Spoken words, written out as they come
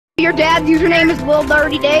your dad's username is Lil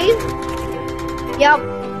Dirty Dave? Yep.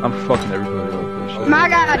 I'm fucking everybody up. My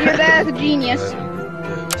God, your dad's a genius.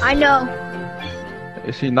 I know.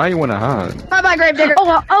 See, now you wanna hide. Bye bye, Gravedigger.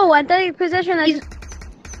 Oh, I thought your position is.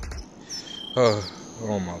 Oh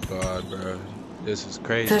my God, bro. This is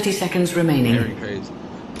crazy. 30 seconds remaining. Very crazy.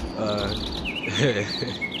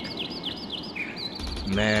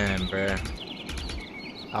 Man, bro.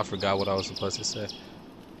 I forgot what I was supposed to say.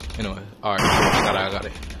 Anyway, alright, I got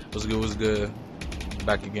it. What's good?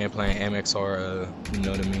 Back again playing MXR, you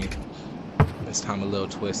know what I mean? This time a little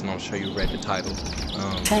twist, and I'm sure you read the title.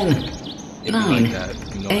 10, if 9, you like that,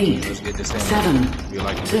 you know, 8, let's get this in. 7, if you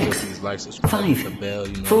like the 6, video, please like, subscribe, 5, hit the bell,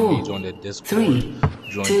 you know 4, what I mean? Join the Discord, 3,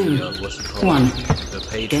 join 2, the, what's it called? 1. The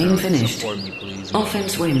Patreon. Game finished. Support me, please. You know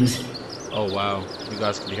Offense what I mean? wins. Oh wow, you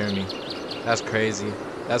guys can hear me. That's crazy.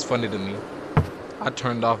 That's funny to me. I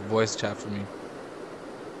turned off voice chat for me.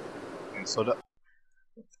 And so the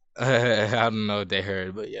I don't know what they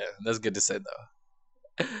heard, but yeah, that's good to say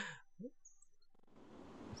though.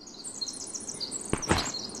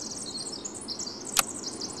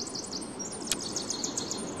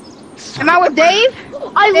 Am I with Dave?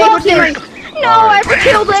 I Dave, love Dave. you. No, Alright, I ever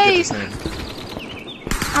killed let's Dave. get this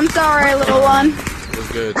in. I'm sorry, little one.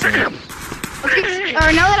 What's good, team?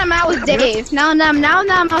 Or now that I'm out with Dave, now that I'm out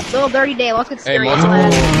with Lil Dirty Dave, let's get Hey, serious.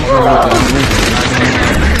 multiple.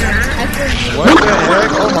 What the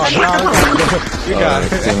heck? Oh my God! You got it.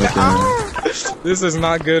 This is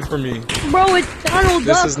not good for me. Bro, it's Donald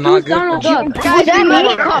Duck. This is not good Donald for me. Duck. Guys, we need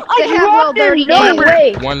a cup to have Lil Dirty No Dave.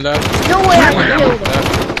 way. One left. No way I One can kill them. left.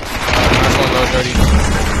 Nice one, Lil Dirty.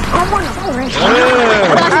 Oh my God.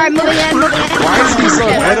 Alright, moving in. Why is he so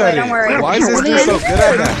good at Don't worry. it? Why is this dude so good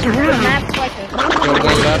at that? Yo,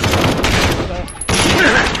 one left.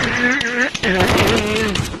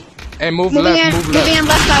 Hey, move Moving left, in, move moving in left.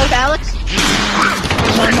 left side with Alex.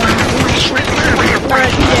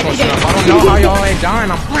 Alright, Nice one, TJ. Snuff. I don't know how y'all ain't dying.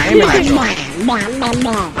 I'm aiming at you.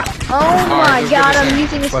 Oh my let's God, get this I'm in.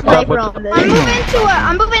 using a What's sniper up? on this.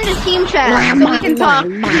 I'm moving to team chat so we can talk.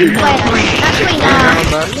 We can play. Actually, Down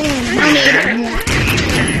nah. left. No need.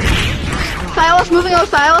 Silas, moving over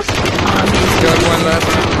Silas. Good, one left.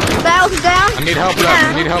 Silas is down. I need help left.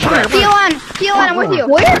 I need help left. Heal on, I'm with you.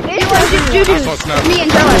 Where? Nice one, Snuff. Me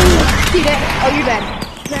and Silas. TJ, oh, you're dead.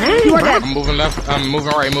 You are dead. I'm moving left. I'm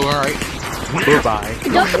moving right. Moving right. Goodbye.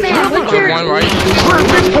 Duckman, what's Good, your one right.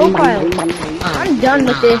 profile? I'm done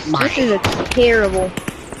with this. This is terrible.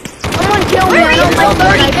 Someone kill me. I don't Help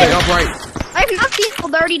like right. this. Help right. I have not seen Lil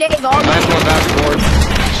Dirty Dave all Nice one, backboard.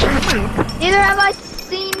 Neither have I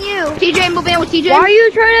seen you. TJ, move in with TJ. Why are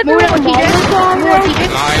you trying to Move throw in a with TJ. Molotov? Move with TJ.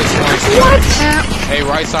 Nice one. What? Hey,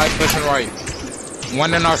 right side pushing right.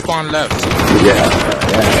 One in our spawn left.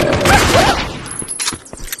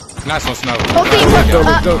 Nice one, Snow. Oh,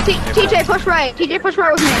 TJ, push right. TJ, push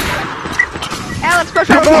right with me. Alex, push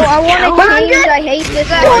right. Bro, I want to change. I hate this.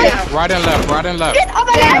 Right and left. Right and left. Oh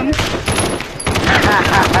my God.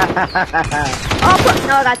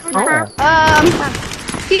 No, that's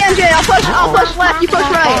TJ, I'll push left. You push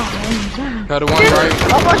right. Cut one right.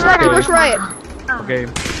 I'll push left. You push right. Okay.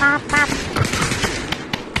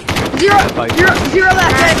 Zero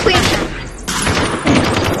left. Right, clean.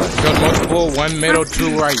 Good multiple. One middle,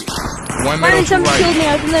 two right. One middle, two Somebody killed right. me.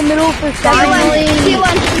 I was in the middle for Finally.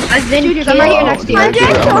 I've been killed. I'm right here next to you. I'm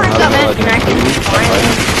dead. And I can finally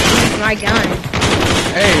use my gun.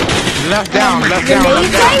 Hey, left down, left down,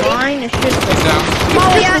 left down. Mine is just Left down.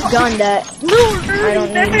 a gun that I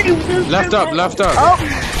don't need. Left up, left up. Oh,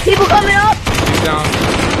 people coming up. He's down.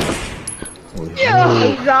 He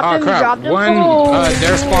dropped Oh him. crap. Dropped him. One,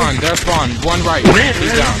 their spawn. One right.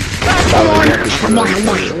 He's down.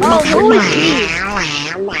 Oh, who is he?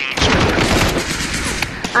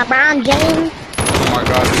 LeBron James. Oh my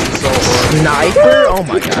god, this is so horrible. Sniper? Oh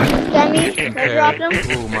my God. Demi. I dropped him.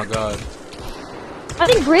 Oh my god. I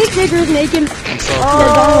think Gravedigger's making. I'm so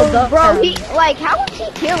Oh, Bro, how is he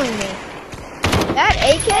killing me? That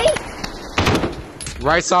AK?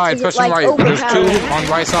 right side, Is it, pushing like, right. There's two overpowered? on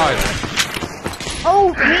right side.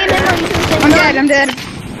 Oh, me and him are using the same gun. I'm dead.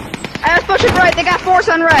 I was pushing right. They got force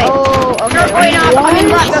on right. Oh, okay. No, wait, no, I'm in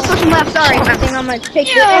left. I was pushing left. Sorry. I think I'm gonna take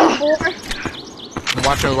the M4. I'm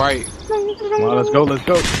watching right. Come on, let's go.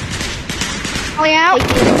 Only out.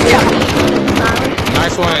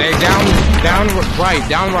 Nice one. Hey, down right.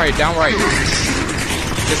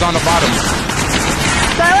 It's on the bottom.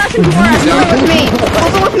 Silas and Boris, move with me.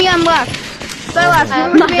 Move with me on left. Silas,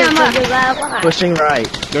 move with me on left. Pushing right.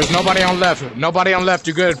 There's nobody on left. Nobody on left.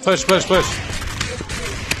 You're good. Push.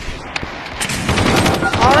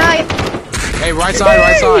 Alright. Hey, right side.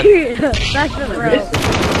 That's the bro.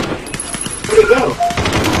 Where'd he go?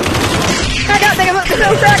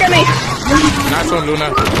 Nice one, Luna.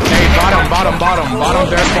 Hey, bottom,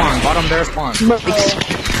 their spawn.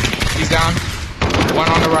 He's down. One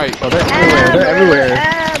on the right. Oh, they're everywhere.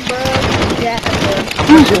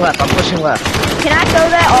 I'm pushing left. Can I throw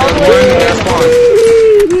that all the One way? their spawn.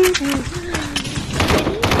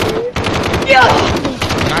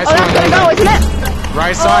 Nice Oh, one, that's gonna Luna. go, isn't it?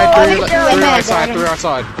 Right side, Oh, three he's doing right that, side, got 3 right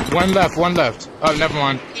side. One left. Oh, never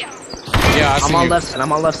mind. Yeah, I see I'm on you. left side.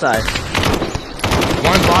 I'm on left side.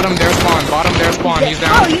 One bottom, their spawn. He's Oh,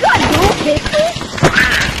 down. you got dual pistols?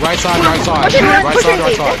 Right side. Pushing left, Right pushing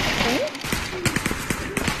side.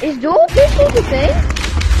 Is dual pistols a thing?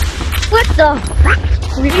 What the?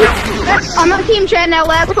 I'm on team chat now,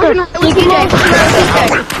 lads. Pushing right with TJ.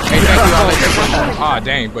 Hey, thank you, Alex. Ah,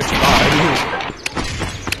 dang, but you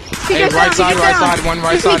Hey, right side, one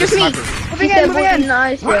right side is sniper. Moving in.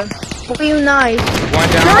 Nice, bro. You nice.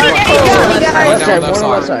 One down, No, right there you go, you got One it. down, One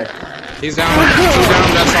on left side. He's down, 2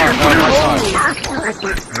 down, left side, right side.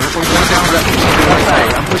 One down, left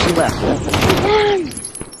side. I'm pushing left.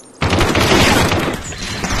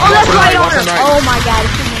 Oh, that's right on Watching her. right. Oh my god,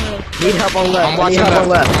 it's too Need help on left. I'm watching Need help on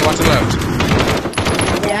left. left. I'm watching left.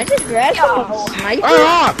 many. Yeah, I just grabbed a sniper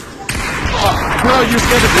Ah! Bro, you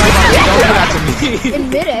scared the crap out of me. Don't do that to me. in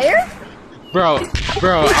midair. Bro,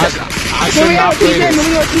 I should not play this.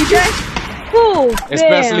 TJ. Oh,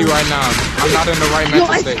 Especially right now. I'm not in the right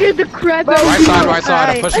mental I state. scared the crap out of Right you. side.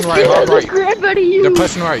 I'm pushing right, I hard scared the right. crap out of you. They're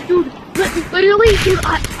pushing right. Dude, literally, dude,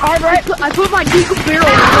 I put my deagle barrel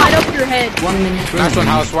right up your head. 1 minute Nice one, remaining.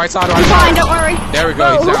 house. Right side. Fine, don't worry. There we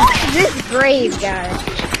Bro, go. who He's down. is this grave guy?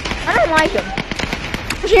 I don't like him.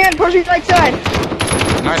 Pushing right side.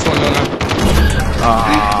 Nice one, Luna.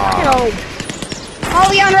 Yo.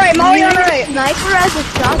 Molly on right. Sniper as a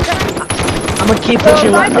shotgun. I'm gonna keep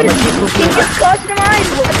pushing left. I'm gonna keep pushing Can you left.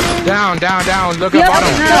 customize weapons? Down. Look at bottom.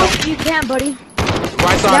 No, you can't, buddy.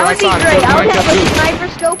 Right side. That would be great. I would have a Two. sniper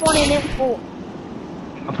scope on an M4.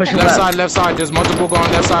 I'm pushing Left left. side. There's multiple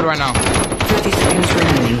going left side right now. 30 seconds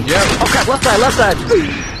remaining. Yep. Okay, left side.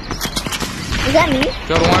 Is that me?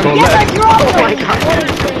 Killed one. Go Yes, left. I draw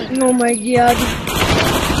one. Oh my god.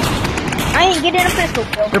 I ain't getting a pistol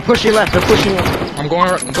kill. They're pushing left. I'm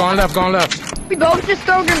going left. We both just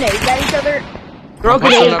throw grenades at each other. Throw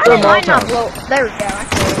pushing grenades. left. Throw Might not Molotovs. blow. There we go. I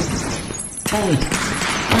killed him. 10,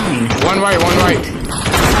 9, One right.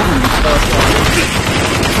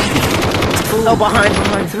 4, No, behind.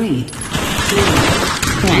 3,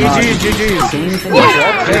 2, GG's. game finished.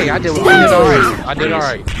 Hey, I did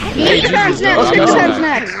alright. Hey, GG's. Let's go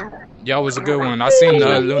next. Yo, it was a good one. I seen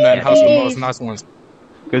Luna and House with most nice ones.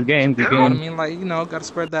 Good game. You know what I mean? Like, gotta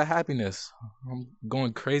spread that happiness. I'm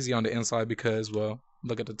going crazy on the inside because, well,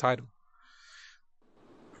 look at the title.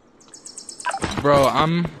 Bro,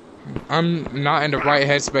 I'm not in the right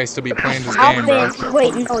headspace to be playing this game, bro. Offense.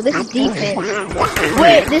 Wait, no, this is defense.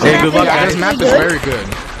 Wait, this Hey, good luck, map Yeah, is this map is good. very good.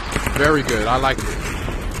 Very good. I like it.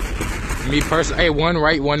 Me personally, hey, one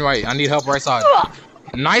right. I need help right side.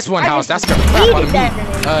 Nice one, House. That's the crap out of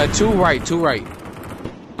me. Two right.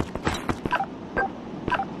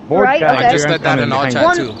 Board Right, guy. okay. I just said that in all chat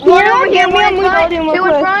One too. over here, one in front, two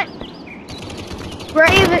in front.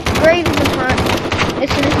 Grave is in front. As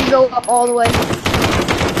soon as you go up all the way.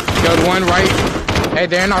 Killed one right. Hey,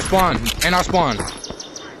 they're in our spawn.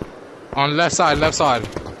 On left side.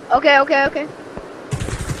 Okay.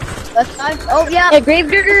 Left side. Oh yeah. Yeah,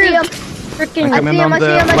 Gravedigger I see him. is freaking I see him. I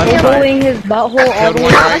see him. pulling his butthole all the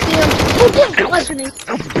way I out. see him.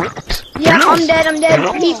 Yeah, I'm dead.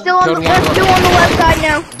 He's still on Killed the one. left. Two on the left side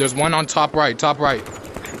now. There's one on top right.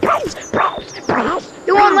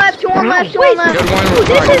 Two on left. Killed one right.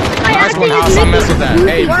 Nice one, House. I messed with that.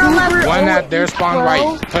 Hey, One on left. one at their spawn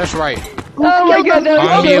right. Push right. Oh my god,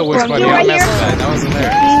 On me it was funny. I right messed here. with that. That wasn't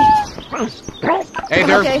there. Hey,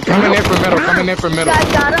 they're Okay. coming in for middle.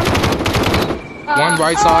 Guys got him. One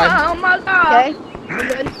right side. Oh my god. Okay. We're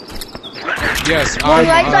good. Yes. One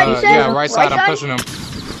right side, you said? Yeah, right side. Right I'm side? pushing him.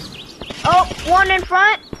 Oh, one in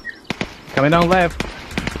front. Coming down left.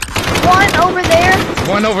 One over there.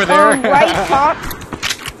 One over there. Right top.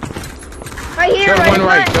 Right here. Killed Right one in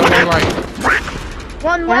right. front. Killed one right.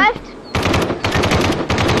 One left.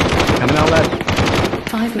 Coming down left.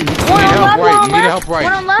 5 minutes. One on help left. right, One on need left. help right.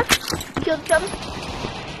 One on left. You killed each other.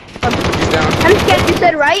 He's down. I'm scared you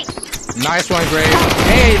said right. Nice one, Grave.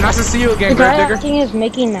 Hey, nice to see you again, The guy Gravedigger. acting is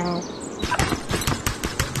Mickey Mouse.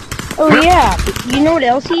 Oh yeah, you know what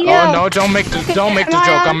else he is? Oh no, don't make the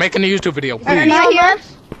joke. I'm making a YouTube video, Am please. I here?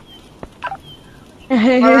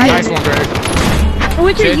 Alright. Nice one, Greg.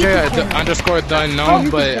 Which is JJ _the unknown,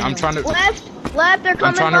 but I'm trying to Left. They're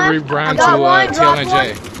I'm coming trying to left. rebrand I got one, to drop TL and one.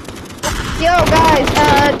 J. Yo, guys.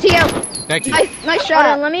 TL. Thank you. Nice Hold shot.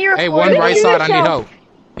 on, let me record. Hey, one right it. side, I need help.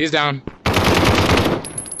 He's down.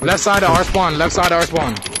 Left side of our spawn, left side of our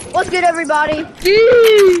spawn. What's good, everybody?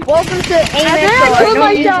 Welcome to I AMXR.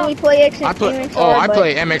 don't usually play I play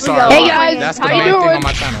MXR. MXR. Hey, guys, That's the how you main thing doing? on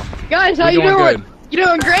my channel. Guys, how We you doing doing? good. You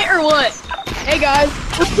doing great or what? Hey guys,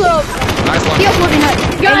 what's up? Nice one. He's looking at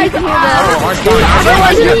Guys, Oh, our spawn.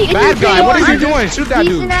 Bad guy, what is he doing? Shoot that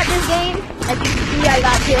dude. decent at this game. As you can see, I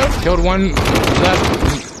got killed. Killed one left.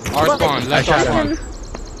 Our spawn, left our spawn.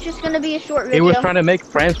 It's just gonna be a short video. He was trying to make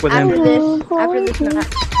friends with him. After this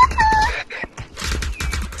match.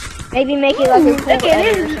 Maybe make it like a cool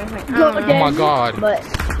edit or something. I don't Oh know. my god. But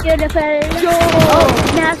you're the fella. Oh,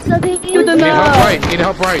 that's the big. Need help right, need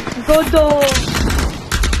help right. Go dog.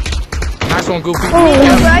 Nice one, Goofy.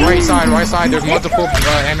 right. Right side. There's multiple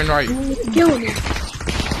aiming right. Killing me.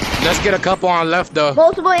 Let's get a couple on left though.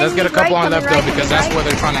 Multiple Let's get a enemies couple right, on left coming though right, because coming that's right. where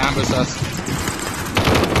they're trying to ambush us.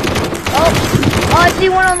 Oh, I see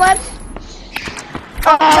one on left.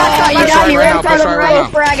 Oh, Push right now, push right now.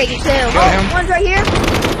 Frag at you too. Kill him. One's right here.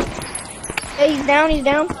 Hey, he's down. Nice.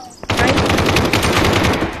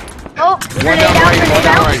 Oh, One down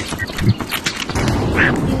right.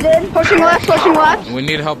 He's dead. Pushing left. We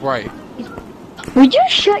need help right. Would you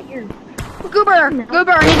shut your? Goober, he's Right,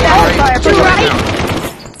 down. Fire. push Two right right.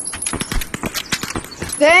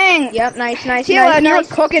 Dang. Yep, nice. You're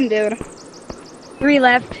cooking, dude. 3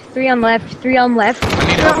 left, 3 on left, 3 on left. I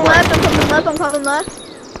need Two help on right. left. I'm coming left.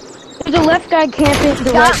 There's a left guy camping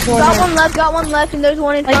the right corner. Got one left, and there's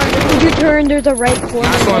one in front. Like, would you turn? There's a right corner.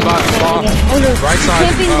 Nice one, ball. Oh, no. Right side,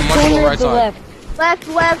 Camping the multiple corner right of the side. left.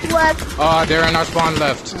 They're in our spawn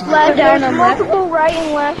left. Left. down There's on left. multiple right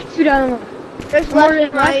and left. 2 down on left. There's More left and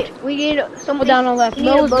left. right. We need someone Down on left. We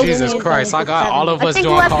need a boat. Jesus Christ, I got all of I us think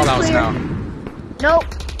doing left is call outs clear. now. Nope.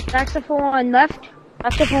 Saxophone left.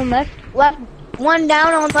 Saxophone left. Left. One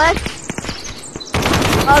down on left.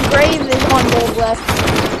 Grave is on gold left.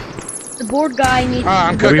 The board guy needs.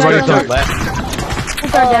 I'm cooked. Everybody Cooked. to the left.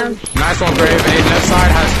 Board guy down. Nice one, Brave. Hey, left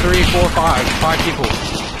side has 3, 4, 5 people.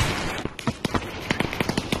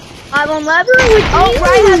 I'm on left. Oh,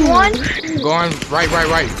 right has one. Going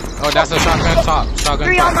right. Oh, that's a shotgun top. Shotgun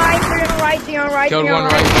Three on top. right. Three on right. Killed Three on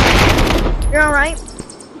one right. right. You're on right.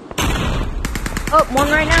 Oh, one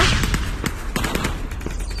right now.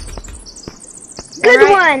 Good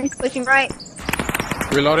right. one. Pushing right.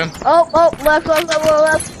 Reloading. Oh, left.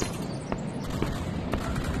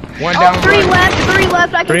 One down Oh, three right.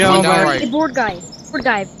 left. I can Three see. on One down left. right. The board guy. Board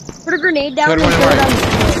guy. Put a grenade down. Killed and one throw it right. on.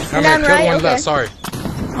 I Down killed right, one okay. left. Sorry.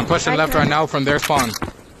 I'm pushing left right now from their spawn.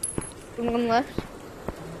 One left.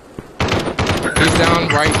 He's down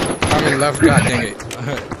right. I mean left. God dang it.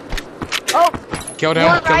 Oh, Killed him.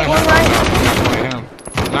 One Killed right, him. one right. I'm not playing him.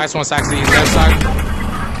 Nice one, Saxy. Left side.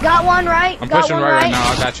 got one right. I'm got pushing one right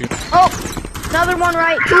now. I got you. Oh, another one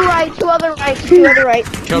right. Two other right.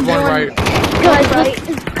 Killed one right. Good right.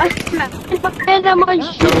 And I'm on.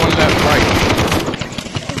 Killed one left. Right.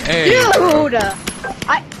 Hey. Dude,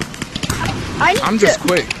 I need I'm to, just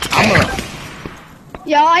quick. I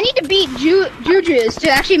need to beat Juju's to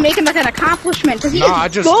actually make him like an accomplishment because he Nah,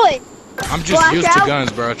 is good. I'm just Black used to out.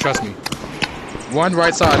 guns, bro. Trust me. One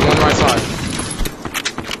right side. Yep.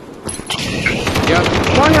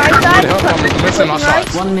 One right side. Need help. I'm missing my Pushing right.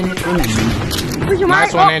 shots. 1 minute remaining. Pushing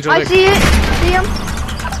Nice right. one, Oh, Angelique. I see it. See him.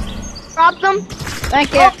 Dropped him. Thank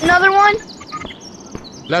you. Oh, another one.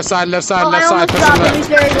 Left side. Oh, I Pushing almost left. dropped him. He's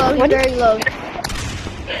very low.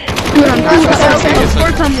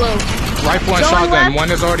 Rifle and Going shotgun. left.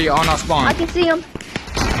 One is already on our I spawn. can see him.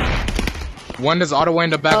 One is all the way in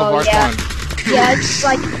the back of our yeah. spawn. Yeah, it's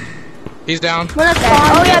like He's down. when it's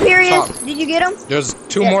oh yeah, here he Top. is. Did you get him? There's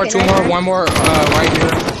two Yeah, more. okay, right. One more right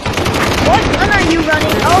here. What gun are you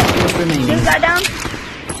running? Oh, Remaining. this guy down.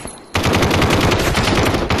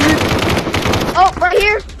 Oh, right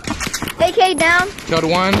here. AK down. Killed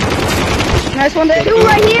one. Nice one there. Two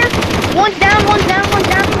right here. One's down. One's down.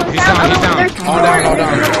 He's down, Other he's one- down. there's All down, all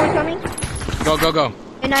down. Another one coming. Go.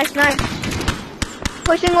 Hey, nice.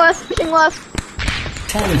 Pushing left.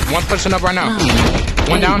 10, One pushing up right now. 9,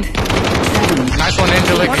 One down. 7, Nice one,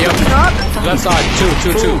 Angelique. One Yep. pushing up. Left side. Two.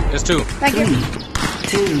 It's two. Thank you.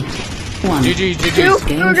 2, 1. GG. Two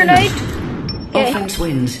grenade. Okay. Offense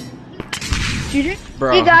wins.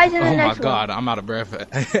 Bro. See you guys in the Oh my next one. god, I'm out of breath.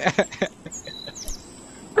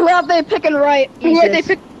 Who are they picking right? Who are they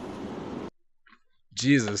picking?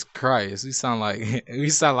 Jesus Christ, we sound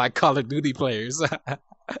like Call of Duty players.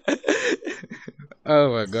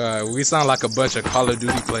 Oh my god, we sound like a bunch of Call of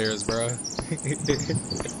Duty players, bro.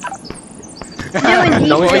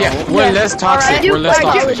 Oh yeah, we're less toxic. We're less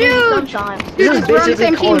toxic. Sometimes. Dude, we're on the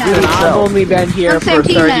same team now. I've only been here Same for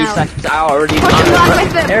team 30 now. seconds. I already Push him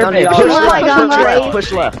left with Everybody, it. push Push left,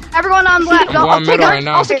 push left. Everyone on left. I'm going middle right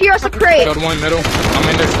now. I'll secure us a crate. Killed one middle. I'm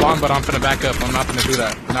in their spawn, but I'm finna back up. I'm not finna do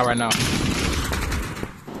that. Not right now.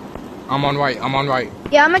 I'm on right. I'm on right.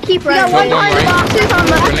 Yeah, I'm gonna keep We got running. one behind the boxes on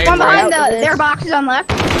left. Grenade One behind right. their boxes on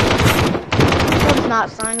left. One's not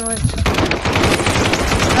silent.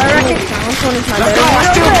 I reckon. One is my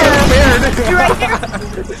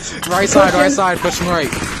Right here. Right side. Push him right.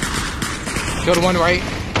 Killed one right.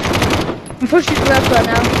 I'm pushing left right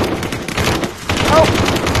now. Oh,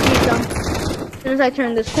 he's done. As soon as I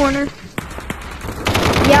turn this corner.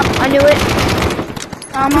 Yep, I knew it.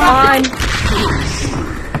 Come on.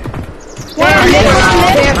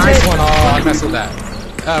 Nice one. Oh, I messed with that.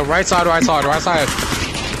 Right side.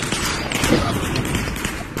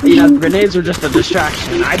 Yeah, grenades are just a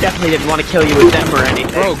distraction. I definitely didn't want to kill you with them or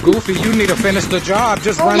anything. Bro, Goofy, you need to finish the job.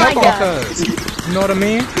 Just run up on us. You know what I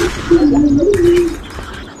mean?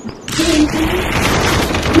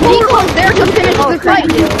 Nico's there to finish the fight.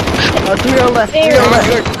 3 on left. 3 on left.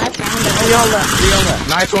 3 on left.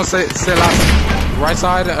 Nice one, say last. Right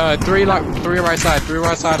side, 3 right side. 3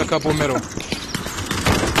 right side, a couple middle.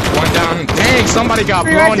 1 down. Dang, somebody got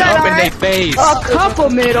blown right side, up in their alright. face. A couple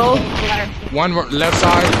middle. 1 left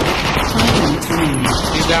side.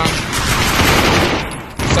 He's down.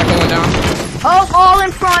 Second one down. Oh, all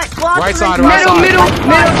in front. Right side, Middle,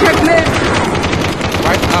 check mid.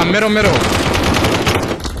 Right, middle.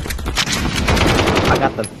 I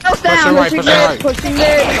got them. Push down. Pushing right. Pushing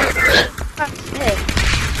mid.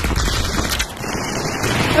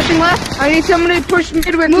 Pushing left. I need somebody to push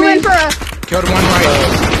mid with Move me. in for a Killed 1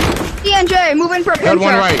 right. DNJ. Move in for a Killed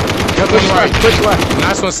 1 pincer. right. Killed 1 right. Push left.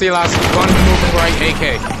 Nice one, Silas. One moving right, AK.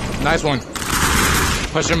 Nice one.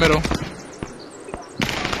 Push the middle.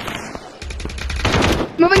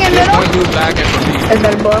 Moving in There's middle. one dude lagging for me. And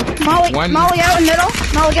then blow. Molly out in middle.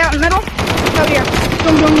 Molly out in middle. Out here.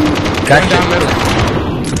 One down middle.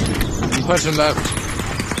 I'm pushing left.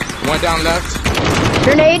 1 down left.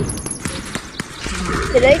 Grenade.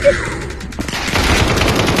 Did I just...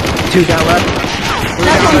 2 down left. 3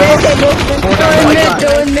 down left. 4 down left. Go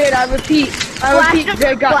in mid. I repeat,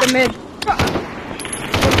 they got the mid.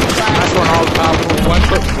 Nice one, all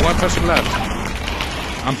powerful. One pushing left.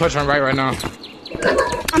 I'm pushing right now.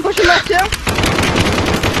 I'm pushing left too.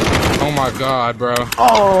 Oh my god, bro.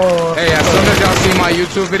 Oh. Hey, as soon as y'all see my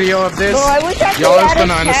YouTube video of this, I wish I could y'all is add a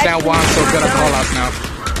gonna understand tag why I'm so to good at the- callouts now.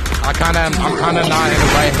 I'm kinda not in the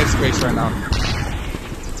right headspace right now.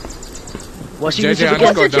 What's JJ your YouTube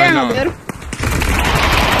What's again? your channel, Unknown. dude?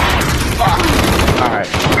 Alright.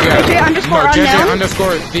 Yeah. JJ underscore no, JJ unknown?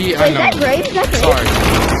 underscore the Wait, is that unknown. Graves? Is that Graves? Sorry.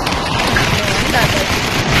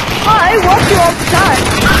 I watch you all the time.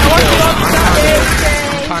 I watch you all the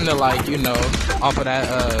time. Kinda like, you know, off of that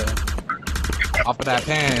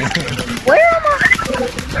pan. Where am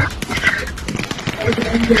I?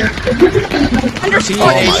 T-H-E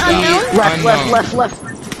Left.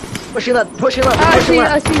 Push your left. I Push see, your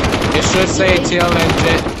I left. see. It should say TLN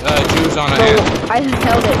Jews on the end. I just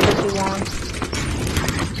held it for too long.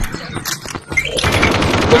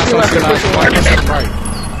 Last one, one pushing right.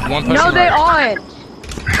 One pushing No, they right.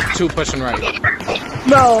 aren't. 2 pushing right.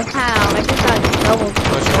 Bro, how? I just got double.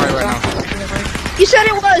 Pushing right now. You said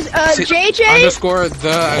it was JJ Underscore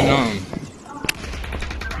the unknown.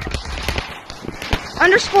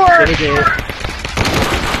 underscore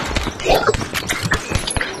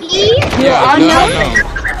E. Yeah, the Unknown? unknown.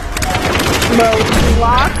 Bro,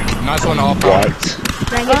 block. Nice one, all power. Can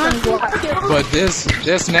I get some block? But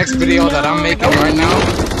this next video that I'm making right now,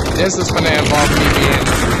 this is gonna involve me being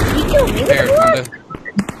prepared, kinda.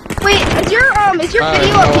 Wait, is your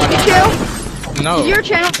video no, a Pikachu? No. Is your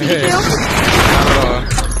channel Pikachu? Not at all.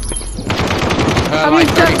 How many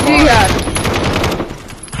Like steps do you 35. have?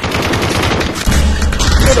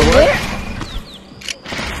 So what?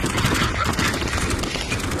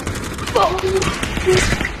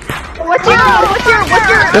 What's your title?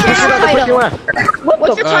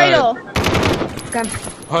 What's your title?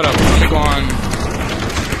 Hold up, let me go on.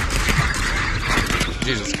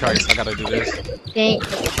 Jesus Christ, I gotta do this. Dang,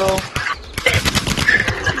 bro.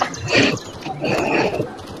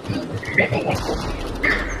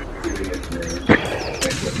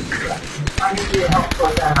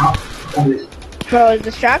 Bro, is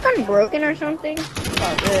the shotgun broken or something?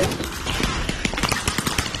 Oh, good.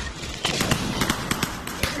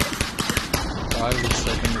 Why is it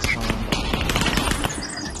taking this time?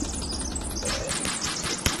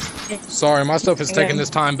 Sorry, my stuff is taking this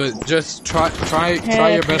time, but just try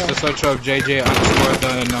your best to search up JJ underscore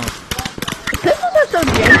the unknown.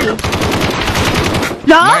 janky.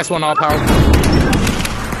 Nice one, all power.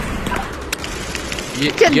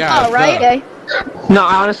 Yeah, right? Okay. No,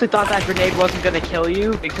 I honestly thought that grenade wasn't gonna kill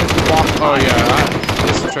you because you walked Oh by. yeah,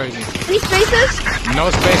 this is crazy. Any spaces? No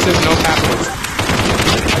spaces, no capitals. I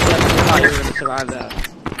definitely thought you were gonna survive that.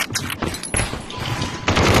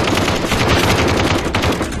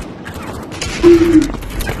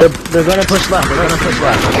 They're gonna push left. They're gonna push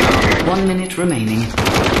left. 1 minute remaining.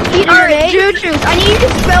 Alright, Juju's. I need you to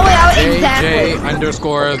spell it out exactly.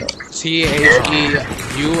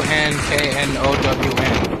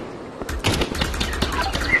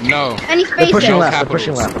 JJ_THEUNKNOWN. No. Any They're spaces? pushing No left. They're capitals.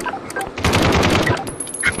 pushing left.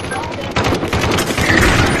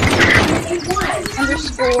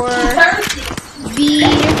 Underscore B.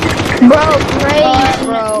 Bro, great.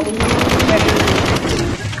 Bro.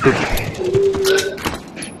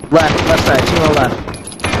 Left side. Team on left.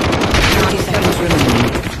 30 seconds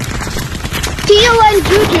remaining. Teal and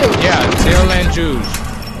Juju. Yeah, tail and Jews.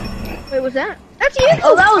 Wait, was that? That's you.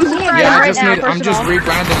 Oh, that was me. Yeah, right now, I'm first just of all.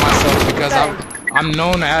 rebranding myself because I'm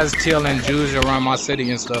known as Teal and Jews around my city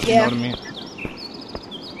and stuff. You know Yeah. what I mean?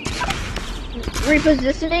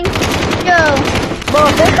 Repositioning? Yo. Bro,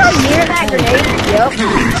 if they come near that grenade, yep.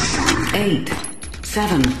 8,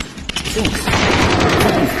 7, 6,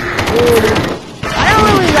 I don't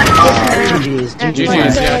really like this map.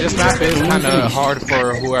 GG's, yeah, this map is kind of hard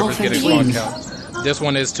for whoever's getting clock out. This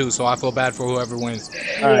one is too, so I feel bad for whoever wins.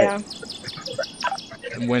 Yeah.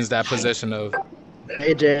 Wins that position of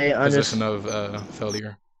AJ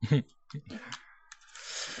failure.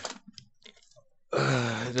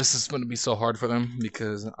 This is going to be so hard for them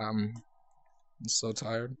because I'm so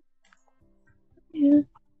tired.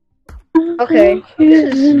 Okay.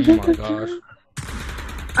 This is, Oh my gosh.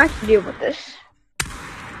 I can deal with this.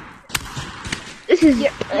 This is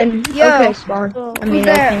an Yo. okay spawn. I mean, Who's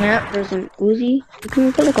there? opening that. There's an Uzi. You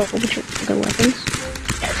can put like a whole bunch of good weapons.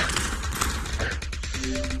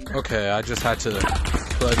 Okay, I just had to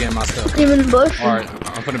plug in my stuff. Even bush. Alright,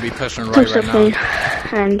 I'm going to be pushing right Push up now. play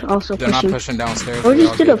and also They're not pushing. pushing downstairs. Or they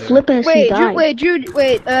just all did get a there. flip and he died.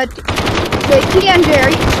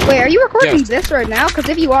 TNJ, are you recording Yes. this right now? Because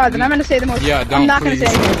if you are, then I'm gonna say the most. Yeah, don't I'm not please.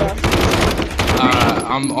 gonna say anything.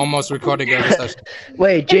 I'm almost recording every session.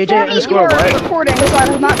 Wait, JJ Inform me you underscore are what? recording, so I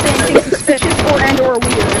will not say anything suspicious or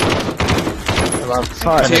weird.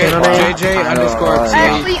 JJ underscore T.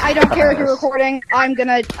 Actually, I don't care if you're recording. I'm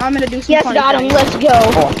gonna do some. Yes, funny got him. things. Let's go.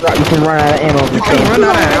 Oh, you can run out of ammo. You can run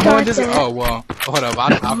out of ammo in this? Oh, well. Hold up.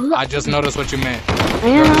 I just noticed what you meant. Yeah,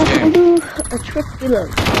 During this I game. do a trick reload.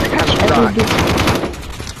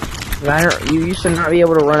 You used to not be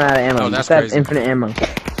able to run out of ammo. Oh, You that's just have crazy. infinite ammo.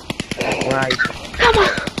 Right. Come on.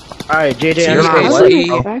 Alright, JJ T underscore H what? E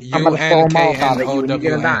I'm about to fall U N K off of N it. O You're W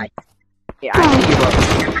gonna die. N. Yeah, I see you, bro.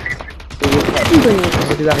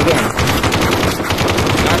 Let's do that again.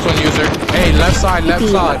 Nice one, user. Hey, left side, left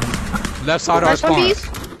side. Left side our First one, spawn. please.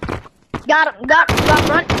 Got him. Got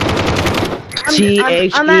front. I'm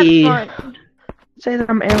at THE. front. Say that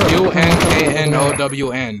I'm arrow.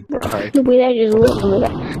 UNKNOWN. The way that just looked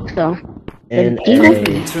like that. So, And 2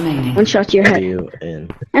 minutes remaining. one shot to your head. A-U-N.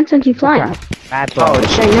 And since you flying. Bad Oh, ball.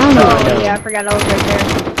 shit, now you No. know. Yeah, I forgot I was right there.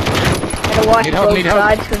 Gotta watch Need help, both need help.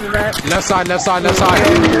 sides because of that. Left side, left side, left side.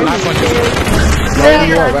 Last one, user.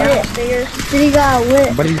 City got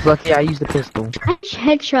lit. But he's lucky I used the pistol. I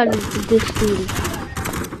headshotted this dude.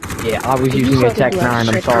 Yeah, I was using a Tech 9.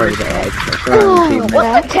 I'm sorry, guys. Oh,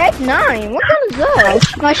 what's the Tech 9? What kind is that?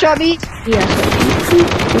 Nice shot, beat. Yeah, so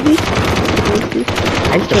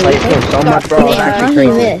I used to play this game so much, bro. It's actually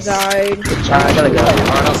crazy. Died. I gotta go.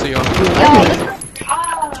 Alright, I'll see y'all.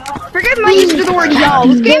 Forget my use of the word y'all.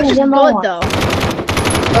 This game's just good though.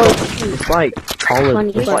 It's like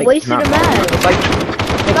college. It's like Wasted not a mag. college. It's like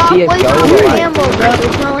Stop wasting CS:GO. your Like, ammo, bro.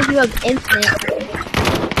 It's not like you have infinite.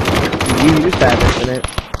 you used to have infinite.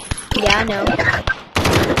 Yeah, I know. I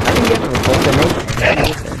can get from Golden.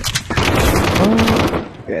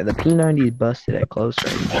 Yeah, the P90 is busted at close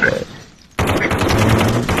range, but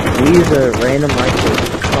we use a random rifle.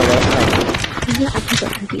 Oh,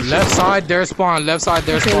 Left side, their spawn. Left side,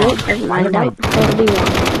 their spawn. Never mind, that would probably be wrong.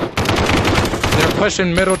 They're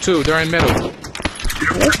pushing middle too. They're in middle.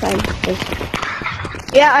 This side is...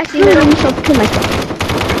 Yeah, I see I'm middle. so kill myself.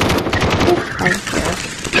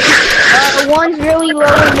 One's really low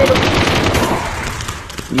in middle.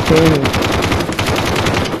 You can.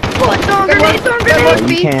 Throwing grenades, throwing grenades, You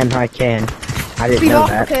beat. can. I can. I didn't Speed know off,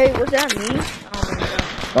 that. Okay, was that me?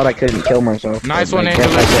 Thought I couldn't kill myself. Nice but one, I guess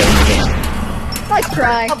Angela. I could. Nice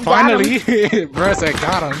try. Finally, bro said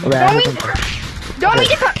got him. Got him. Don't mean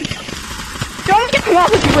to come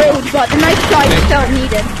off as rude, but the nice try just felt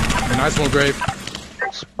needed. Nice one, Grave.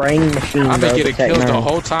 spraying machine. I've been getting killed the Tech-9.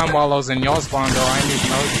 whole time while I was in y'all spawn, though. I ain't even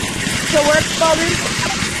know. So work, Bobby.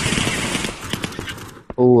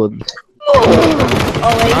 Ooh,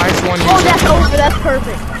 Oh, wait. Nice one, Oh, you. that's over. That's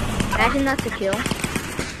perfect. Imagine that's a kill.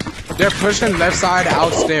 They're pushing left side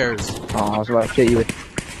outstairs. oh, I was about to kill you with.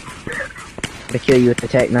 The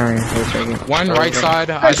Tech-9. One right side.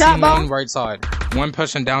 I see shot, Bob. one right side. One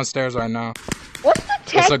pushing downstairs right now. What's the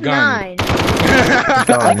It's a Tech gun. 9?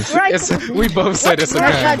 Gun. Right. We both said it's a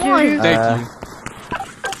Nice shot, gun. Juju. Thank you.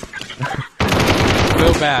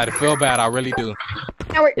 Feel bad. I really do.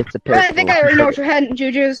 Now we're, It's a pistol. I think I already know what you're heading,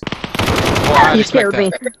 Juju's. Oh, I You expect scared me.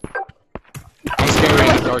 that. I'm scary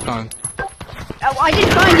in the dark on. Oh, I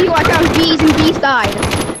didn't find you, I found bees and bees died.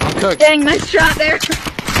 I'm cooked. Dang, nice shot there.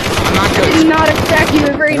 I'm not I did cooked. not expect you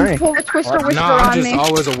to very Nice. pull a twister whisper Nah, I'm on just me.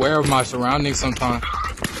 always aware of my surroundings sometimes.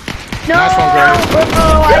 No. Nice one,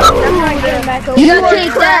 Greg. I'm not getting back over. You there.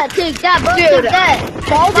 gotta take that, bro, Dude. take that.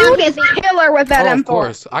 Ball dude is killer with that Oh, M4. of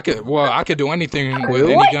course. I could do anything with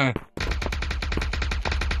any gun.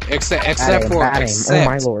 Except Bad aim. Oh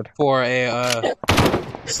my lord. for a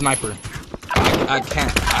sniper. I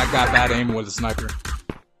can't. I got bad aim with a sniper.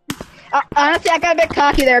 Honestly, I got a bit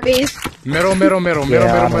cocky there, bees. Middle.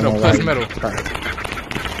 Yeah, I don't know Push why middle.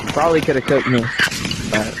 You probably could have cooked me,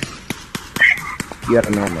 but you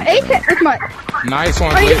gotta know me. AK, with my, Nice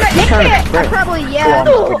one, oh, you please. got AK, I probably, yeah.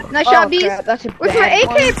 Nice shot, bees. Crap, that's a With my bad AK,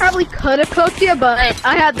 I one. probably could have cooked you, but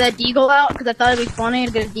I had the deagle out because I thought it'd be funny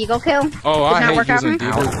to get a deagle kill. Oh, Does I not hate work out using for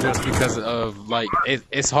me? deagles just because of like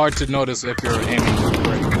it's hard to notice if you're aiming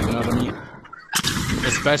correct. You know what I mean?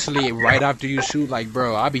 Especially right after you shoot, like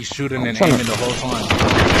bro, I be shooting and aiming the whole time.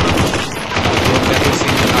 You'll never see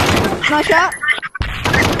me not. Nice shot.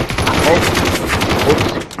 Oops.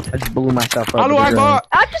 I just blew myself up. Allahu with a grenade. Akbar!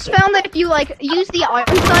 I just found that if you like use the iron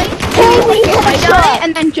sight, Holy you can sight on headshot. it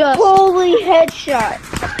and then just Holy headshot.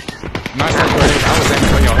 Nice one, Greg. I was aiming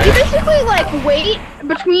for your you head. basically like wait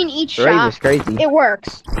between each Grave shot. is crazy. It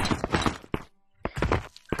works.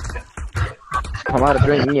 I'm out of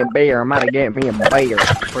drinking me a beer. I'm out of getting me a beer.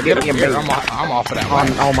 Forget me a it. beer. I'm off of that Oh,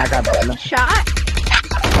 one. oh my god. Shot.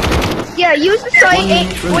 Yeah, use the sight.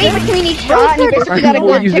 Wait between each shot, and you basically got a People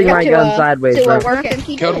good using ticket my to gun sideways, to bro. work and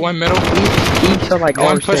keep Killed it. one middle. Each are like One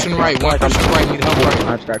all pushing six. right. One pushing right. Need help right.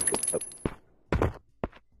 I got you.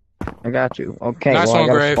 I got you. Okay, Nice well one, I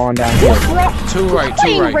gotta Grave. spawn down here. Two right. Two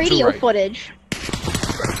Playing right. Two radio right. footage.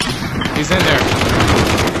 He's in there.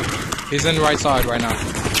 He's in the right side right now.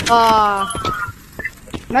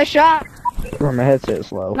 Nice shot. Bro, my headset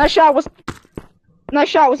is low. Nice shot was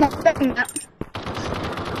not expecting that.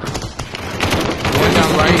 One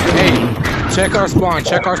down right. Hey, check our spawn.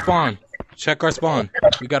 Check our spawn. Check our spawn.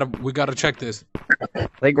 We gotta check this. I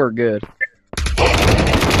think we're good.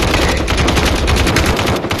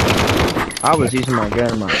 I was using my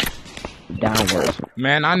gun like downwards.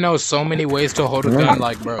 Man, I know so many ways to hold a gun,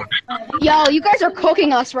 like bro. Yo, you guys are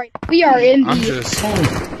cooking us right. We are in I'm the. just 10,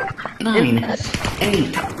 9, 8,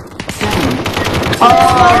 7,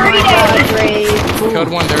 killed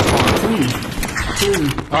one. There's one. 3, 2,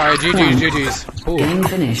 All right, GG's. Ooh, game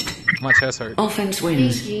finished. my chest hurt. Offense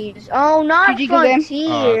wins. Jeez. Oh, not Did you get them? Oh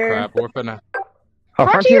Frontier. crap, we're finna. Oh,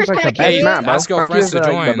 Frontier's Frontier's like the kinda best cute. map, bro. Ask your friends to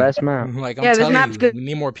Frontier's like join. the best map. Like I'm Yeah, this telling map's you, good. we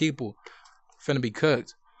need more people. Finna be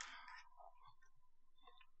cooked.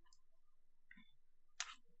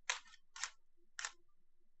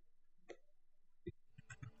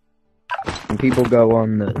 And people go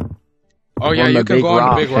on the. Oh yeah, On you the can big go on the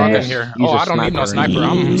rock big rock in and here. use Oh, a I don't need no sniper. sniper.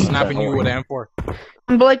 I'm snapping you with an M4.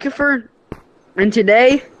 I'm Blake Gifford, and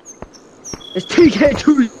today is TK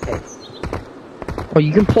Tuesday. Oh,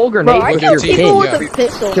 you can pull Bro, grenades I with kill your people yeah. with a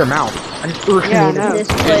pistol. With your mouth. I just threw a Yeah, I grenade. know. This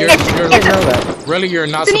Yeah, place. I didn't know that. really, you're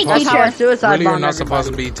not Sneak supposed That's how I teacher. suicide Really, you're bomb not supposed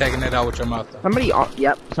to everybody. be taking it out with your mouth. Though. Somebody,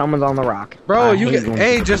 yep, someone's on the rock. Bro, I you hate can. when-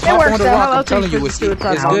 Hey, just It hop works on the though. rock. How I'm else are you telling you, it's supposed to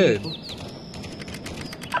suicide bomb good. people?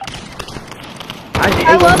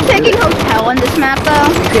 I love taking hotel in this map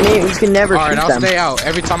though. You can never All right, shoot I'll them. stay out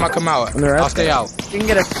every time I come out. And the rest I'll stay out. You can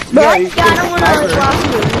get a. But you I can don't want to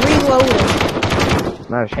reload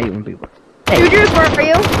it. I just hate when people. Juju's, where are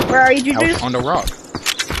you? Where are you, Juju's? On the rock.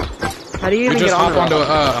 How do you You even just get on hop the on rock?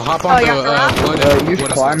 the hop on yeah, the wood. You wood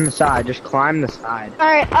just climb the side. Just climb the side. All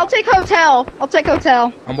right, I'll take hotel.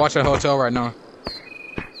 I'm watching hotel right now.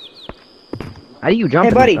 How do you jump? Hey,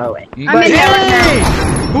 in buddy. the- Oh, wait. I'm in there right now.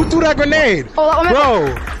 Hey! Who threw that grenade? Hold on,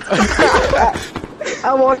 Bro!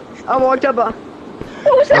 I walked up a.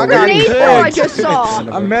 what was I that got grenade kicked. for I just saw?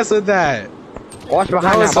 I messed with that. Watch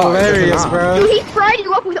behind That was box, hilarious, it's not. bro. Dude, he fried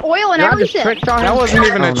you up with oil and Did I just everything. trick shot him? That wasn't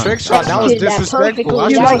even Oh, a no. trick shot. That was Did that disrespectful. perfectly. I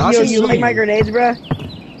You should like I should you sue like my you. grenades, bro?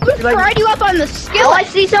 Who fried you up on the skillet? Oh, I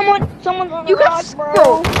see someone. Someone's on the You got rock,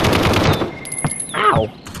 bro. Ow.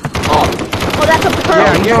 Oh, that's a pearl.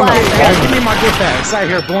 Yeah, give flag. me my gift bag. It's out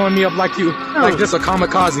here blowing me up like this a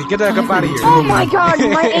kamikaze. Get that up out of here. Oh my god,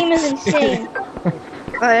 my aim is insane.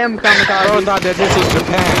 I am Bro kamikaze. thought that this was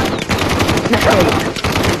Japan.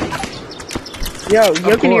 Yo,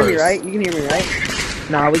 you can hear me, course. right? You can hear me, right?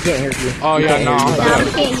 Nah, we can't hear you. Oh yeah, no, I'm Nah, we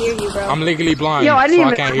dead. can't hear you, bro. I'm legally blind, Yo, I so didn't I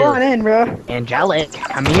even can't spawn hear. in, bro. Angelic.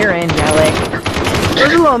 Come here, Angelic. I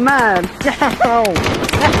was a little mad. No.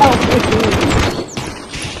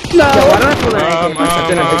 Yo, why do I feel like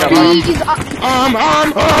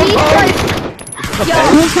Yo,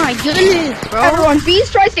 oh my goodness, bro. Everyone,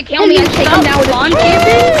 Beast tries to kill me and take him down with a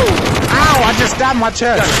camping. Ow! I just stabbed my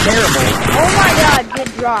chest. Oh my god,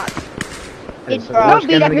 good drop. Good drop.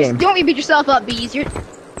 Don't beat yourself up, Bees. You're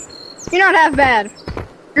not half bad.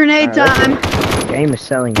 Grenade time. Game is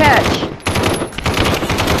selling. Catch.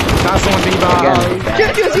 That's one B-ball.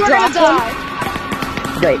 Juju, you are gonna die.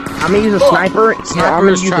 Wait, I'm gonna use a sniper. I'm Sniper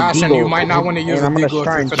gonna is use trash, a and you deagle, might not want to use and a I'm gonna deagle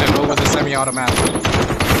try if and you're finna go with a semi-automatic.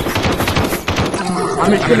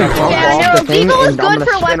 I'm just gonna fall Yeah, off no, the thing, Deagle is and I'm good gonna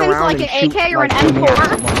for spin weapons around like and an shoot, AK or an like, 2 M4.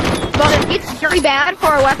 hands. But it's very bad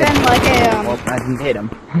for a weapon like Well, I didn't hit him.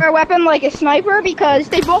 a sniper because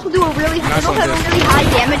they both do a really Nice one, have a dude. really high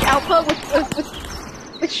damage output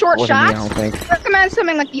with short Wasn't me, I shots. don't think. Recommend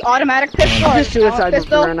something like the automatic pistol or Just suicide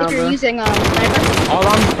pistol right now, if you're bro. using sniper.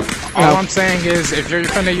 All I'm saying is, if you're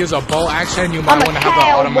finna use a bolt action, you might I'm a want to have an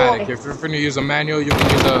cowboy. automatic. If you're finna use a manual, you can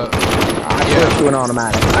use a. I switched to an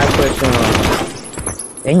automatic. I switched to an automatic.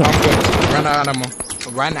 Damn. Run out of ammo.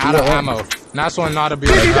 Run out of ammo. Nice one, not to be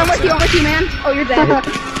like Juju, I'm with you, upset. man. Oh, you're dead.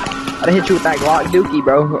 I hit you with that Glock dookie,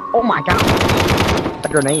 bro. Oh my god. A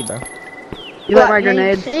grenade, bro. You like my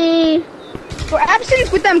grenades? For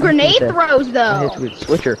absence with them grenade dead. throws, I though. hit you with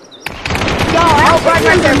switcher. Yo, outright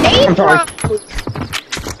them grenade I'm sorry. throws.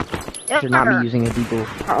 Should not be using a deagle.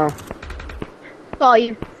 Uh-oh. Call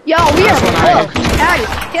you. Yo, we Nice are one, close. That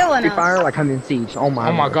is killing Free us. fire like I'm in siege. Oh my.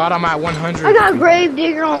 Oh my lord. god, I'm at 100. I got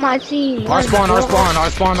Gravedigger on my team. Our spawn.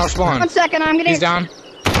 1 second, I'm getting. He's down.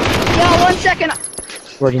 Yo, 1 second.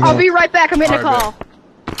 Where'd you I'll know? be right back. I'm getting a Alright, call.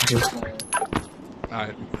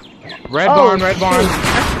 Alright. Red barn.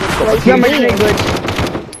 Yo, my grenade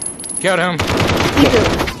glitch. Killed him.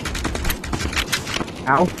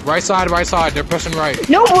 Ow. Right side. They're pushing right.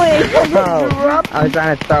 No way. Oh, I was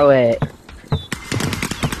trying to throw it.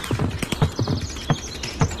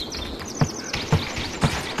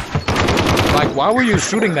 Like, why were you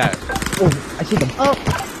shooting that? Oh, I see them. Oh,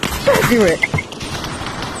 Do it.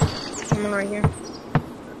 someone right here.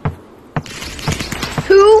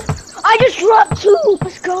 2. I just dropped 2.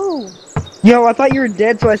 Let's go. Yo, I thought you were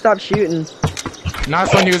dead, so I stopped shooting.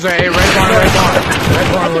 Nice one, user. Hey, red barn.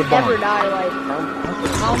 I could never Red barn. die. Like,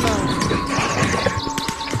 I don't know.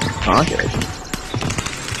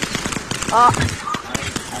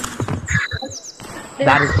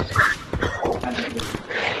 That is.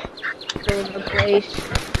 The place.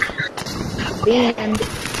 Band.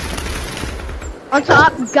 On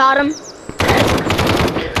top, got him.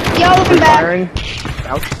 Yo, looking back. Firing.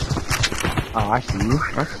 Ouch. Oh, I see you.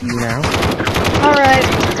 I see you now. Alright.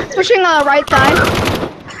 Pushing right side.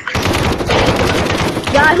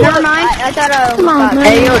 Yeah, Never mind. I thought, Come on, man.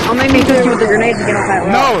 Hey, yo, don't make me touch you with the grenades again off that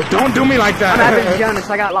rock. No, don't do me like I'm having that. Jonas,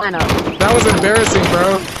 I got lineup. That was embarrassing,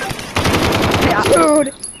 bro.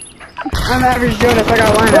 Dude. I'm average Jonas, I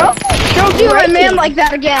got lineup. Don't do a man like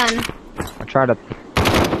that again. I tried to.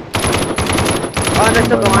 Oh, I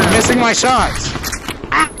messed up the I'm lineup. missing my shots.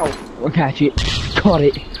 Look at it. Caught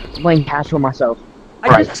it. Playing catch with myself.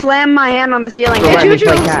 I just slammed my hand on the ceiling. Right. Hey, Let me Juju,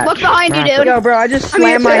 play catch. look behind you, Nah, dude. Yo, bro, I just I'm here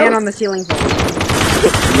slammed my too. hand on the ceiling.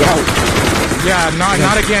 Yo. Yeah,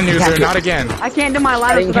 not again, user. Not again. I can't do my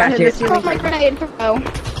lineup didn't without catch hitting the it. Oh, ceiling. my grenade throw.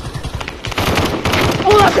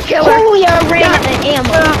 Oh, that's a killer. holy, I ran out of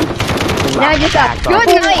ammo. Now I just got good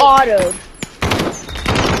Full night. auto.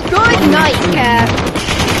 Good night, cat.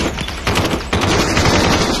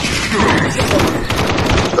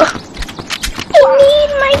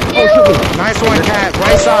 Nice one, cat.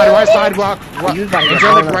 Right side, rock.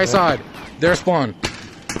 Angelic, right side. Their spawn.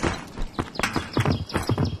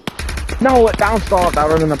 No, it bounced off. That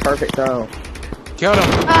would have been the perfect throw. Killed him.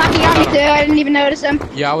 He got me too. I didn't even notice him.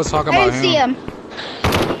 Yeah, I was talking I about didn't see him.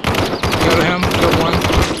 Killed him. Killed one.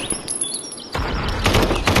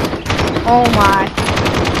 Oh my.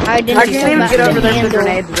 I didn't I can't even get over this with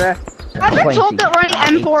grenades, bro. I've been Plenty. told that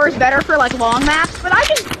running M4 is better for like long maps, but I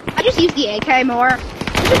just use the AK more.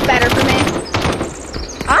 It's just better for me.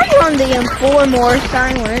 I run the M4 more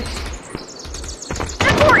silence.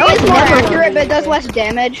 M4 is It's more accurate, but it does less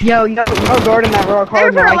damage. Yo, Gordon, that rock I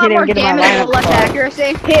hard prefer now. a I lot can't more even get in my damage lineup. with less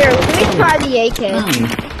accuracy. Here, let me try the AK. 9,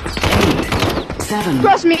 8, 7,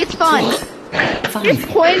 Trust me, it's fun. 5, Just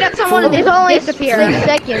point at someone and It's they only disappear. 6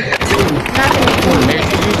 seconds. Not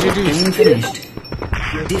gonna game finished.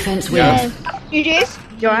 Defense wins. GG's?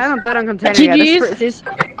 Yo, I haven't played on container yet. This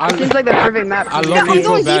I, seems like the perfect map. I for low me. key feel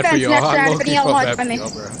going bad for defense y'all. next I round, low but key he don't feel want bad for me. y'all,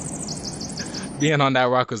 bro. Being on that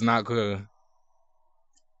rock is not good.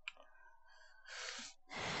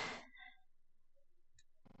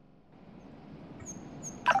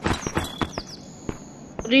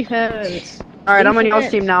 defense. Alright, I'm on y'all's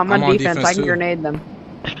team now. I'm on on defense. defense I can too. grenade them.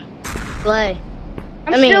 Play.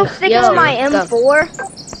 I'm still sticking with my let's go.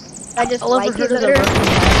 M4. I just like it better.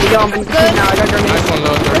 Yo, I'm in the team now. I got grenades. Nice one,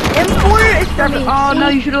 Lil Durk. M4 is for me. Oh no,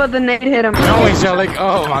 you should have let the nade hit him. No, Angelic.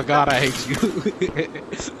 Oh my god, I hate you.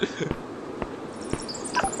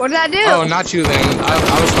 What did I do? Oh, not you then.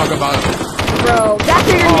 I was talking about. Bro, that's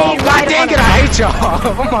a Oh, grenade right dang on it, I hate y'all.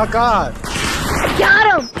 Oh my god.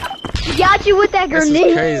 Got him! He got you with that This grenade.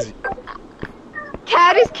 is crazy.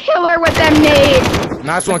 Cat is killer with them nades.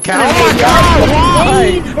 Nice one, Cat. Oh my god,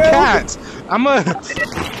 why? Cat. I'm a.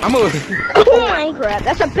 Oh my crap,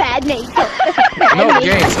 that's a bad nade. That's a bad No, nade.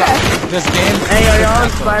 game, stop. This game. Hey, yo, y'all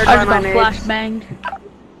inspired by my nades. flashbanged.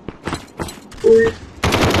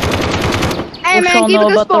 Hey What man, y'all keep know it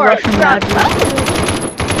the about the sport. Russian magic?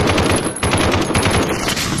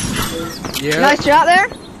 Yeah. Nice shot there.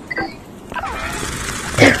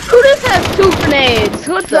 Who just has 2 grenades?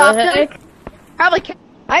 What the Dropped heck? him. Probably.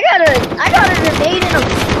 I got a grenade and a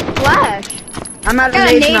flash. I'm out of Got a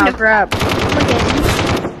nades nade now. to- Crap.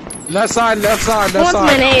 Left side, left side, Who left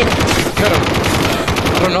wants my side. nade? Get him.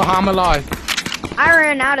 I don't know how I'm alive. I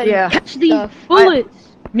ran out of Yeah. Catch these stuff. bullets.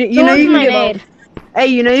 You know Who you can wants my get. nade? Hey,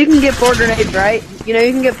 you know you can get 4 grenades, right? You know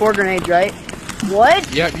you can get 4 grenades, right? What?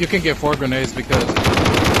 Yep, you can get 4 grenades because.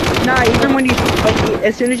 Nah, even when you like,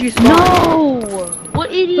 as soon as you spawn. No! What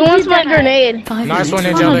idiot? Who wants my grenade? 5 Nice one,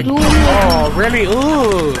 minutes. Angelic. Oh, really?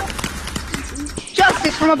 Ooh.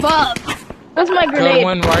 Justice from above. What's my Good grenade?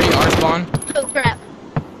 one, right? Our spawn. Oh crap.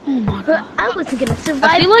 Oh my god. I wasn't gonna I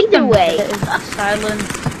survive feel like either the way. silent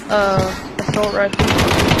assault rifle.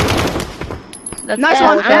 That's Nice bad.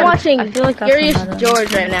 one, I'm Fred. watching I feel like that's Curious some meta.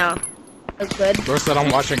 George right now. That's good. First said I'm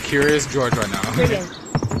watching Curious George right now.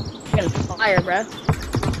 Freaking fire, bruh.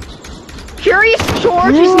 Curious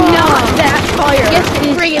George is not that fire. Yes,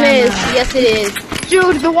 it freaking is. Yes, it is.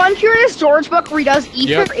 Dude, the one Curious George book where he does Ether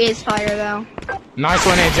Yep. is fire though. Nice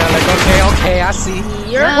one, Angelic. Okay, I see.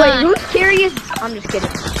 You're Wait, who's Curious? I'm just kidding.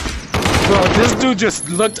 Bro, this dude just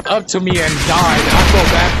looked up to me and died. I feel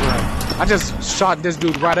bad for him. I just shot this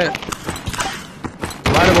dude right away.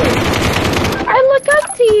 I look up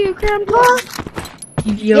to you, Grandpa.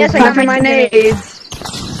 Yo, Yes, I time got for my my nades.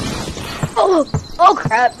 Oh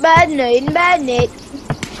crap, bad nade, bad nade.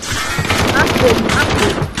 I'm good, I'm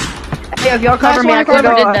good. Hey, if y'all cover Nice me, one, I can whoever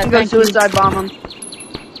go, did I that, can go thank you. suicide bomb him.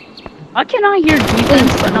 Why can I hear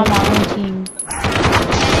defense but not my own team?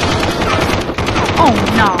 Oh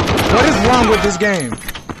no. What is wrong with this game?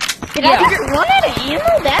 Did I just run out of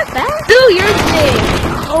ammo that fast? Do your thing.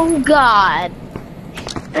 Oh god.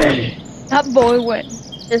 That boy went.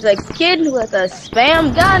 There's a kid with a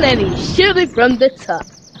spam gun and he's shooting from the top.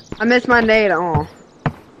 I missed my nade. Oh.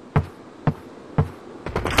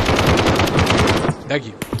 Thank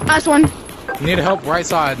you. Nice one. Need help right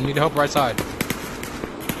side. Need help right side.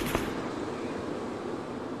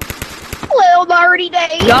 Little dirty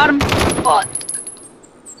day. Got him.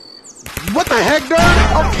 What the heck, Dirty?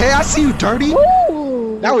 Okay, I see you, Dirty.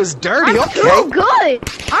 Ooh. That was dirty. I'm Okay. so good.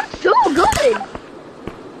 I'm so good.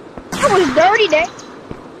 That was dirty day.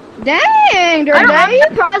 Dang, dirty day. I'm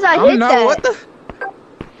surprised I hit I'm not. that. What the?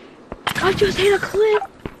 I just hit a clip.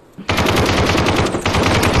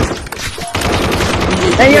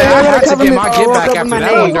 Hey, Yeah, I had to cover get me, my I'll get walk back up after my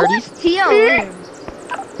that nade. one, Dirty. TLM.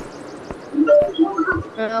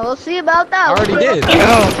 We'll see about that. I already did.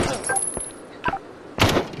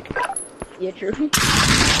 Yeah, true.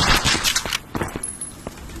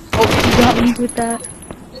 Oh, you got me with that.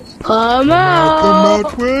 Come on.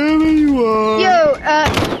 Yo,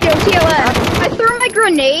 TLS. I threw my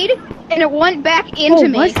grenade and it went back into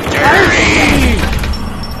me. what? Got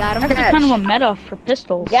him. That's kind of a meta for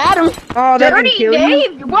pistols. Got him. Oh, that didn't Dirty kill you?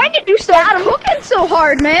 Dave. Why did you start cooking so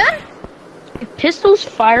hard, man? If pistols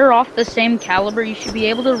fire off the same caliber, you should be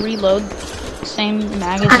able to reload the same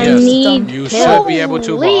magazine. Yes, need you help. should be able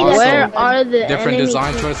to, but Holy, where also are the different enemy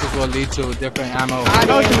design teams? choices will lead to different ammo.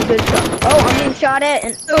 Oh, some good stuff. Oh, I'm being shot at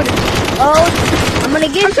and oh, I'm gonna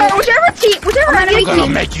get I'm sorry, whichever I'm enemy gonna I'm gonna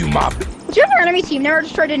team, make you my. Whichever enemy team never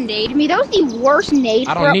just tried to nade me. That was the worst nade.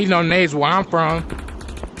 I don't need no nades where I'm from.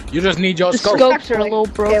 You just need your The scope. scopes are a little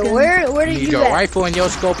broken. Okay, where You did need you your at? rifle and your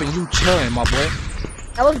scope and you chilling, my boy.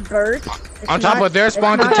 That was bird. On top of their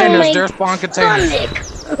spawn not- containers, their spawn containers.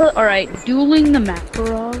 Alright, dueling the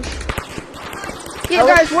Macaros. Yeah,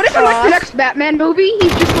 guys, what if in like the next Batman movie,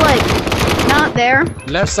 he's just like not there?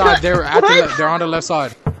 Left side, they're at the they're on the left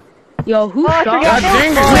side. Yo, who I shot forgot me?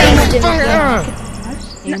 that.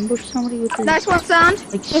 Ambush somebody with his... Nice one, sound.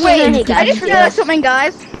 Like, Wait, I just realized something,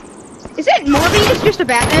 guys. Is it Morbius just a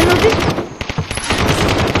Batman movie?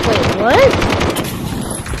 Wait, what?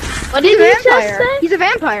 What He's did a you just vampire. say? He's a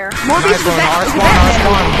vampire. Nice Morbius is a, one, our is a spawn, our Batman.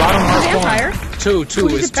 spawn, bottom our He's a vampire. spawn. Two,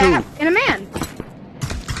 He's it's a two. bat and a man.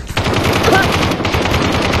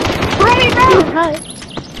 Throw me, bro! You're right.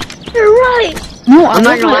 You're right. No, I'm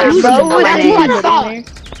not gonna lie, I'm Bro, cooked with all my that's nades. what I thought.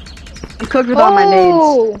 I'm cooked with all my nades.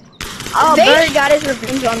 Oh, They- Bird got his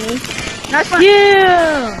revenge on me. Nice one.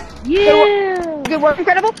 Yeah! Yeah! Good work,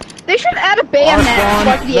 Incredible. They should add a Our bayonet spawn,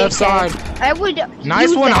 like the left AK. side. I would. Nice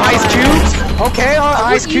use one, the Ice hell out of Cubes. Okay,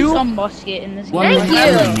 I Ice would use Cube. a musket in this game. One Thank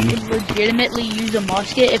minute you. remaining. I would legitimately use a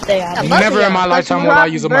musket if they had it. Never in my lifetime will I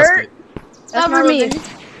use a musket. That's Cover my me. revenge.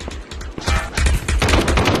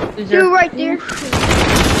 Loser. You right there.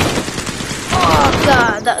 Oh,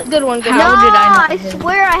 God. Good one, good How one. did I not I hit him?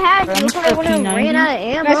 swear I had I'm you. I a wouldn't have P90. ran out of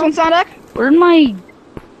Nice ammo. one, Sonic. Where'd my...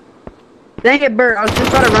 Dang it, Bert. I was just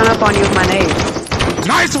about to run up on you with my nades.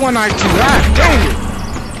 Nice one, Ice Cube. Ah, dang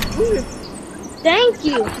it. Thank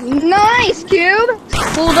you. Nice, Cube.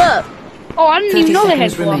 Pulled up. Oh, I didn't even 30 know they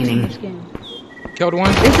had seconds blocks in remaining. this game. Killed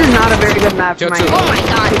one. This is not a very good map for Kill my two. nades. Oh my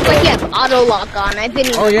God. It's like you have auto lock on. I didn't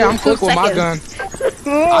even Oh yeah, I'm full quick with my gun.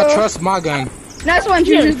 I trust my gun. Nice one,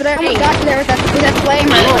 Jesus, but I almost got you there with that flame.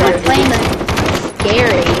 That flame is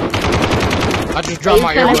scary. I just dropped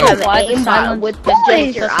my I Earbud. have earbud. Why the aimbot silence? with the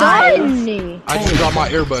just your eyes. I just dropped my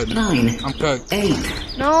earbud. 9, I'm cooked. 8,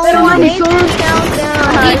 No, my name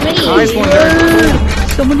countdown. Nice one, Dirk.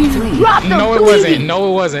 Somebody... Drop them, No, it wasn't. No,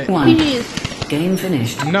 it wasn't. 1. please. Game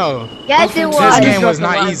finished. No. Yes, it was. This game was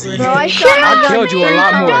not easy. Bro, I I shot my gun. killed you a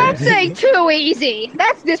lot more. Don't say too easy.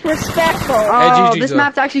 That's disrespectful. Oh, GG, this though.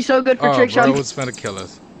 map's actually so good for Oh, trick bro, it shots. was finna kill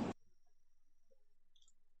us.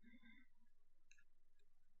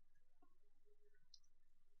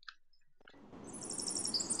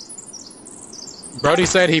 Brody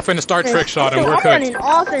said he finna start trick shot and we're I'm running cooked.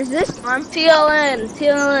 offense this time.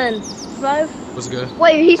 TLN. 5. What's good?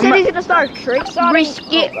 Wait, he said he's gonna start trick shotting.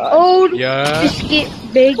 Brisket, old. Yeah. Brisket,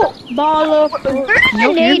 big baller.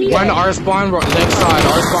 You hear me? One R spawn left side.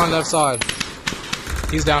 R spawn left side.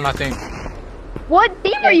 He's down, I think. What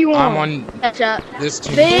team are you I'm on? on Headshot. this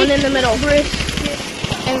team. Big. One in the middle. Brisket.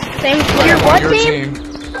 And same player. I'm on what your team?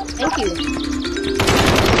 Thank you.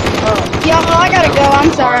 Yo, I gotta go.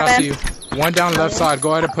 I'm sorry, Alright, I see man. you. One down left side.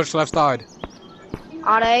 Go ahead and push left side.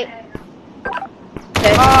 Alright.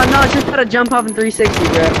 Oh no, just gotta jump up in 360,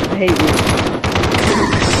 bro. I hate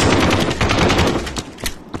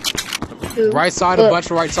you. Right side, a bunch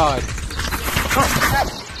right side.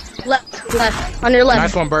 Left. On your left.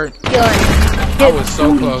 Nice one, Bert. TLN. I was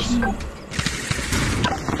so close.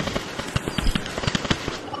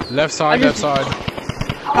 Left side, left side.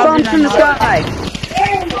 Bombs from the sky.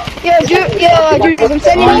 Yo, Jude, I'm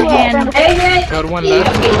sending you a Killed one left.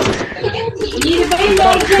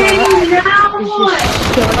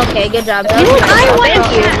 Okay, good job. You know what? Thank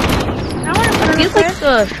you. I feel like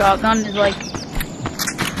the shotgun is like...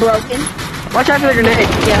 Broken. Watch out for the grenade.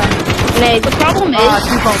 Yeah. Nade. The problem is,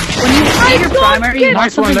 when you hit your primary, you want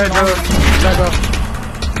Nice one, something let go. wrong. Let go.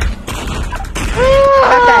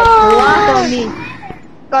 Got that Glock on me. I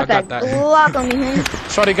Got got that that. Glock on me, man.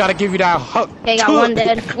 Shorty gotta give you that hug. Okay, got one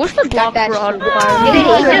dead. What's the block that for shit. auto-fire? He's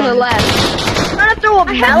to the left. I'm gonna throw a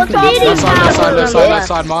Molotov. Left side, left side, left side, left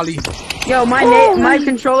side, Molly. Yo, my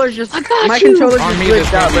controller's just got my you. controller's On just me, this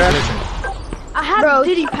glitched out, game bro. is glitching. I have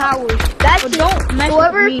Diddy powers. That's don't mess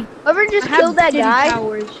whoever, with me. whoever just killed that guy.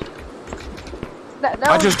 That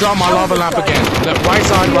I just dropped my lava lamp again. Left, right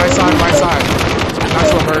side, right side, right side.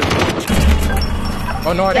 Nice one, Bert.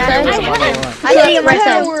 Oh no, I didn't. It wasn't my lava lamp. I see him right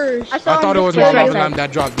side. I thought it was my lava lamp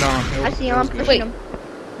that dropped down. I see him. I'm pushing Wait. him.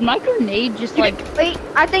 My grenade just like... Wait,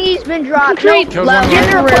 I think he's been dropped. Great. Killed Low. one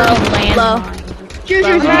General left. low. landmine. Juju,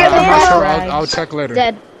 you I'm get not the I'm not sure. Glock. I'll check later.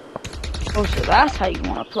 Dead. Oh, so that's how you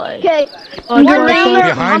want to play. Okay. Oh, One you're down right.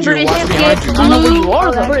 there. Behind you, watch behind you. I know where you are,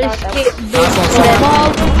 though. Last one,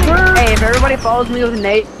 Hey, if everybody follows me with a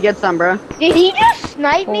nade, get some, bro. Did he just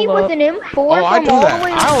snipe me Hold with up. an M4 Oh, I from do all that. the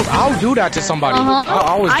way? I'll do that to somebody. Uh-huh. I'll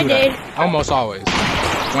always I do did. that. Almost always.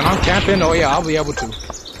 When I'm camping, oh yeah, I'll be able to.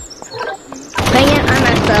 Dang it, I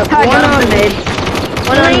messed up. One on nade.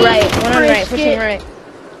 One on right. One on right. Pushing right.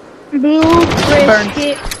 Blue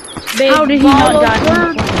brisket. Big How did he ball not of die from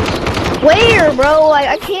bird. the flames? Where, bro? Like,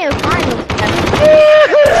 I can't find them.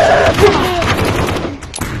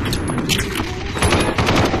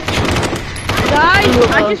 Guys,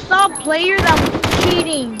 I just saw a player that was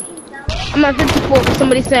cheating. I'm at 54.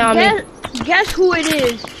 Somebody say on me. Guess who it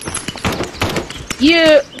is?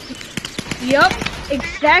 You. Yup,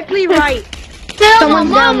 exactly right.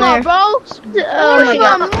 Someone's down there. Bro. Oh my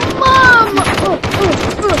god.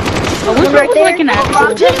 I wish right it was there. like an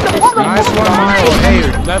actual. Nice one, Michael. Hey,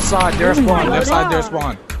 left side, their spawn. Left side, their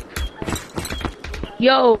spawn.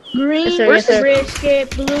 Yo, Green, Yes, sir, yes, sir. brisket,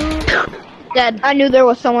 blue. Dead. I knew there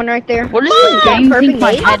was someone right there. what does this game think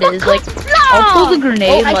my nade? head is? Like, I'll pull the grenade,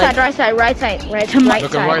 Oh, like, right side, right side. to my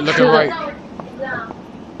Looking right, looking right.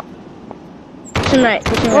 Pushing right,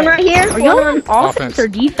 pushing One right. right here. Are you One on Offense. offense or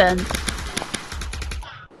defense?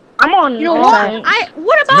 I'm on. You know what?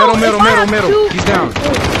 What about Middle. He's down.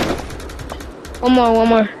 One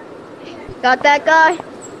more. Got that guy.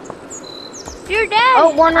 You're dead. Oh,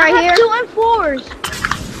 one right here. 2 and 4s.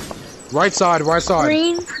 Right side.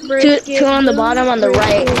 Green, brisket, two on the bottom on the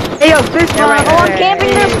right. Hey, yo, fish Yeah, right, Oh, I'm camping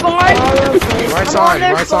their spawn. Right side,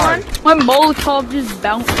 right side. My Molotov just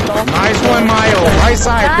bounced off. Nice one, Mile. Right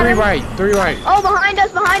side, three right. Oh, behind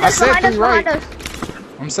us, behind I us, said behind us, three right. behind us.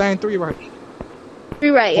 I'm saying three right. 3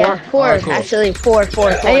 right, yeah. 4 Alright, cool. actually. 4.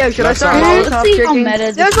 Hey, yo, should I Left start side. Molotov Let's see how kicking? meta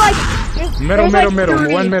this There's like Middle.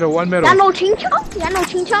 three. One middle. Yeah, no ching chong. Yeah, no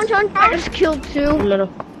ching chong chong. I just killed 2. Middle.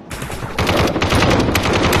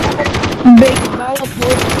 Big ball of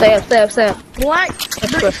wood. Stay up. Black,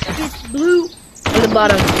 briskets, blue. On the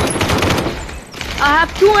bottom. I have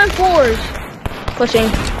 2 and 4s. Pushing.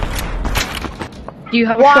 Do you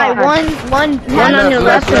have a Why? shot? One on your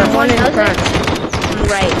left and one in doesn't. front. On the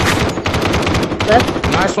right. Left.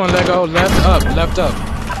 Nice one, Lego. Left up.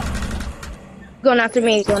 Going after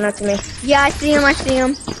me. Yeah, I see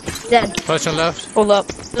him. Dead. Pushing left. Hold up.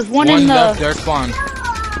 There's one in One the. left, their spawn.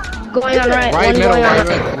 Going on right. Right One middle, going on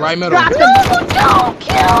right middle. No, don't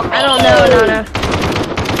kill me. I don't know. No.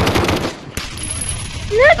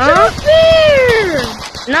 That's unfair.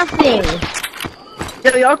 Nothing. Yo,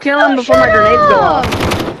 y'all kill him before my grenades go off.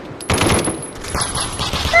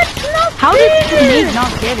 How did the grenade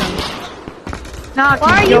not get him? Why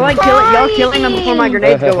are you Y'all killing them before my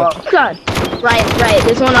grenades go off. God. Right.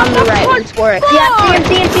 There's one on the right. Let's score it. Yeah,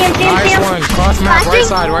 see him. Nice one. Cross map, right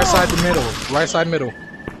side the middle. Right side middle.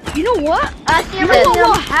 You know what? I see him.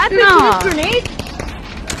 What happened to this grenade?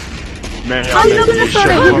 Man, How you gonna start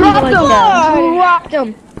a Who group like that? Who robbed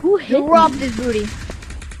him? Who hit Who robbed his booty? Two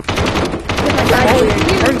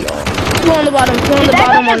on the bottom,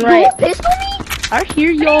 one right. Pistol me? I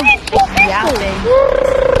hear y'all yapping.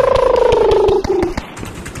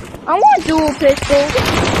 I want dual pistol.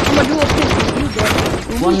 I'm gonna do a pistol. You get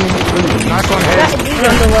 1 minute remaining. Nice one, head. it.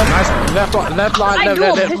 Nice left line,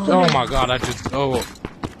 left. Oh my god,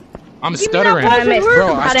 I'm stuttering. I missed.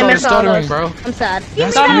 Bro, I How'd started miss all stuttering, those? bro. I'm sad.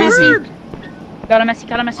 That's Got him. crazy. Got a messy.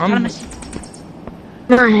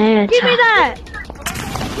 My head. Give me that.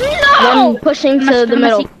 No. One pushing to the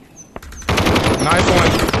middle. Nice one.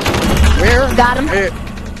 Where? Got him. Hey,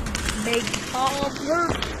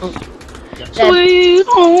 Sweet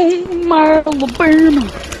home Alabama.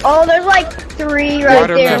 Oh, there's like 3 right Right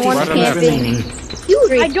or there. left, One's right or left. camping.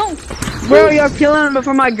 I don't. Bro, y'all killing him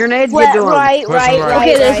before my grenades get to him. Right.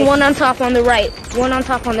 Okay, there's one on top on the right. One on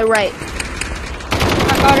top on the right.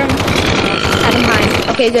 I got him. At him behind.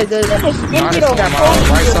 Okay, good. nice one, Miles.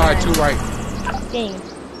 Right side, two right. Dang.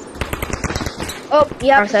 Oh,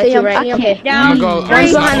 yeah. Outside to right. Okay. I'm gonna go.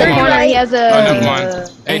 One's behind the Never corner. He has mind. a.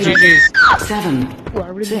 Hey, GG's. 7,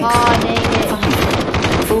 Aw, 6, dang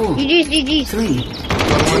 5, 4, it. GG's. 3, 2,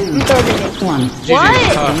 Third 1.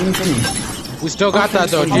 GG's. Game finished. We still got that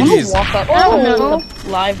though, I wanna GG's. walk up Oh. with a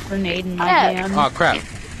live grenade in my Yeah. hand. Oh crap.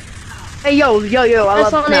 Hey, yo, I That's love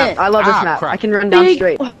this on map. it. I love this Ah, map. crap. I can run down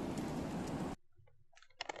straight.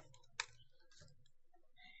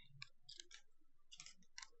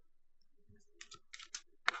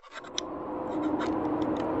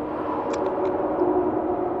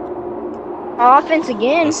 Offense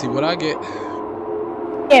again. Let's see what I get.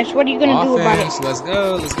 Yes, what are you gonna do about it? Offense. Let's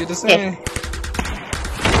go. Let's get this in.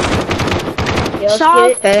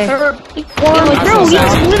 Shot. Okay. Check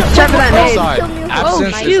for that nade. Side.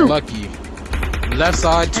 Absence is shoot. lucky. Left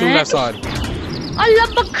side, two left side. I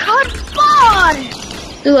love the cut.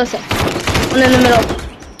 Do a sec. One in the middle.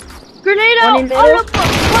 Grenade One out. in the middle.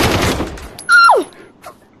 Oh!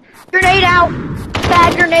 Grenade out.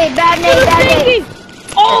 Bad grenade. Bad nade.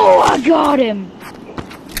 Oh, I got him.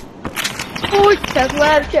 Check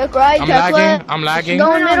left, check right, I'm check lagging. left. I'm lagging.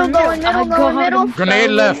 Going middle, going middle, going middle. Grenade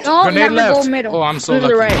left. No, Grenade never go left. middle. Oh, I'm so One on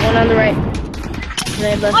the lucky. right, one on the right.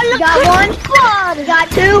 Grenade left. Got one.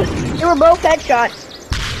 Got two. They were both headshots.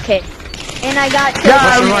 Okay. And I got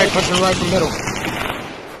two. Push the right from middle.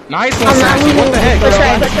 Nice one, I'm not Santi. moving. What the heck? Push bro?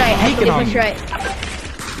 right, Why push right. you geeking on Push me? right.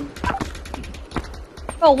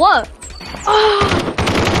 Oh, what?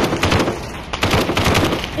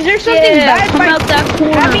 Is there something bad Come by out that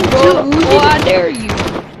corner, having bro. two Oh, I dare you.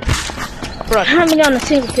 Bro, I haven't gotten a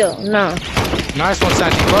single kill. No. Nice one,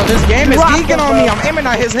 Santi. Bro, this game is Drop geeking it, on bro. me. I'm aiming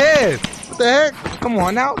at his head. What the heck? Come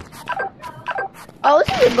on now. Oh, this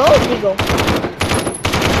is a gold eagle.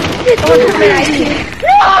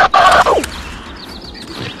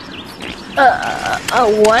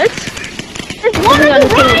 What? There's one on the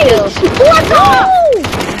right. What's up?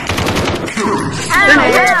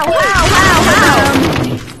 Ow,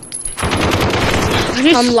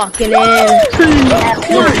 I'm locking in.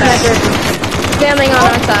 Standing on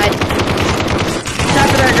our side.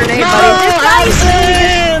 After that grenade,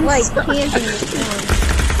 Like, camping. buddy.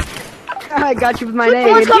 I got you with my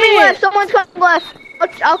Someone's nade. coming left. Someone's coming left.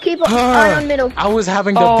 I'll keep an eye on middle. I was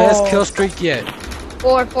having the best kill streak yet.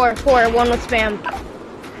 4, 4, 4. One with spam.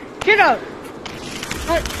 Get up.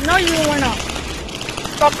 No, you were not.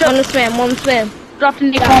 One with spam. One with spam. Drop the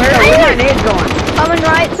nade. Where's my nade going? Coming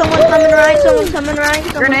right. Someone's coming right. Someone's coming right.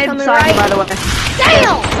 Someone's Grenade coming beside me, right. by the way.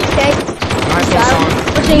 Damn. Okay. Nice one, Sean.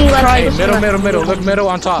 Pushing left. Hey, pushing middle, left. middle, middle. Look middle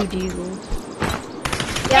on top.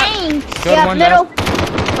 Dang. Good Yeah, one middle.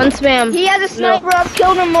 One spam. He has a sniper up.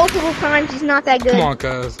 Killed him multiple times. He's not that good. Come on,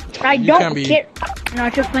 cuz. I You don't can't be- care. No,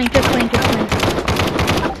 just playing.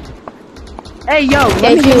 Hey, yo, let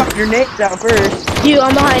Hey, me dude. get my grenades out first. You,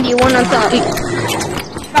 I'm behind you. One on top.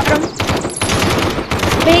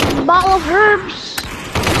 Big ball of herbs.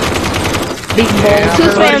 Big Yeah, Two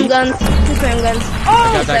buddy. spam guns. Two spam guns. I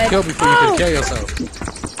got that kill before you could kill yourself.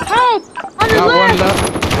 Help! On the Got one left! left.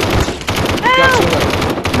 Got two left.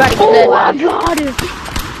 About to get dead.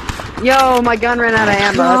 Yo, my gun ran out of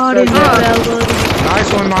ammo. That's so good.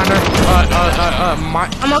 Nice one, Miner.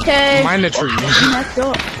 I'm okay. Miner tree.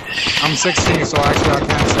 I'm 16, so actually I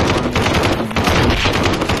can't say miner.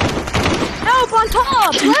 Help on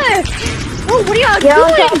top! Left! Oh, what are y'all Yeah,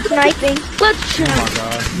 on doing? top sniping. Let's Oh check. my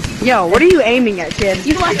god. Yo, what are you aiming at, kid?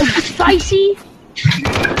 You like spicy?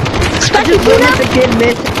 I just witnessed a kid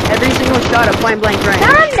miss every single shot at point blank range.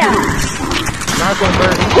 Panda. Nice one,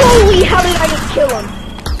 Bird. Holy, how did I just kill him?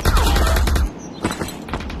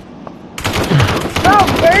 Bro,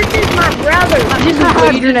 Bird is my brother.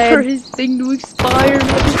 Grenade. his thing to expire.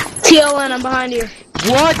 TLN, I'm behind you.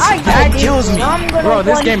 What? I got That this. kills me. I'm gonna Bro,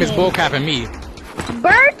 this one game is hit. bullcapping me.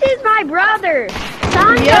 Bert is my brother.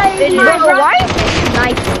 Sandra Yep, is it my is. brother. Why is he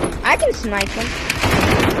sniping? I can snipe him.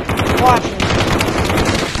 Watch him.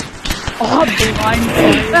 Oh, blind.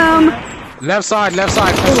 Left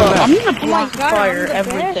side, push to I'm left. gonna block fire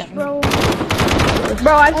everything.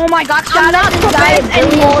 Bro, I Oh my god, shot at this guy a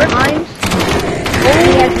billion times.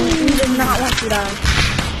 He does not want to die.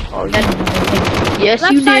 Yes,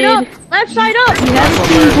 Left you side did. up! Left side up! Nice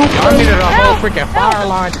one, Bird. Y'all needed a whole freaking fire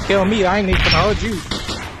line to kill me. I ain't even gonna hold you.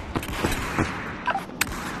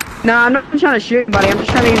 Nah, I'm not trying to shoot anybody. I'm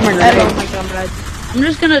just trying to use my grenade. I'm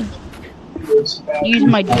just gonna use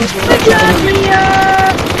my diesel.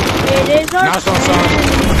 It is our Nice one, son.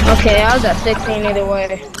 Okay, I was at 16 either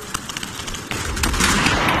way.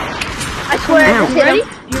 I swear, I just hit Ready? him.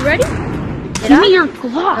 You ready? Give me your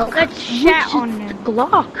Glock. Let's chat on there.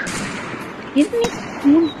 Glock. Give me.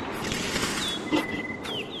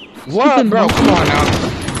 What, bro? Come on now.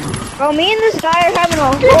 Bro, me and this guy are having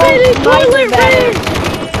a Get ready, whole toilet sniper battle. race.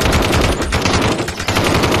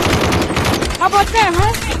 How about that,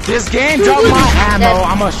 huh? This game dropped my ammo.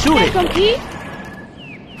 I'ma shoot it. Compete?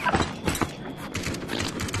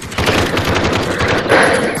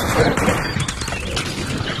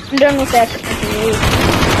 I'm done with that.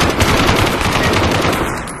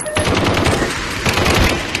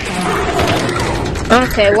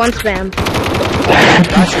 Okay, one spam.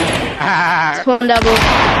 Ah, One double.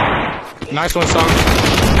 nice one, son.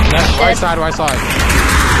 Left, right side, right side.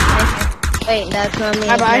 Wait, that's not me.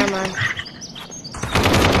 Bye-bye. Never mind.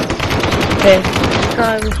 Okay.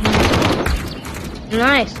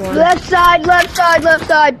 Nice one. Left side, left side, left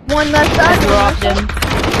side. One left side. one left Dropped him.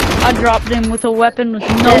 I dropped him with a weapon with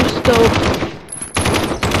no scope.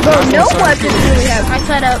 Bro, no Nice one, son. weapons really have. I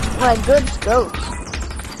set up like good scopes.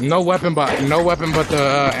 No weapon but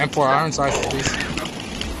the M4 iron sights, please.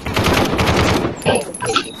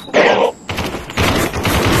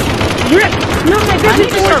 No, my grip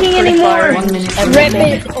isn't working anymore. 1 minute Rip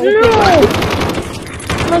it. No.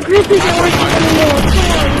 My grip isn't working anymore.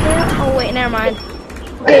 Come on, oh wait, never mind.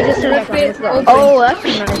 Okay, just turn it back on. Let's go. Oh, that's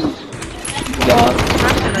nice. Yeah,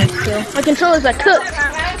 that's a nice kill. My controller's like cooked. My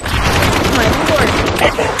lord.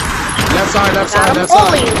 Left side, left side, left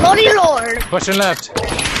Holy side. lordy lord. Pushing left.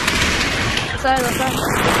 Left side, left side.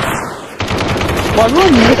 Why do I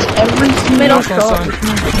miss every single Nice one, shot? son.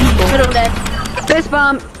 Middle dead. Fist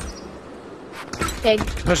bump. Okay,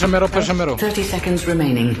 Push him middle, push him middle. 30 seconds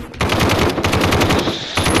remaining.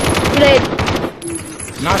 grenade.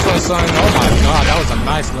 Nice one, son. Oh my god, that was a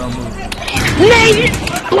nice little move. Grenade!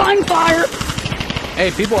 Blind fire!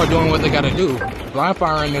 Hey, people are doing what they gotta do. Blind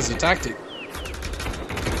firing is a tactic.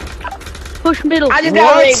 Push middle. I just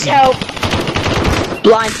got rigged. Help.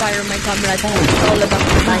 Blind fire my comrade. It's all about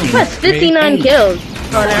mine. That's 59 Me. kills.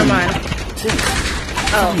 Oh, never mind.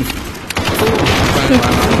 Oh.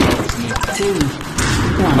 2.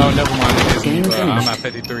 Oh, never mind. It is me, Game but I'm finished. at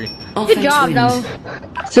 53. Good Offense job, wins.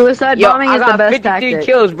 though. Suicide Yo, bombing I is the got best 53 tactic.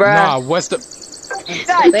 kills, bruh. Nah, what's the...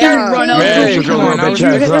 Run out. Hey, come on, Bitch, I was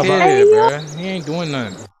bitch, just a bitch. kid, bruh. He ain't doing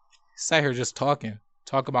nothing. He sat here just talking.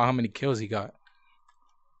 Talk about how many kills he got.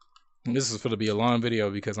 And this is going to be a long video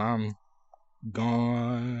because I'm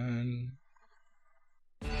gone.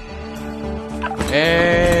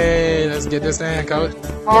 Hey, let's get this in, coach.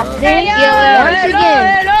 Hey, yo,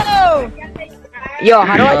 Yo,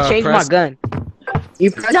 how do I change my press- gun?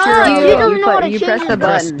 You press No, your, you don't know how to you change press the it.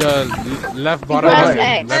 Press button. the left bottom press button.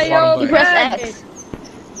 X. Left Hey, bottom You button. press X.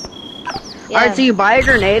 Alright, so you buy a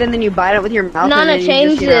grenade and then you bite it with your mouth. and Nana, then you change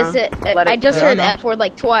just, you know, this. let I it just go. heard F word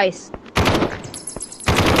like twice.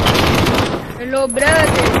 Hello,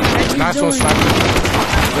 brother. Nice one, sniper.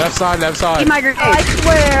 Left side, left Eat side. my grenade. I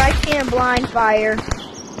swear I can't blind fire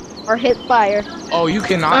or hit fire. Oh, you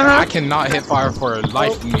cannot. I cannot hit fire for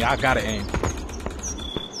life of me. I gotta aim.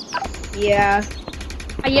 Yeah.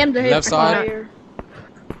 I am the hit Left side. fire.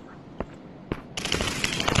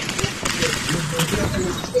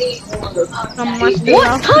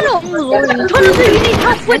 What tunnel? Tunnel that you need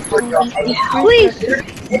halfway. Please.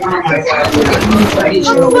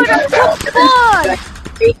 Oh, what the fuck?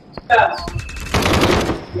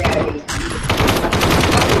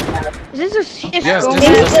 Is this a CSGO? Yes, this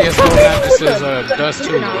is a CSGO map. This is Dust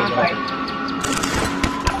 2.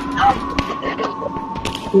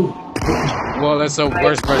 Well, that's the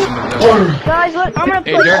worst version of Dust. Guys, look, I'm gonna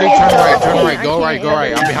Hey, put Dirty, this turn right, up. turn right, go right, go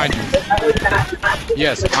right. I'm behind you.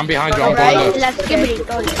 Yes, I'm behind you. I'm going Right, left. let's give it.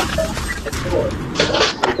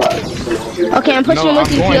 Okay, I'm pushing No, I'm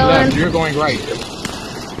with you, going left. Dylan. You're going right.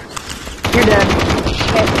 You're dead.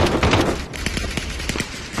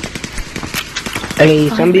 Hey,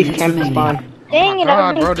 somebody's camping spawn. Dang it, I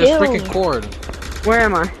God, was bro, gonna this kill. freaking cord. Where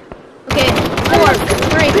am I? Okay, 4,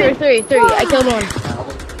 3. I killed one.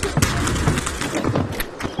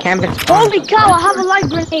 Camping spawn. Holy cow, I have a live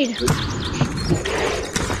grenade.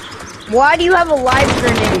 Why do you have a live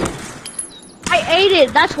grenade? I ate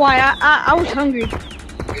it. That's why I was hungry.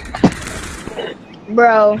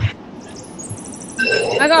 Bro.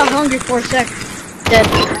 I got hungry for a sec. Dead.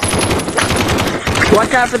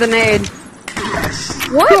 Watch out for the nade.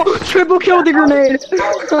 What? Triple kill the grenade.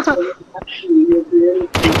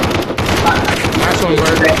 Nice one,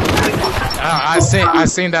 Bird. I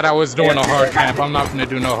seen that I was doing a hard camp. I'm not gonna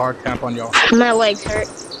do no hard camp on y'all. My legs hurt.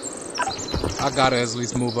 I gotta at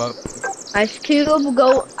least move up. Ice Cube,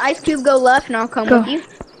 go left and I'll come with you.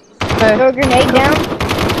 Throw a grenade down.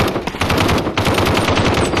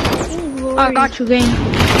 I got you, game.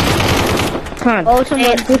 Come on. Oh,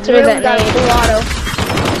 someone Who threw really that got a nade? full auto.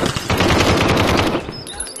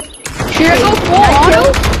 Should I go full auto?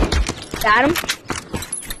 Got him.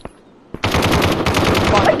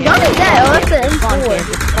 What gun is that? Oh, that's an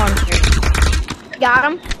M4. Got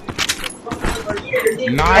him.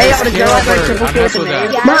 Nice Hey, kill, I got a Bird. triple I kill messed with with the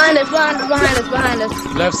nade. that. Behind us.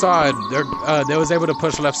 Left side. They was able to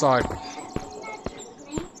push left side.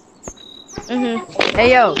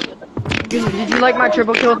 Hey yo, did you like my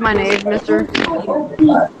triple kill with my nade, mister?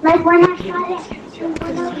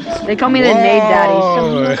 They call me the nade daddy.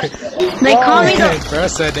 They call me the. Bro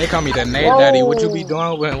said they call me the nade daddy. What you be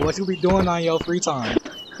doing? What you be doing on your free time?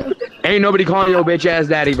 Ain't nobody calling your bitch ass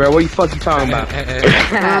daddy, bro. What you fuck you talking about?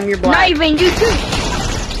 You're Not black. even you too.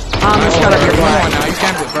 Shut up, you're Come black. on now, you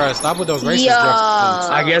can't, bro. Stop with those racist Yeah. jokes.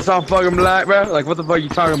 I guess I'm fucking black, bro. Like, what the fuck you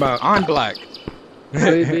talking about? I'm black.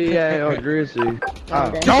 BBA or Drizzy.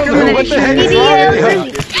 Oh. Don't know what the heck is wrong with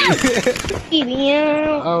you.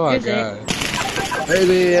 EBL. Oh my god.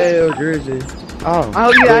 BBA or Drizzy. Oh. I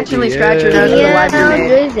hope you accidentally scratch your nose with a live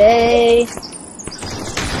grenade. Drizzy.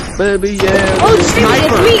 Baby, yeah. Oh, shit,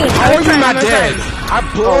 it's me. How are you not dead? I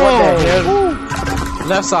Oh, what the hell?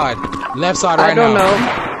 Left side. Left side right I don't now. know.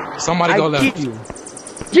 Somebody go left.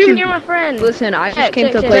 Jim, you're my friend. Listen, I just Check, came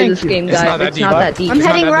to check, play check. this game, It's guys. not that It's deep, not bud. that deep. I'm It's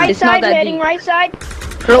not heading that right deep. It's not side, that heading deep. right side.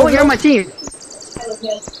 Oh, you're my team.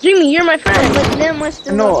 Jimmy, you're my friend. But then we're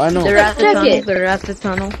still No, I know. They're at the Check tunnel. it. They're at the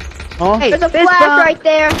tunnel. Huh? Hey, There's a fist flash bump. right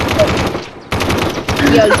there.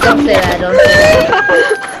 Yo, don't say that. Don't say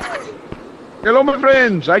that. Hello, my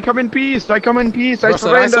friends. I come in peace. I come in peace. I Bro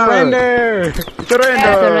said, surrender. surrender.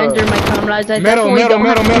 Surrender my comrades. I Middle, definitely middle, don't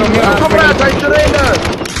middle, have middle, to, middle. Comrades, I surrender.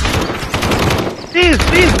 Please,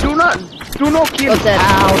 do not kill. What's that?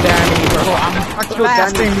 Ow, Danny, bro. I'm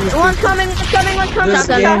blasting you. One's coming, one's coming, one's coming. This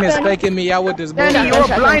game is faking me out with this Danny, bullshit.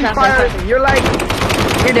 you're blind fire. You're like,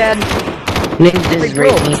 you're dead. Niggas just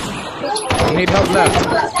rape me. I need help left.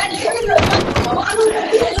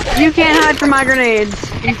 You can't hide from my grenades.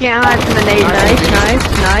 You can't hide from the nade. Nice.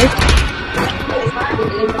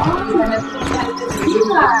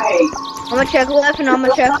 I'm gonna check left and I'm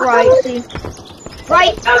gonna check right. See.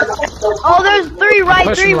 Right. Oh, there's three right,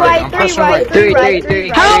 I'm three pushing right, right, I'm three pushing right, right. three Three, right, three, three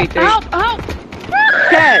three. right. Help!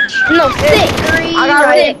 Catch. No, 6. Three I got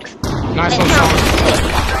right. 6. Nice one,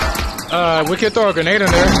 Sean. We could throw a grenade in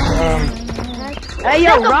there. Hey,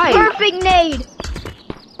 yo, That's right. a perfect nade.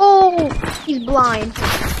 Oh, he's blind.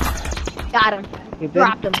 Got him.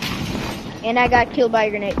 Dropped him. And I got killed by a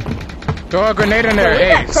grenade. Throw a grenade in there.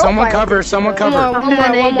 Hey, someone cover, someone One cover. more, one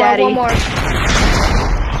more.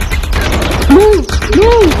 Move.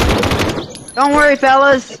 Don't worry,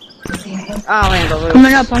 fellas. I'll handle it.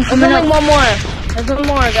 Coming up, I'm coming up. One more. There's one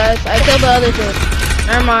more, guys. I killed the other two.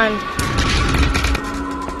 Never mind.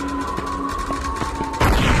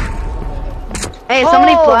 Hey,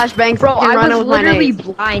 somebody flashbangs. Bro, and I run in was with my literally nade.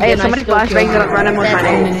 blind. Hey, and I somebody still killed flashbangs him. and run in with my 1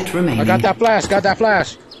 nade. minute remaining. I got that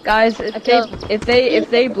flash. Guys, if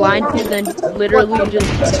they blind you, then literally just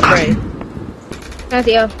spray.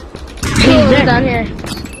 Matthew. He's down here.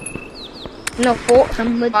 No, 4.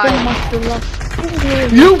 I'm with them must have lost.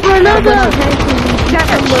 Loop another!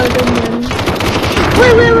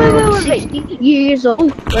 Wait. 60 years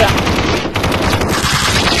old.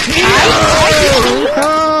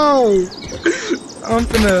 No! I'm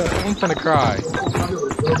finna cry.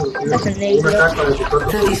 That's a nade.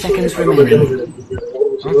 30 seconds remaining.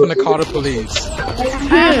 I'm finna call the police. I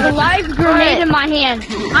have a live grenade in my hand.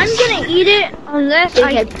 I'm gonna eat it unless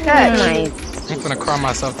I get touched. I'm finna cry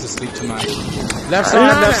myself to sleep tonight. Left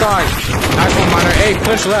side. Nice one, Miner. Hey,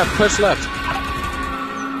 push left.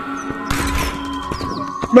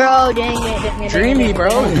 Bro, dang it. Dreamy,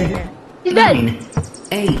 bro. He's dead. 9,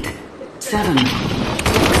 8, 7, 6,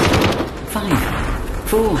 5,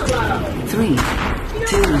 4, 3, 2,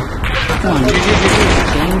 1.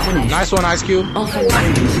 Game finished. Nice one, Ice Cube. Offense.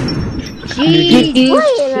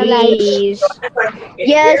 Jeez.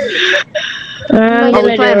 Yes.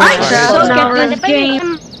 we playing Minecraft now, Let's get this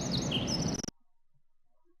game.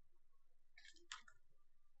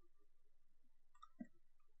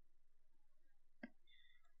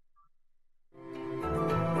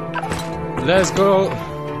 Let's go.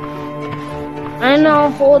 I know,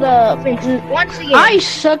 hold up. Once again. I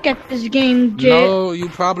suck at this game, Jay. No, you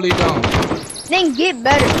probably don't. Then get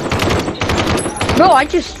better. Bro, I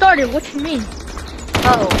just started. What you mean?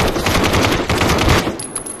 Oh.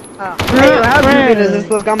 Hey, how goofy does this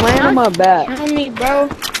look? I'm laying on my back. Tell me, bro.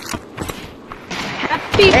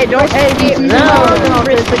 Happy Hey, don't. Hey, if you see No. someone I'll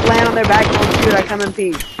just like land on their back, don't shoot. I come in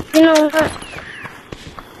peace. You know what?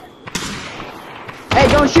 Hey,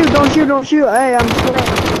 don't shoot. Hey, I'm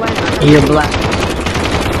just You're black.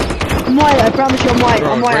 I'm white. I promise you, I'm white.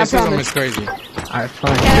 Bro, I'm white. I racism promise. is crazy. Alright,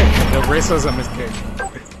 fine. The racism is crazy.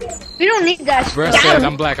 We don't need that. Bro said,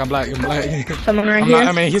 I'm black. Someone right I'm here. not,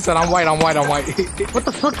 I mean, he said, I'm white. What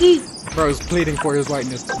the fucky? Bro is pleading for his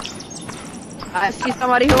whiteness. I see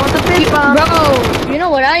somebody who wants a fist bump. Bro, you know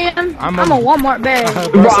what I am? I'm I'm a- a Walmart bear.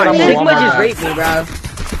 Bro said, I'm a Sigma Walmart just guy. raped me, bro.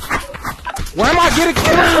 Where am I getting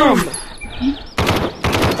killed from?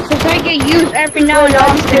 Cause I get used every now and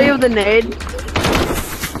I'll steal you then. with a nade.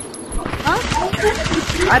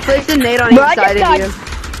 I placed a nade on Bro, each I side just of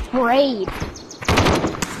you. Great.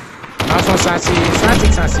 Nice one, Sansi.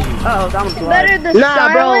 Oh, that one's Better the Nah,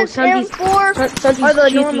 bro, silent Santi's- M4 Santi's or the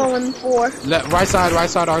cheating. normal M4. Right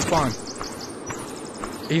side, our spawn.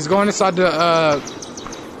 He's going inside the,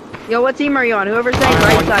 Yo, what team are you on? Whoever's saying I'm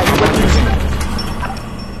right on- side. I'm What on-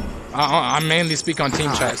 team? I mainly speak on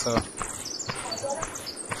team chat, so.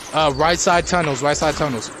 Right side tunnels. So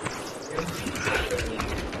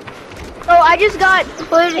I just got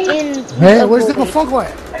put in. Hey, where's the fuck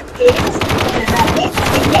at?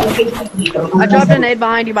 I dropped a nade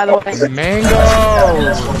behind you, by the way. Mango!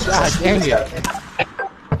 God dang it.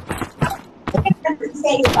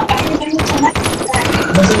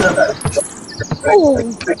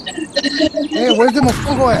 Hey, where's the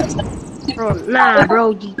mofongo at? Bro, nah,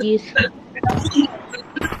 bro, GG's.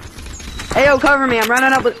 Hey, yo, cover me. I'm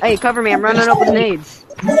running up with. Hey, cover me. I'm running up with nades.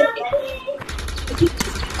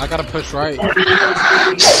 I gotta push right.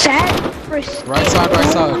 Sad brisket. Right side, right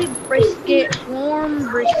side. Holy brisket. Warm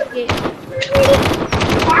brisket.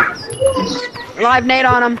 Live nade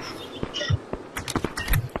on him.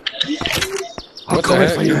 What the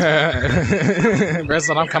heck?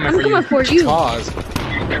 Redstone, I'm coming for you. I'm coming for you. Pause.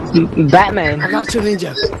 Batman. I got you,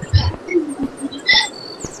 ninja.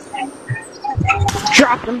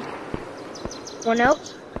 Dropped him. One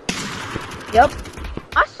else? Yep.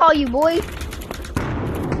 I saw you, boy.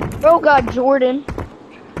 Bro got Jordan.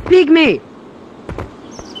 Peek me.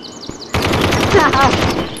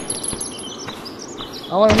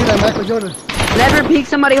 I want to hear that Michael Jordan. Never peek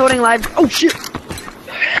somebody holding live. Oh shit.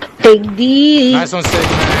 Big D. Nice one,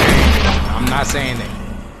 Sid, man. I'm not saying it.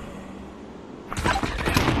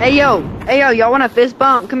 Hey yo, y'all want a fist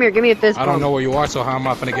bump? Come here, give me a fist I bump. don't know where you are, so how am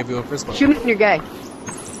I gonna give you a fist bump? Shoot me when you're gay.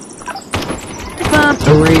 Fist bump.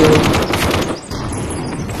 For real.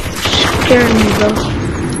 Scaring me, bro.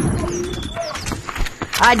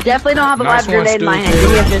 I definitely don't have a Nice live one, grenade in my hand. stupid.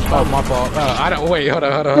 Give me a fist Oh, bump. my fault. I don't. Wait, hold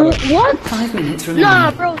on. What? 5 minutes remaining.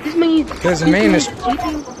 Nah, bro, this means. His name is.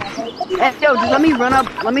 Hey, yo, just let me run up.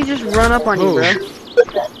 Let me just run up on you, Who? bro.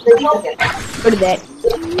 Go to that.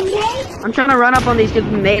 I'm trying to run up on these kids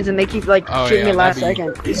with nades and they keep like Oh, shooting yeah, me last that'd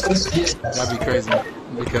second. That'd be crazy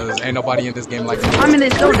because ain't nobody in this game like I mean, they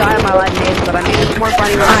still die on my live nades, but I mean, it's more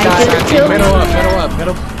funny when I I die. did kill Middle up.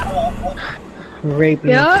 Rape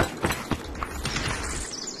me. Yeah.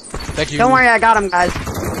 Thank you. Don't worry, I got him, guys.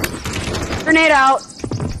 Grenade out.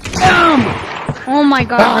 Oh my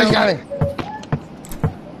god. Ah, I bro. got it.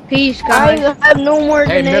 Peace, guys. I have no more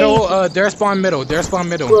Hey, grenades. middle. They're spawn middle.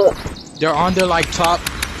 Look. They're on their like top,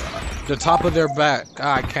 the top of their back.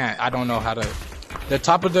 I can't. I don't know how to. The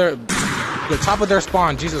top of their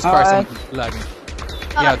spawn. Jesus Christ, I'm lagging.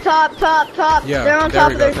 Yeah. Top. Yeah, They're on there top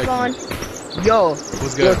we of go, their thank spawn. Yo,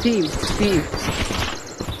 What's yo, good? team.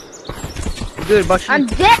 Good, but I'm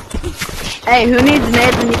dead. hey, who needs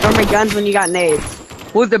nades when you, or my guns when you got nades?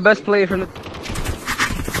 Who's the best player from the?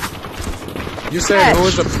 You said who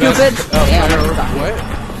was the best player? What?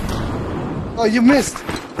 Oh, you missed.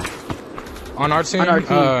 On our team? On our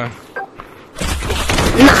team.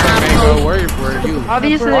 Mango, where are you?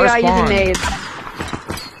 Obviously, Our the guy using spawn. nades.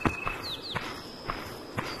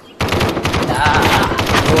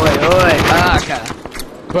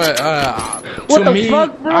 But What to the me,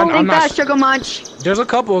 fuck, bro? I'm Think not. that sugar munch. There's a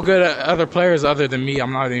couple of good other players other than me.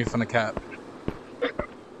 I'm not even finna cap.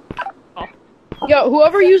 Yo,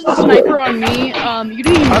 whoever used the sniper on me, you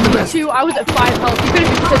didn't even need to. I was at 5 health. You could have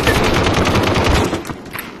been pissed at me.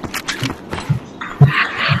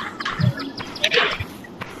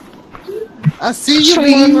 I see you,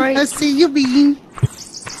 Someone Bean. right- I see you, Bean.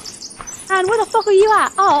 And where the fuck are you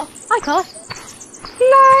at? Oh, hi, cuss.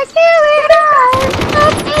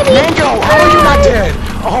 Mango, oh, you not dead.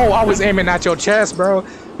 Oh, I was aiming at your chest, bro.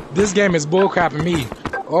 This game is bullcrapping me.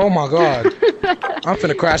 Oh my god. I'm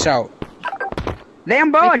finna crash out.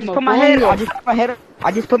 Damn, bro, I just put my head.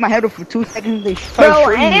 I just put my head up for 2 seconds. They started Bro,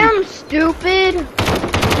 shooting me. am stupid.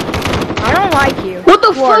 I don't like you. What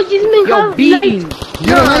the fuck is me? Yo, beating.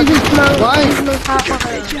 You don't like me? Why?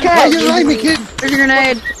 Why you like me, kid? Here's your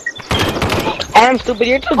grenade. I'm stupid.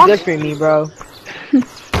 You're too good for me, bro.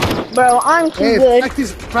 Bro, I'm too Hey, good.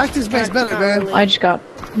 practice makes better, man. I just got.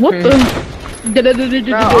 What the?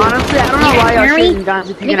 Bro, honestly, I don't know why y'all shooting guns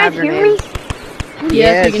if you You can have guys hear me? grenades.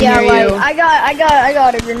 Yes, we can Yeah, hear like you. I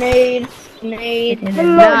got a grenade.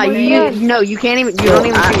 Nah, you can't even. You don't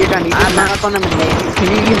even shoot your gun. You just run up on them and nade.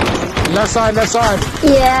 Can you use? Left side, left side.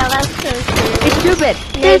 Yeah, that's so true. It's stupid.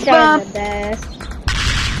 You Fist guys are bump. the best.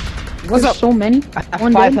 What's up? So many.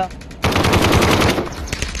 One Five dead.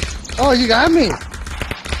 Oh, you got me.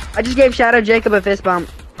 I just gave Shadow Jacob a fist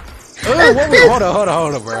bump. Oh, hold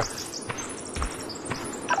on, bro.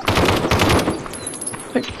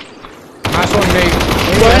 Nice one, Nate.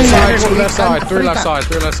 Left side, 2 left side, 3 left side,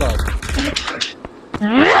 3 left side.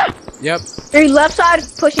 Yep, 3 left side,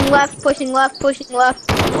 pushing left.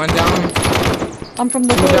 1 down, I'm from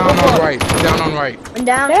the 2 down on right, 2 down on right. One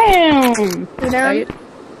down. Damn. 2 down.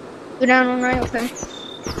 2 down on right. Okay.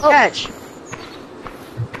 Catch.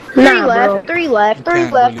 3 Nah, left. bro. 3 left. 3 Can't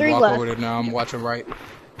left. really 3 walk left. over there now. I'm watching right.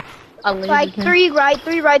 Like 3 right.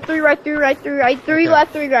 3 right. 3 right. 3 right. 3 right. 3 Okay.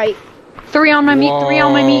 left. 3 right. 3 on my meat. 3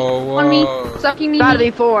 on my meat. Whoa, On me. whoa. Sucking me. Gotta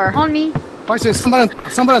be meat. 4. On me. Watch this. Somebody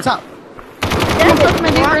on top. Don't suck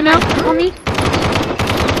my dick right now. On me.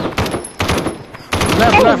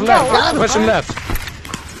 Left. Push him left.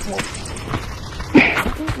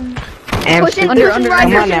 Pushing Under, right,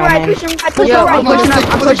 come on pushing now, right, man. pushing right, pushing Yo, right. I'm pushing up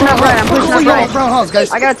right, I'm pushing up right. Brown house,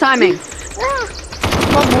 guys. I got a timing.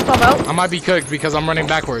 I might be cooked because I'm running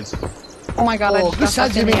backwards. Oh my god, I Oh, good just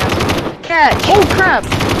got shot, fucked in the Jimmy. ass. Catch. Oh crap!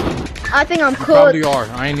 I think I'm Probably cooked. are.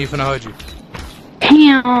 I ain't even gonna hold you.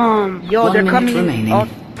 Damn! Yo, 1 they're minute coming. remaining. Oh,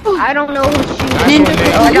 I don't know who's shooting. Nice one,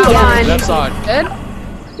 Nate. I got mine. Left side. Dead?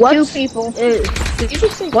 Two people. Did you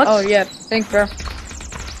just say? What? Oh yeah, thanks, bro.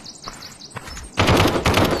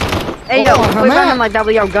 hey, yo, Oh, quit man. running like that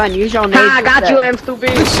with your gun. Use your nades. I got you, instead. I'm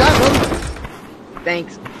stupid. Good shot, bro.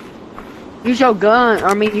 Thanks. Use your gun.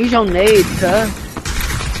 I mean, use your nades, huh?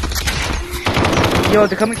 Yo,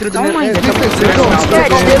 they're coming through the middle. Hey, They're coming defense, through let's the go.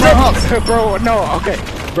 middle. Let's go. Brown house. Bro, no, okay.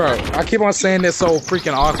 Bro, I keep on saying this so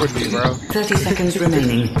freaking awkwardly, bro. 30 seconds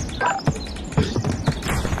remaining.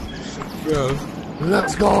 Bro.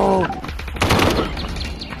 Let's go.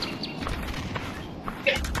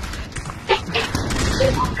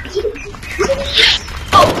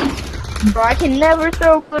 Bro, I can never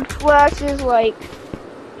throw good flashes like.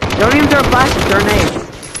 Don't even throw flashes, throw nades.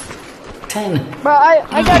 10. Bro,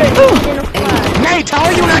 I got an ace in a flash. Nate, how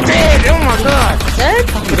are you not dead? Oh my god.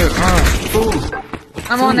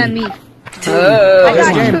 I'm on that meat. I This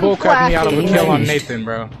got game two bull cracked me out of a flashes. kill on Nathan,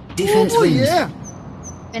 bro. Defense Oh, wins. yeah.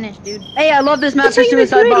 Finish, dude. Hey, I love this map for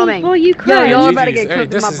suicide bombing. Oh, you Yo, cried. y'all GG's. about to get Hey,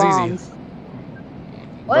 cooked in this my is easy. bombs.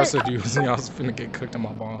 Rest of you, y'all finna get cooked in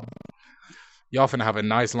my bomb. Y'all finna have a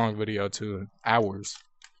nice long video too. Hours.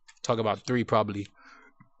 Talk about 3 probably.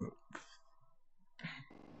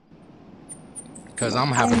 Cause I'm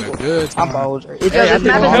having a good time. It's this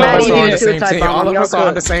map is All of mad us are on easy the to same suicide team. All bomb. of Y'all us are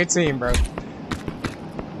on the cooked. same team, bro.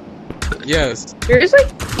 Yes. Seriously?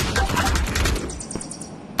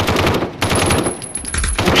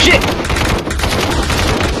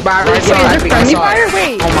 Right Wait, is side, there right friendly side. fire?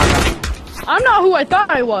 Wait. Oh my god. I'm not who I thought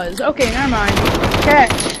I was. Okay, never mind. Catch.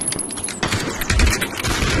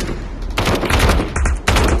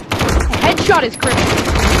 Headshot is critical.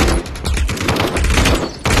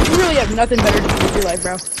 You really have nothing better to do with your life,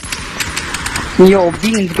 bro. Yo,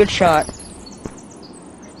 Beans, good shot.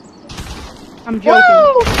 I'm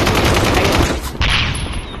joking.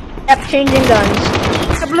 Yep, changing guns.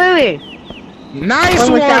 Bluey. Nice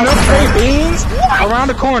One one, without okay, Beans. Around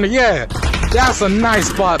the corner, yeah. That's a nice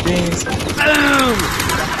spot, Beans. I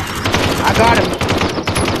got him.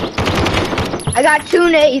 I got 2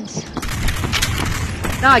 nades.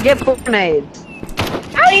 Nah, get 4 nades.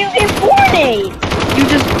 How do you get 4 nades? You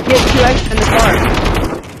just get 2 extra in the start.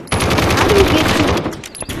 How do you get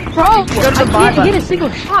 2? Bro, Go to the I buy can't button. hit a single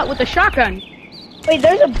shot with a shotgun. Wait,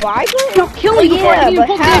 there's a buy button? Don't kill me before I yeah, can even but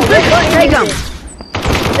pull how? the What button Take is 'em. it?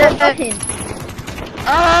 What button?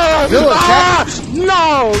 Oh,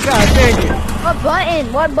 no! God dang it. What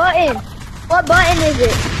button? What button? What button is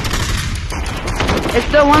it? It's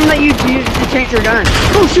the one that you use to change your gun.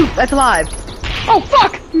 Oh shoot, that's live. Oh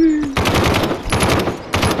fuck!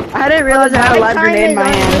 I didn't realize I had a live time grenade in is my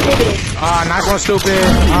hand. unlimited. Ah, nice one, stupid.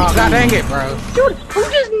 Oh, God dang it, bro. Dude, who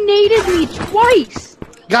just naded me twice?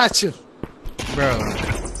 Gotcha. Bro.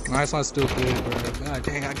 Nice one, stupid, bro. God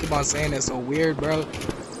dang, I keep on saying that so weird, bro.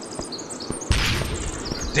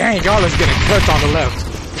 Dang, y'all is getting cooked on the left.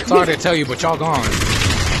 Sorry to tell you, but y'all gone.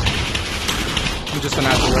 I'm just gonna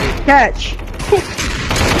have to wait. Catch.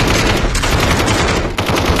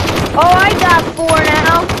 Oh, I got 4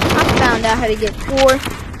 now. I found out how to get 4.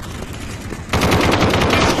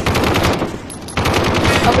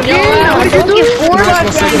 Yeah, I don't get 4 Nice one,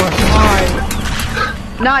 like second that.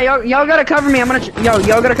 one. Nah, y'all gotta cover me. I'm gonna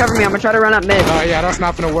y'all gotta cover me. I'm gonna try to run up mid. Oh, yeah, that's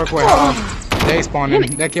not gonna work with how they spawning.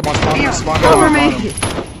 They keep on spawning. Cover on the me. bottom.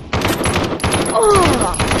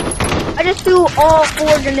 Oh, I just threw all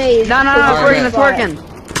 4 grenades. No, to it's one working. It's spot. working.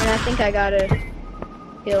 And I think I got a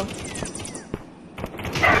kill.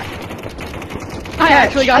 I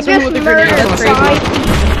actually got I someone just with a grenade. murdered That's crazy. 5 people.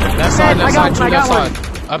 Left side, left I got side, one, two, I left got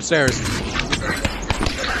side. Upstairs.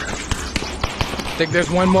 I think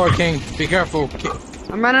there's one more, King. Be careful.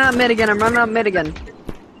 I'm running up mid again. I got-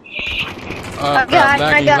 I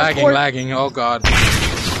Lagging, got lagging, 4. lagging. Oh, God. Bye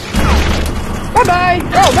bye.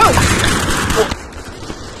 Oh no.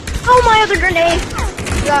 Oh, my other grenade.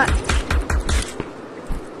 Got.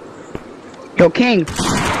 Yo, King.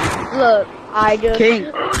 Look, I just.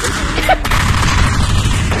 King.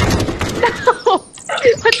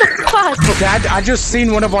 What the fuck? Okay, I just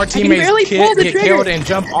seen one of our teammates barely pull the get trigger. killed and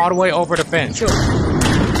jump all the way over the fence.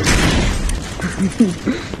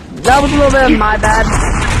 That was a little bit of my bad.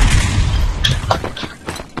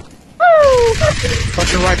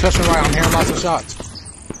 Touching right. I'm hearing lots of shots.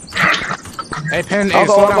 Hey, Pen, hey, I'll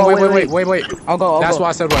go, slow I'll down. go, Wait. I'll go. That's why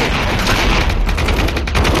I said wait.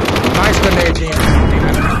 Nice grenade, team.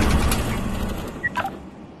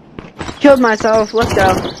 Killed myself. Let's go.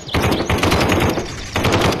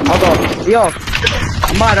 I'll go. Yo.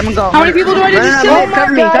 I'm gonna go. How many people do I need to kill? Oh my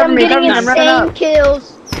Cover me, god, cover I'm me, getting cover me. I'm running insane up.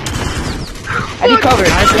 kills. I need cover.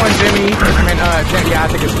 Nice one, Jimmy. I mean, Jimmy, yeah, I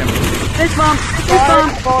think it's Jimmy. Fist bump. Fist Far,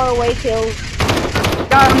 bump. far away kills.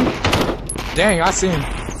 Got him. Dang, I see him.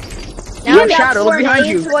 Now You're I got shadow, look 4 behind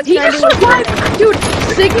nades. you. What He can I just do with survived. Dude,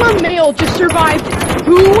 Sigma male just survived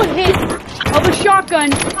 2 hits of a shotgun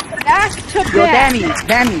back to Yo, back.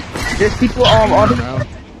 Danny. There's people all the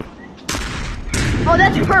Oh,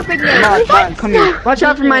 that's perfect nade. Come on, come here. Watch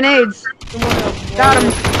out for my nades. Got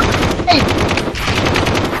him.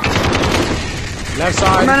 Left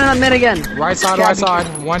I'm side, running up mid again. right side, right side.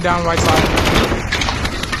 One down, right side.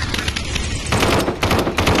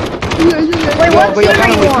 Wait, what but team you're are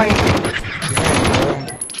you running on?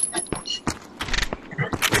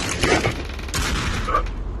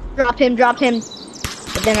 Drop him.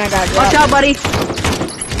 But then I got Watch out, buddy.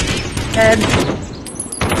 Dead.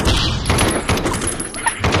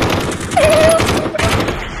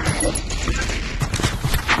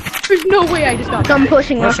 There's no way I just got Some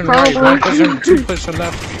pushing left, Pushing right, probably. one pushing, two pushing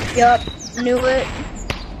left. Yup, knew it.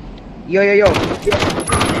 Yo.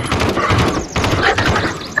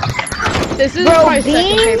 This is Bro, my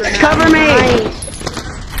second beans? favorite now. Cover me. Nice.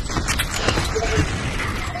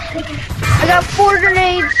 I got 4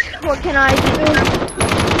 grenades. What can I do?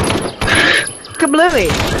 Kablooey.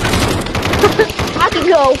 I can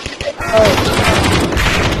go.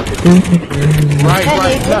 Right,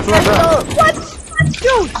 Hey, left. What?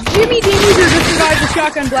 Yo, Jimmy Danger just survived the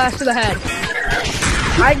shotgun blast to the head.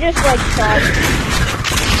 I just like shot.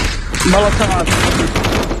 Molotov.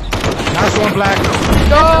 Nice one, Black.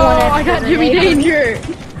 Oh, I got Jimmy Danger.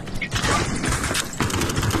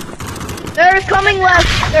 They're coming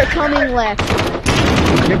left. They're coming left.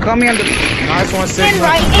 You're coming on the. Nice one, And Sigma.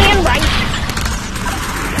 right, and right.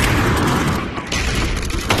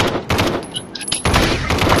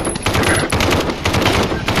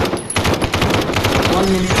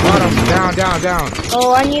 Bottom, down.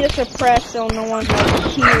 Oh, I need to suppress so no one like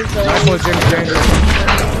hears Nice those. one, Jimmy Danger.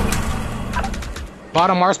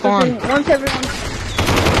 Bottom, our spawn. Once everyone.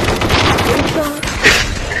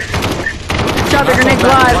 Shot the grenade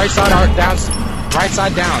Black. live. Right side, down. Right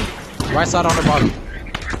side down. Right side on the bottom.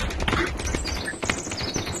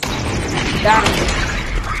 Got him.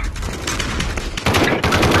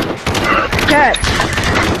 Catch.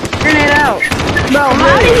 Grenade out. Bro,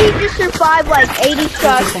 how did he just survive like 80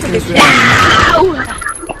 shots to the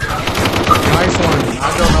Nice one. I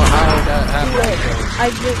don't know how that happened. I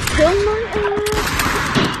just killed my ass.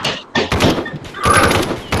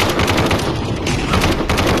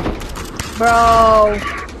 Bro.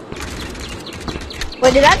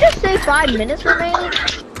 Wait, did I just say 5 minutes remaining?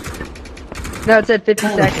 No, it said 50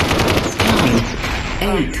 seconds. 9,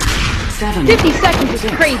 8, 7, 50 seconds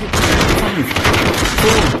is crazy. 5,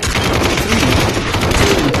 4, 3,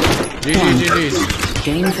 2, 1. GG's.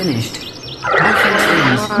 Game finished. Offense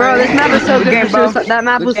wins. Bro, this map is so Good good game, for bro. suicide. That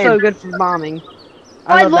map was Good so game. good for bombing.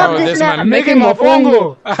 I love Oh, this this map. man. Make him a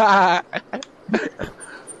bongo.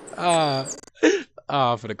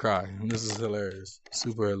 For the cry. This is hilarious.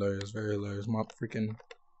 Super hilarious. Very hilarious. My freaking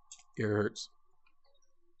ear hurts.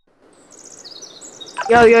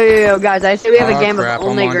 Yo, guys, I say we have a game Crap, of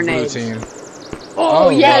only I'm on blue grenades. team. Oh,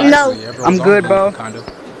 yeah, well, no. actually, everyone's I'm on good, blue, bro. Kind of.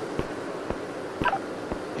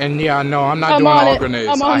 And yeah, no, I'm not I'm doing on all it. grenades.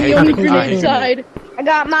 I'm I on the hate only them. I grenade hate them. side. I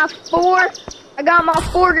got my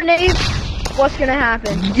 4 grenades. What's gonna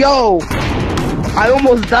happen? Yo, I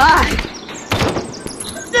almost died.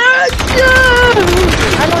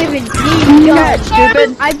 I don't even need guns.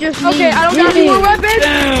 Stupid. I just need Okay, I don't got any Jimmy. more weapons.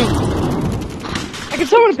 I can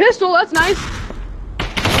summon a pistol. That's nice.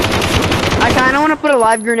 I kind of want to put a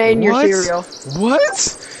live grenade in your What? cereal. What?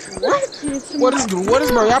 What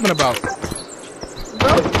is bro yapping about?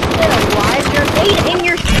 Bro, said a live grenade in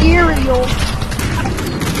your cereal.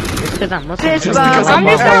 Fist Just bump. because I'm I'm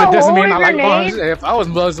just Muslim, gonna it doesn't mean I hold like grenade. bombs. If I was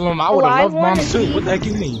Muslim, I would have Live loved bombs one. too. What the heck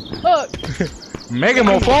you mean? Look. Make him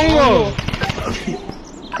a fongo.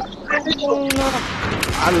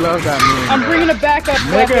 I love that I'm meme. bringing a backup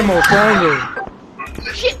Make weapon. him a fongo.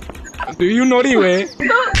 Shit. Do you know the way?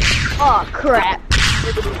 Oh crap.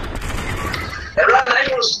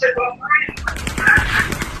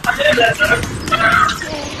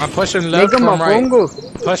 I'm pushing left Make him a from right. bongo.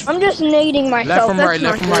 Push I'm just nading left myself. from That's right,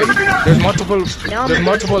 left not from good. right. There's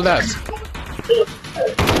multiple lefts.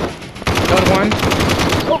 Third one.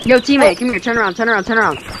 Yo, teammate, come here. Turn around.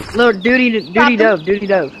 Little duty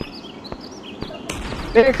dove.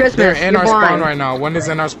 Merry Christmas. They're in You're our spawn blind. right now. One is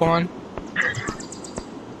in our spawn.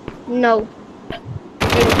 No.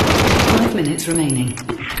 5 minutes remaining.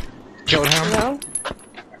 Killed him. No.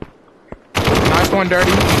 Nice one,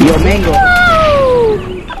 Dirty. Yo, Mango.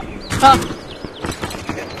 Huh.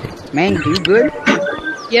 Mango, you good?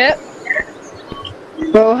 Yep.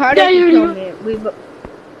 Bro, how did Yeah, you you- kill me?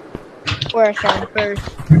 Where I first?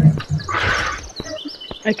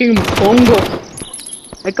 Making him bongo.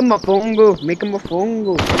 Make him a fongo. Make him a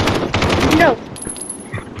fongo. No.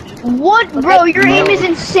 What, bro? Your aim is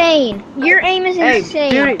insane. Your aim is Hey,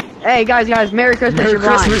 insane. dude. Hey, guys, Merry Christmas. Merry you're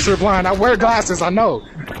blind. Christmas, you're blind. I wear glasses, I know.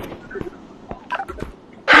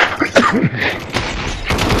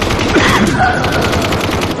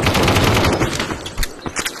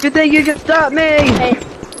 Good thing you just stopped me. Hey.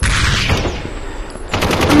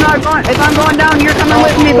 If I'm going down, you're coming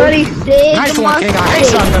with me, buddy. Big Nice one, King. I hate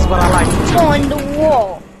mistake shotguns, but I like it. on the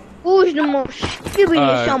wall. Who's the most stupid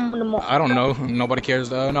some of them all? I don't know. Nobody cares.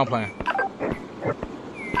 No, I'm playing.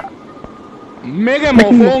 Mega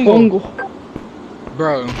Mofongo.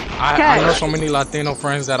 Bro, I know so many Latino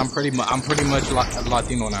friends that I'm pretty much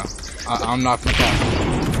Latino now. I'm not from Cal.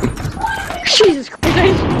 Jesus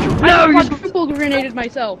Christ. I quadruple grenaded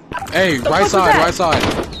myself. Hey, The right fuck side, was that? right side.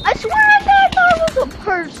 I swear I thought it was a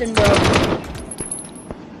person, bro.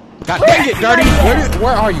 God dang it, Dirty.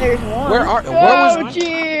 Where are you? There's one. Where was Oh,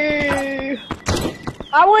 gee.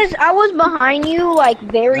 I was behind you, like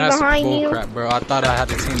very That's behind you. bullcrap, bro. I thought I had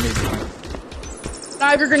the teammates.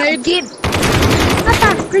 Sniper grenade. Get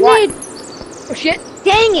Grenade. Oh shit.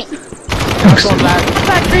 dang it! Nice one, Black.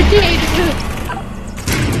 Grenade.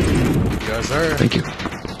 Yes, sir. Thank you.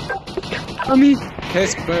 I mean,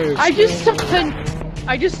 Pittsburgh. I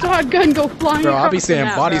just saw a gun go flying Bro, I'll be across seeing the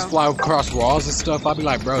map, bodies bro. fly across walls and stuff. I'll be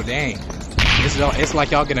like, bro, dang. It's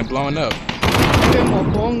like y'all getting blown up.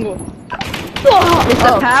 Bongo. it's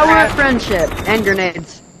the power of friendship and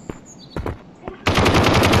grenades.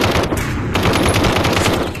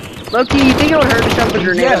 Loki, you think it would hurt to shove a grenade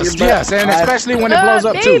in your Yes, butt? yes, and especially when it blows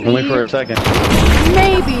up too. maybe. Wait for a second.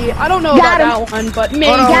 Maybe. I don't know Got about that one, but maybe.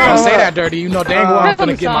 Don't say that, Dirty. You know dang well I'm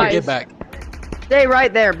gonna get my size. get back. Stay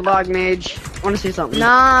right there, Blog Mage. Want to see something?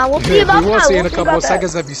 Nah, we'll see about We will that. see in We'll a see couple about of that.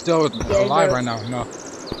 seconds if you're still alive bro. right now. No.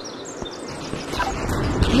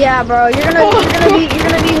 Yeah, bro, you're gonna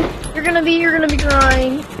be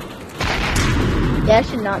crying. Yeah, I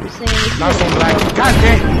should not be saying this. Nice one, Black. God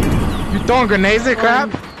dang. You throwing grenades at crap?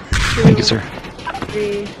 Thank you, sir.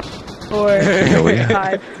 3, 4, Oh, yeah.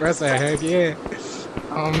 5, Press that heck yeah.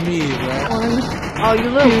 On me, bro. 1, Oh, you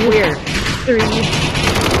little weird. 3, 4.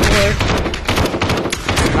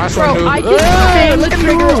 Nice Bro, one, noob. I can say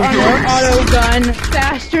trigger on auto gun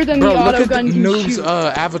faster than Bro, the look auto at gun the can noob's shoot.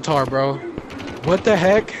 avatar, bro. What the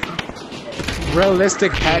heck?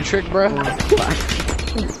 Realistic Patrick, bro.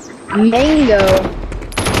 Mango.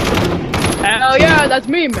 Hell yeah, that's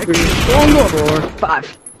me, man. 4,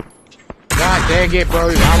 5. God dang it, bro.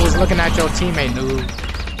 I was looking at your teammate, noob.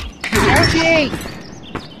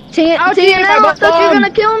 TNL, I thought you were gonna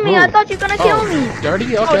kill me. I thought you were gonna kill me.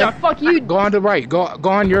 Dirty? Oh, Okay. no, fuck you. Go on the right. Go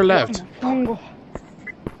on your left. Bongo.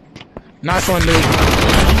 Nice one, noob.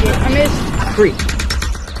 I missed. 3.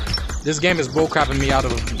 This game is bullcrapping me out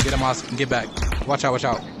of get back. Watch out, watch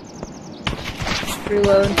out.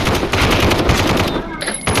 Reload.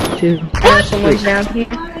 2. Someone's down here.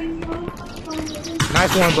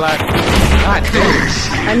 Nice one, Black. God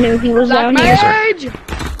damn. I knew he was Black down here. Mage!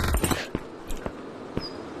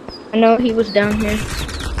 I know he was down here.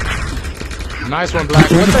 Nice one, Black.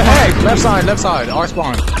 What the heck? Left side. R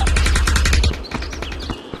spawn.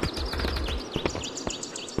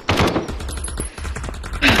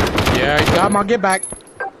 Yeah, you got my get back.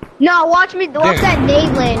 No, watch me. Watch Damn. that nade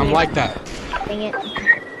landing. I'm like that. Dang it.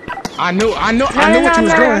 I knew what you was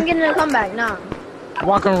I'm doing. getting a comeback. No.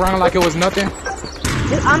 Walking around like it was nothing.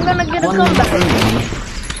 I'm gonna get a comeback.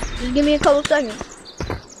 Just give me a couple seconds.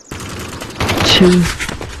 2.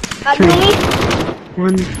 Got 3. Doomy?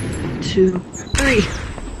 1, 2, 3.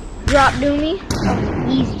 Drop Doomy. Oh,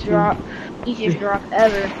 easy drop. Easiest drop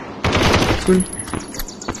ever.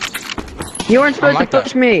 You weren't supposed like to that.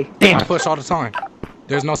 push me. I push all the time.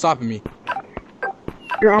 There's no stopping me.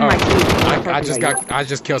 You're on Oh, my team. I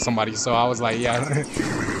just killed somebody, so I was like, yeah.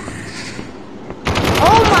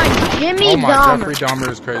 Oh my Jimmy Oh my, Dahmer. Jeffrey Dahmer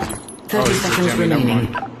is crazy. 30 it's a seconds Jimmy, never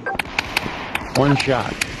remaining. mind. One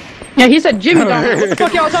shot. Yeah, he said Jimmy Dahmer. What the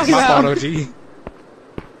fuck y'all talking My fault, about? OG.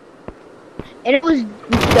 And it was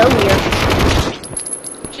so weird.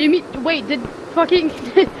 Jimmy, wait, did fucking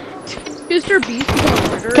did Mr. Beast become a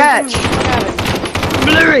murderer? Catch. What happened?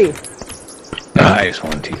 Blurry. Nice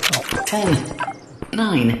one, T. 10,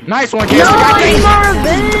 9, Nice one, No, Gacy. I need more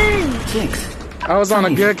revenge. 6, I was on a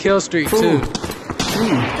good kill streak, too. 3,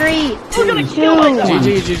 3, 2, gonna kill myself.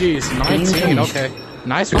 GG, it's 19, okay.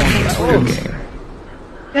 Nice one.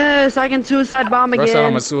 Yes, I can suicide bomb First time I'm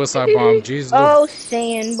again. a suicide bomb. Jesus. Oh,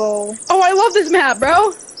 sand bowl. Oh, I love this map,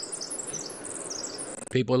 bro.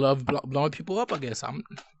 People love blowing people up, I guess. I'm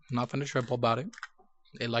not finna trip about it.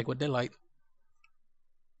 They like what they like.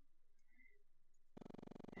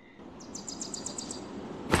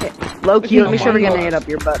 Low key, let me shove a God. grenade up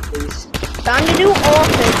your butt, please. Time to do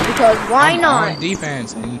offense because why I'm not? on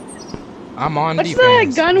defense. And I'm on What's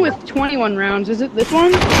defense. the gun with 21 rounds? Is it this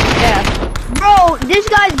one? Yeah. Bro, this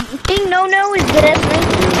guy's King No is good at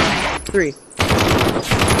sniping. 3.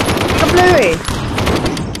 Completely.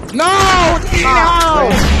 No! No!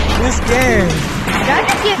 This game. Did I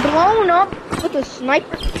just get blown up with a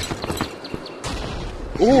sniper?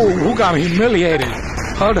 Ooh, who got humiliated?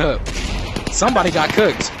 Hold up. Somebody got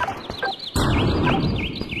cooked.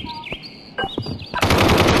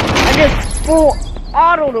 I just full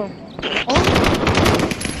autoed him. Oh.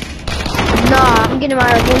 Nah, I'm getting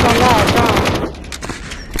my revenge on that.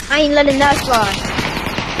 Nah. I ain't letting that fly.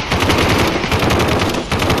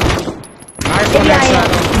 Nice one, X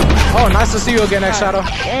Shadow. Oh, nice to see you again, X Shadow.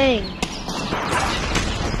 Dang.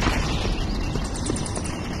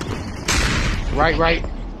 Right.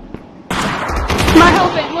 My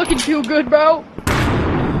health ain't looking too good, bro.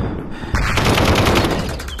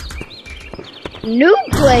 New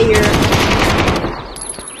player.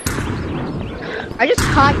 I just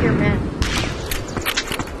caught your man.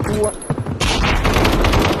 What?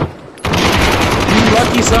 You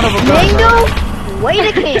lucky son of a gun. Mango, way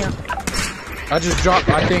to camp. I just dropped,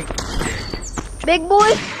 I think. Big boy,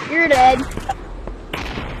 you're dead.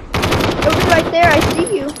 Over right there, I see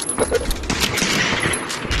you.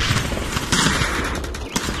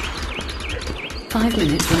 5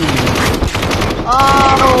 minutes remaining.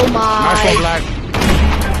 Oh my. Nice one, Black.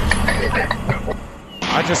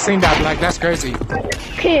 I just seen that, Black. That's crazy.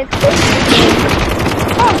 Can't oh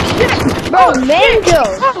shit! Bro, Mango!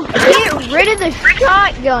 Get rid of the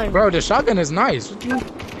shotgun! Bro, the shotgun is nice.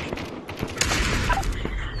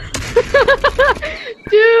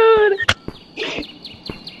 Dude.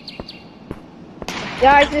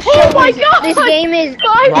 Guys, this Oh show my is, God! this game is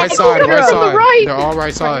Right side, right on side. the right. They're all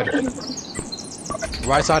right side.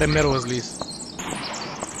 Right side and middle, at least.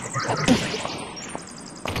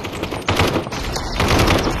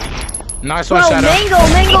 Nice one, Bro, Shadow.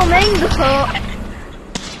 Mango!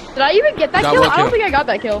 Did I even get that Got kill? what I don't kill? think I got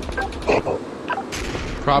that kill.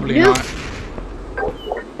 Probably Nope. not.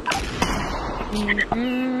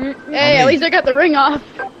 Hey, at least I got the ring off.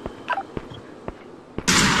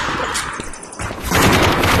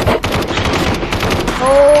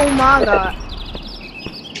 Oh my god.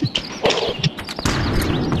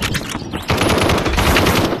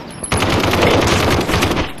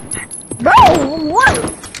 Bro, what?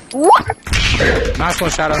 What? Nice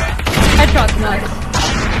one, Shadow. Headshot's nice.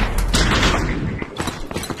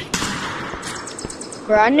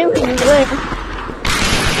 Bro, I knew he was good.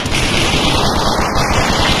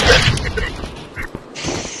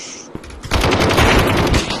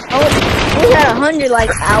 Oh, we had 100 like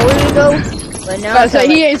hours ago, but now I it's say at,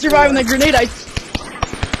 he like, ain't surviving the grenade ice.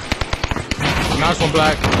 Nice one,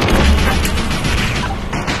 Black.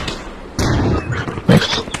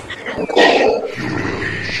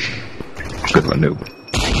 Good one, noob.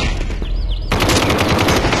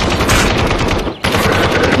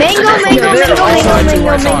 Mango.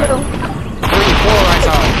 34 right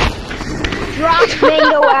side. Dropped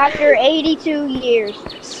Mango after 82 years.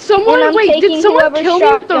 And Someone, I'm wait, did taking someone whoever's kill me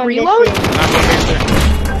with the shotgun this reload? is. Nice one, Victor.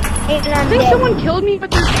 And I'm I think dead. someone killed me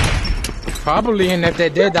with the... Probably, and if they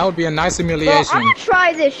did, that would be a nice Bro, humiliation. I'm gonna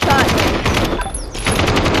try this shotgun.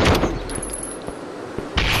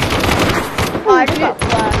 Oh, I just got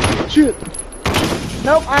flashed. Shoot.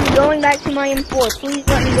 Nope, I'm going back to my M4. Please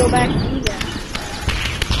let me go back to you guys.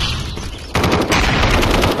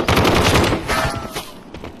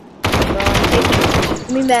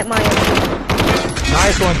 Give me back my M4.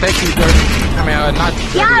 Nice one, thank you, Dirty. I mean, not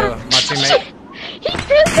Dirty, Yeah. my teammate. He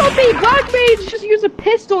pistoled me! Black Mage just used a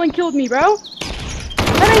pistol and killed me, bro.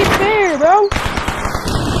 That ain't fair, bro.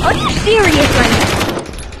 Are you serious right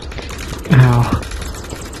now? Ow.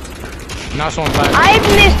 Nice one, Black. I've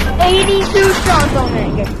missed 82 shots on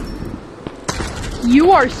that game.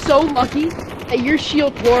 You are so lucky that your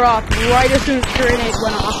shield wore off right as soon as the grenade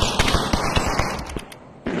went off.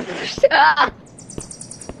 Ah,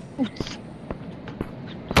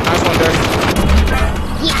 Nice one, Dirty.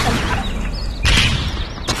 yeah.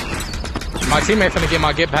 My teammate finna get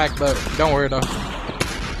my get back, but don't worry though.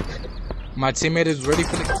 My teammate is ready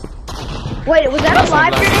for the. Wait, was that a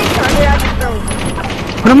live grenade or did I just throw it?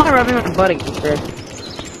 What am I rubbing my butt against, bro?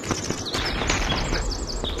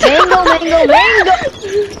 Mango, mango.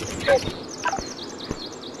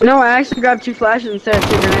 No, I actually grabbed 2 flashes instead of 2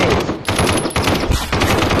 grenades.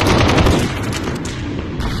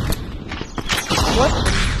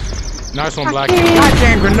 Nice one, Black.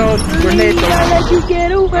 Goddamn grenade. I'll let you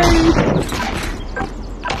get away.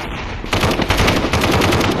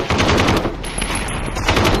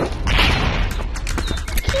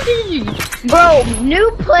 Bro,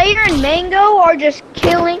 new player and Mango are just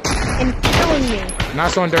killing and killing me.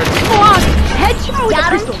 Nice one, Dirty. Come on, headshot with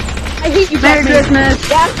Got a him. pistol. I hate you, Merry Batman. Christmas.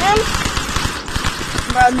 Got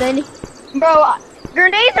him. Bro,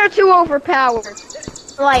 grenades are too overpowered.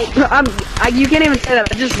 Like, You can't even say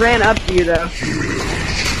that. I just ran up to you though.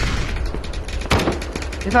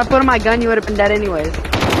 If I put on my gun, you would have been dead anyways.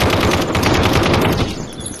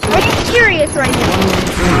 are you serious right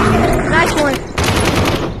now? Nice one.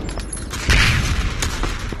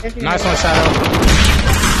 Nice one, Shadow.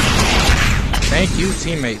 Thank you,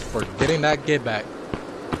 teammate, for getting that get back.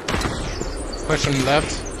 Push him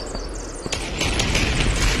left.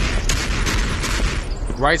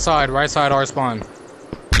 Right side, our spawn.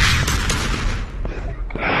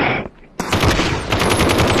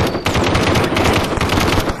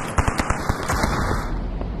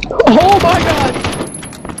 Oh my god.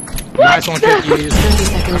 Nice one, cookies. 30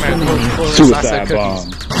 seconds remaining. Suicide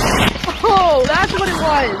bomb. Oh, that's what it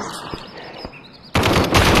was.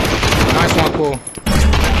 Nice one, cool.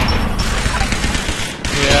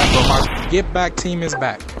 Yeah, but my get back team is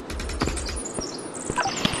back.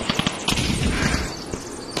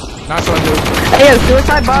 Nice one, dude. Hey, yo,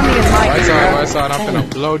 suicide bombing is my Right side, I'm gonna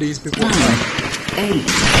blow these people up. 8,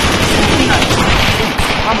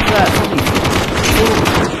 I'm good.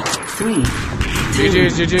 3,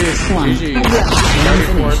 GG's.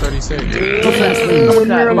 34, 36. the first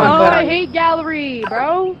win. Oh, I hate gallery,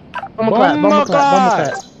 bro. Bomba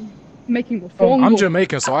clap. Making a phone I'm call.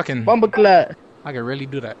 Jamaican, so I can Bomba clap. really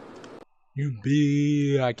do that.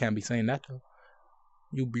 I can't be saying that though.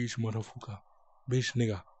 You bitch motherfucker. Bitch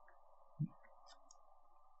nigga.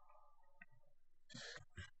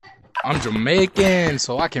 I'm Jamaican,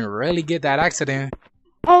 so I can really get that accident.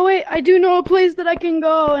 Oh wait, I do know a place that I can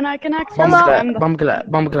go and I can access. Bomba clap.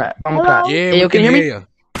 Yeah, Hey, we yo, can you can hear hear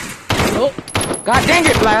you. God dang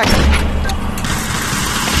it, Black.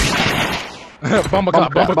 Bomba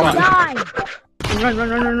clap. Nine.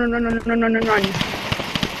 Run.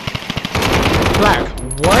 Black,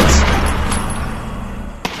 what?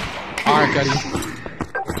 Alright, Cuddy.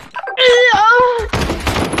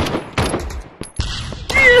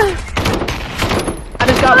 I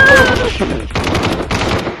just got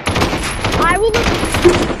I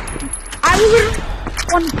will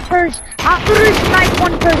one person. I will snipe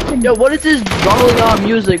one person. Yo, what is this rolling on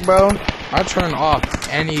music, bro? I turn off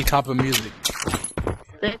any type of music.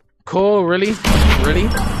 Cool, really? Really?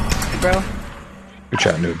 Bro? Good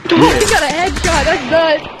shot, noob. He got a headshot. That's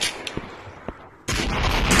nuts.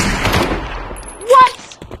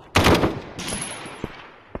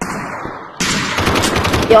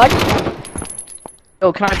 What?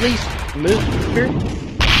 Yo, can I please move here?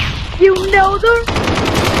 You know them?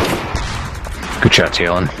 Good shot,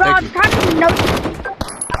 Talon. Bro, I'm trying to know.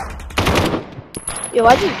 Yo,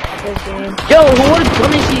 I just got this game. Yo, what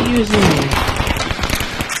gun is he using?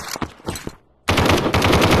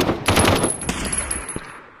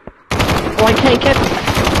 Oh, I can't catch.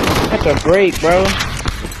 That's a break, bro.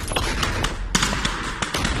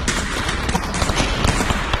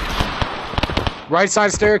 Right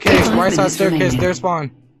side staircase, their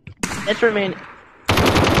spawn. It's remaining.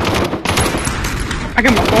 I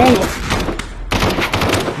got my phone.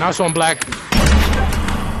 Nice one, Black.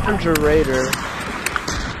 Hunter Raider.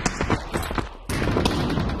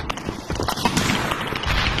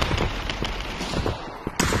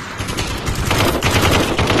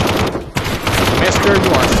 Mister,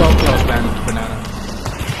 you are so close, banana.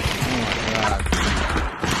 Oh my god.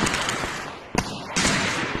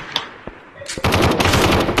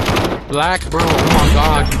 Black, bro, oh my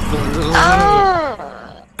god.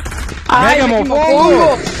 Mega Mo,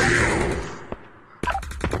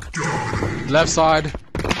 left side.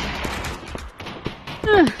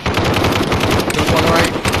 There's one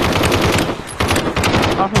right.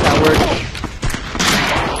 I think that worked.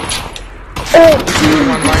 Good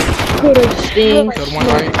one right. Good sting. Good one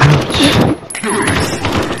right.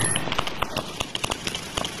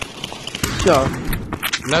 Go.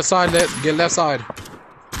 Left side, get left side.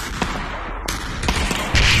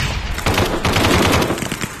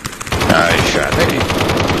 Nice shot. Hey.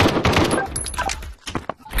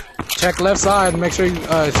 Check left side. Make sure you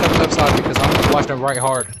check left side because I'm watching right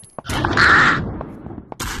hard.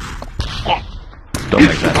 Don't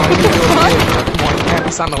make that noise. Come on, you can't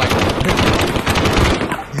he sounded like that.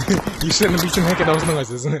 You shouldn't be making those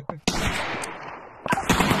noises.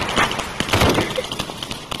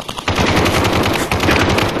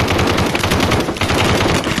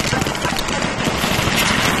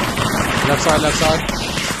 Left side, left side.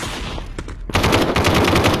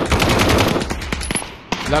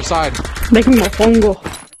 Left side. Make me mofongo.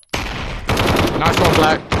 Nice one,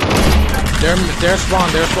 Black. They're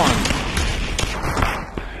spawn, they're spawn.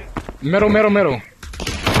 Middle, middle, middle.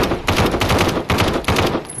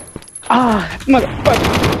 Ah,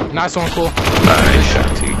 motherfucker. Nice one, cool. Nice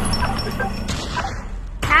shot, T.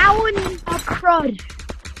 How in a crud?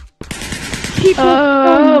 People.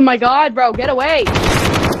 Oh my god, bro, get away.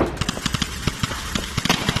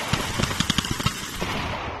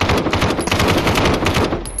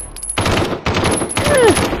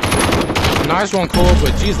 Nice one, cool,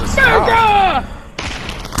 but Jesus. America!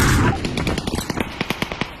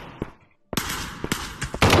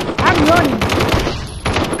 I'm running.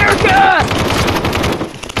 America!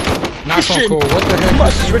 Nice one, cool. What the heck?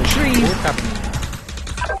 Must retrieve. What's happening?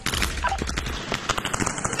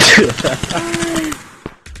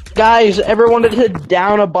 Guys, ever wanted to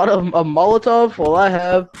down a bottom of Molotov? Well, I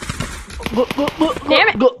have. Damn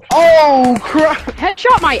it! Oh crap!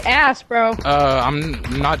 Headshot my ass, bro. I'm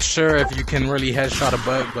not sure if you can really headshot a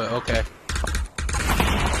butt, but okay.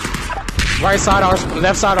 Right side, our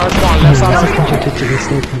left side, our spawn. Left side, our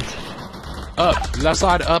spawn. Up, left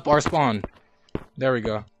side, up, our spawn. There we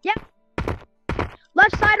go. Yeah.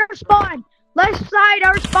 Left side our spawn. Left side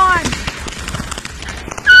our spawn.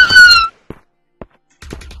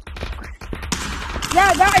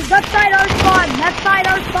 Yeah, guys, left side our spawn. Left side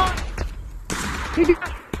our spawn.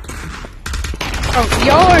 Oh,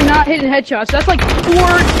 y'all are not hitting headshots. That's like 4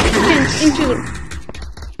 inches.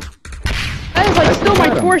 That is like still my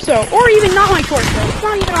torso, or even not my torso. It's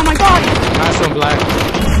not even on my body. Nice one, Black.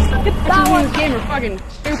 Get the people in this game are fucking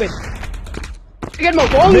stupid. Get Big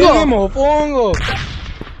mofongo. mofongo.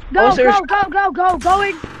 Go,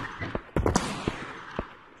 going.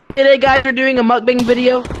 Today, guys are doing a mukbang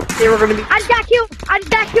video. They were gonna be. I just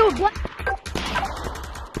got killed. What?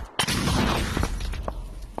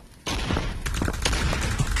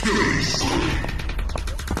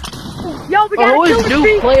 Yo, we gotta kill the new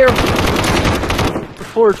street. player.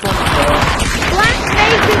 420. Black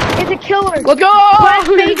Mage is a killer. Let's go! Black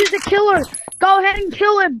Mage is a killer. Go ahead and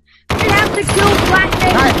kill him. We have to kill Black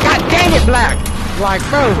Mage. God dang it, Black. Like,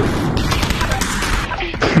 bro.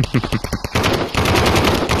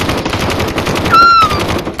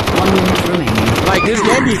 Like, this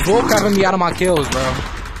game be bull crapping me out of my kills, bro.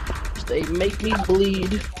 They make me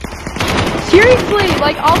bleed. Seriously,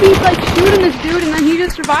 like I'll be like shooting this dude and then he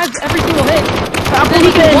just survives every single hit. Then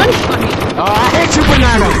he can one-shot me. Oh, I hate you,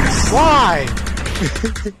 Banana. Why?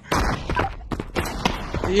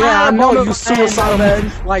 Yeah, I know you suicidal,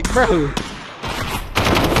 man. Like, bro.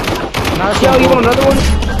 Nice Yo, one, you bro. want another one?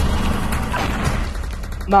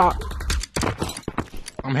 Nah.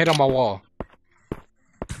 I'm hit on my wall.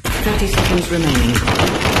 30 seconds remaining.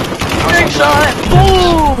 Trick shot!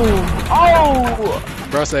 Boom! Oh!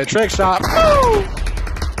 Bro said trick shot.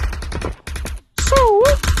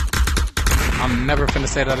 I'm never finna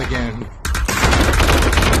say that again.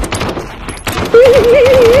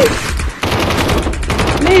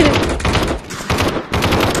 Made it.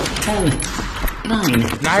 10,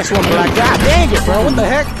 9, Nice one, Black. God dang it, bro. What the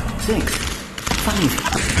heck? 6, 5,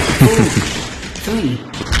 4,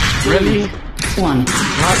 3, Really? 1.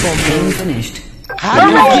 Nice one, Game bro. finished. How do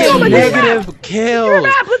you get negative kills?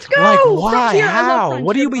 Let's go! Like, why? Frontier, I love How? Frontier.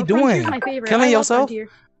 What do you be Frontier's doing? my favorite. Killing I love yourself? Frontier.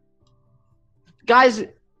 Guys,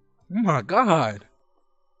 Oh my god.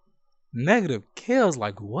 Negative kills,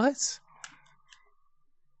 like what?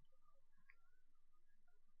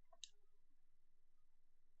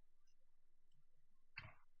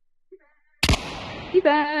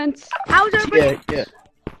 Defense. How's everybody? yeah.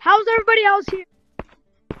 How's everybody else here?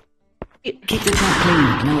 Keep the top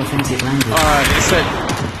clean. No offensive language. It said.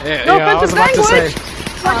 Yeah, No yeah, I was offensive about to say. language.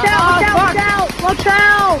 Watch out! Watch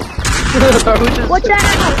out!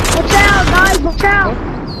 Guys! Watch out!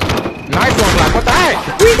 Nice one, Black. What the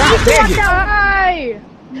heck? We need God to dang watch it. out! Hi.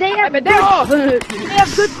 They have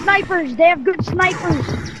good, snipers. They have good snipers.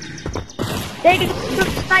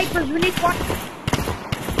 We need to watch.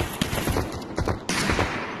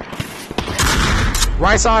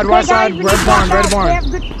 Right side, Okay, guys, we need to red barn, watch red out. barn. They have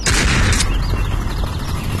good.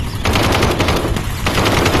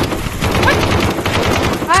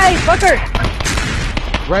 Hi, fucker.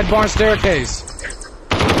 Red barn staircase.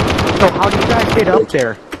 So how do you guys get up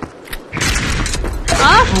there?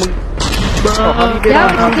 Huh? Bro, how do you get Yeah,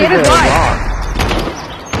 on top of get the it rock? right.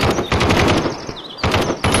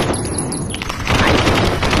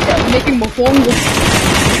 making mofongo.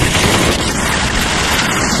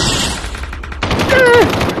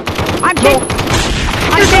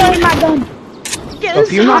 I'm changing my gun. So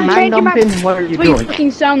if you're not mag dumping, what are you What do you doing?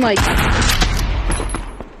 fucking sound like?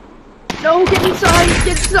 No, get inside,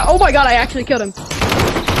 get inside. Oh my god, I actually killed him.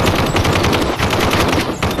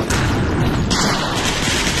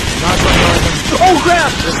 Oh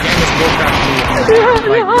crap! This game is bullcrap.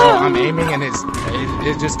 Like, bro, I'm aiming and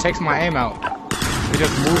it just takes my aim out. It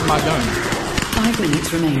just moves my gun. 5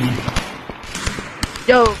 minutes remaining.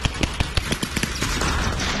 Yo!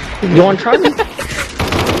 You wanna try me?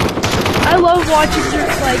 I love watching your,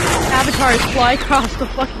 like, avatars fly across the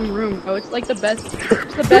fucking room, bro. It's like the best,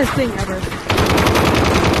 it's the best thing ever.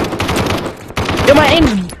 Yo, my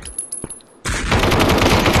aim's...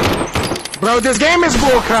 Bro, this game is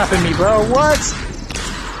bullcrapping me, bro. What?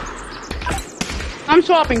 I'm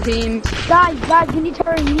swapping teams. Guys, you need to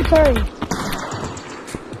hurry,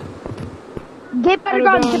 Get better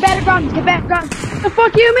guns, get better guns. The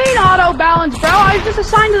fuck you mean auto balance, bro? I was just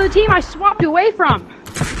assigned to the team I swapped away from.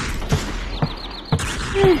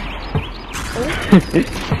 Team.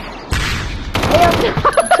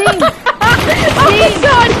 Oh my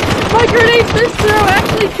god! My grenade fist throw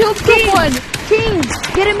actually killed someone! Team,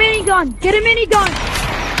 get a minigun.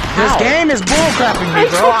 This game is bullcrapping me,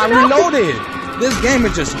 bro. I reloaded. This game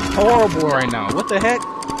is just horrible right now. What the heck?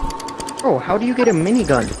 Bro, how do you get a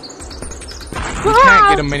minigun? You can't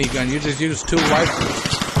get a minigun. You just use 2 rifles.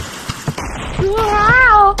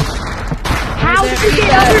 Wow. How did you get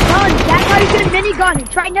other guns? That's how you get a minigun.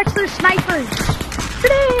 It's right next to the snipers.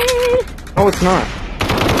 No, it's not.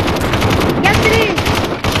 Yes, it is.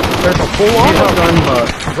 There's a full auto gun, but...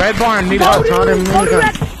 Red barn, need Go help. to red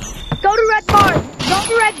barn.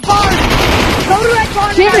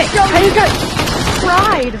 Damn it! How you got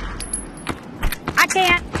fried? I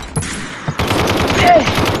can't.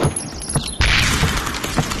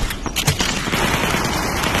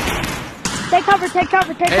 Take cover.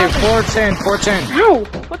 Hey, 410. No!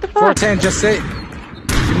 What the fuck? 410, just sit. You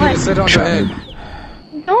need to sit on your head.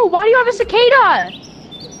 No, why do you have a cicada?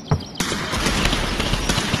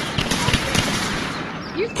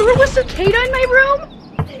 You threw a cicada in my room?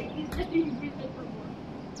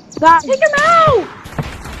 Take him out!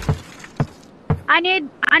 I need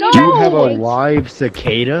Do you have a live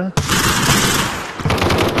cicada?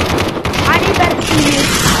 I need better TV.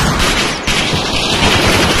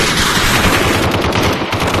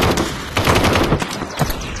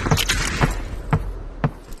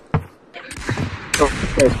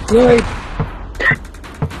 Guys.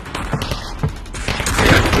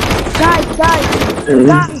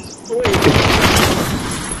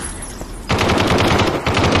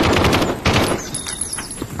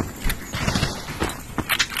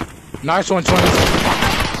 Nice one, 20.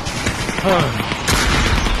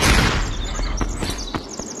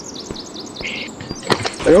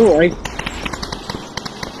 Alright.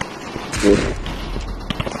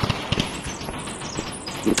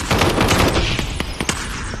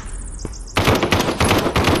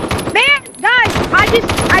 Man, guys, I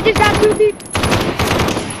just got 2 people.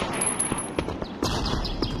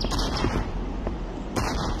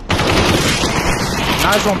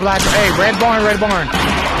 Nice one, black. Hey, red barn.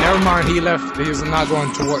 Never mind, he left. He was not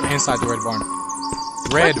going toward inside the red barn.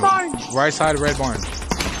 Red barn? Right side of red barn.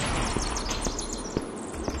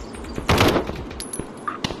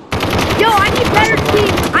 Yo, I need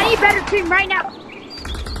better team right now.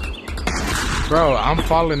 Bro, I'm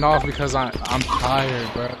falling off because I'm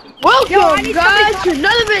tired, bro. Welcome, guys, to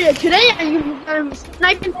another video. Today I'm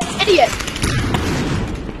sniping an idiot.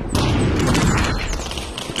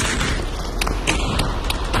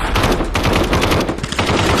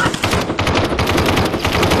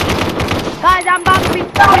 Guys, I'm about to be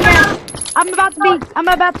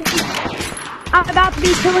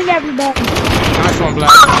killing everybody. Nice one, black.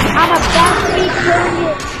 I'm about to be killing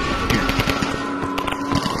it.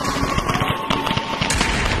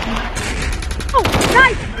 Oh,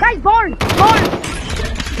 nice, barn.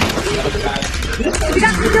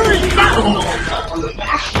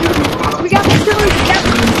 We got the killers.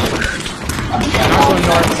 Nice one,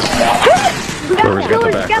 north. Whoever's got the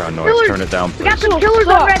background noise, turn it down, We got please. some killers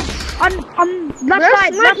on red. On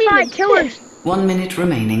left side, killers. 1 minute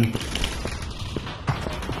remaining.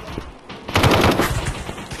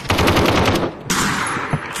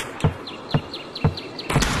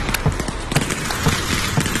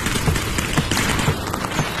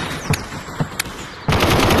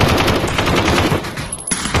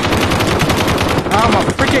 I'm a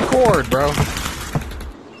freaking cord, bro.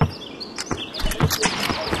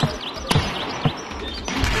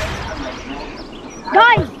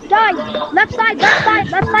 Guys, side, left side, left side,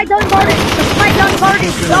 left side, done guarded. Left side, done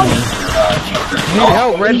guarded. Go. Need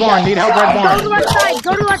help, Red Barn. Need help, Red Go Barn. to left side.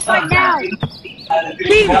 Go to left side now.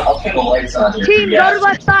 Team, go to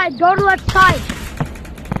left side. Go to left side.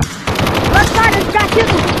 Left side is got you.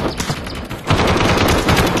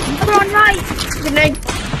 Come on right. Grenade.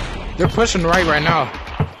 They're pushing right now.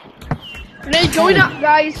 Grenade going up,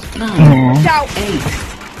 guys. 9, Watch out. 8,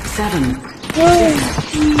 7, 6, 5,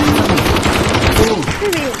 4,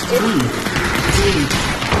 3, 2,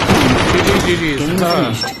 GG's.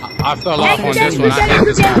 I fell off on this one. I hate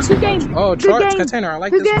this match. Oh, charge container. I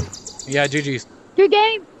like this one. Yeah, GG's. Good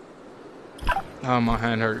game. Oh, my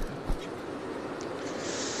hand hurt.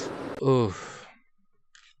 Oof.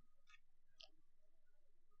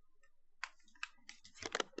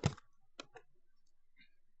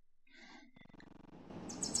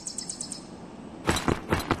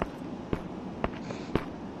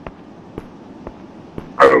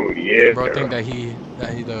 Oh yeah. Bro, think that he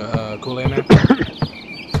the Kool-Aid man.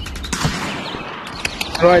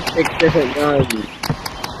 How do I pick different guns?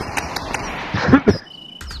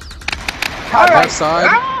 Left side.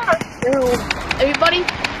 Everybody,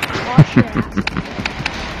 wash your ass.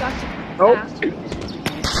 That's Nope.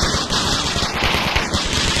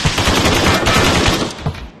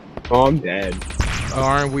 Oh, I'm dead.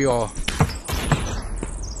 Aren't we all?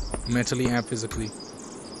 Mentally and physically.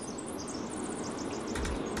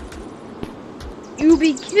 You will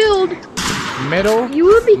be killed. Middle. You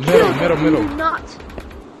will be killed. Middle. If you do not.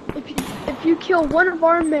 If you kill one of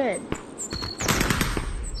our men.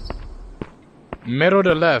 Middle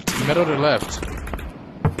to left. Middle to left.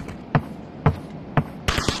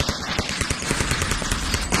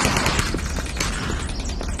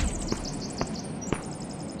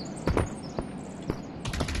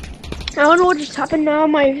 I don't know what just happened now.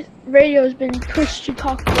 My radio has been pushed to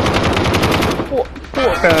talk for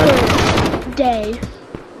a day.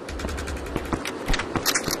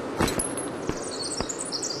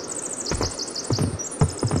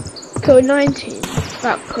 Code 19.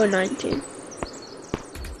 About code 19.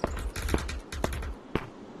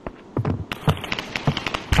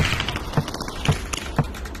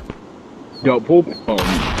 Yo, pull.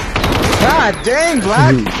 God dang,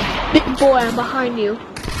 Black. Big boy, I'm behind you.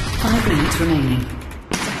 5 minutes remaining.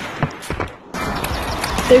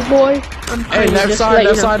 Big boy, I'm Hey, behind you.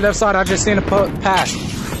 left side. I just seen a pass.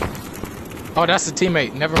 Oh, that's the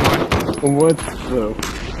teammate. Never mind. What the?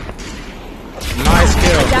 Nice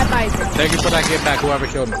kill. That guy's Thank you for that get back, whoever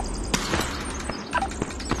killed me.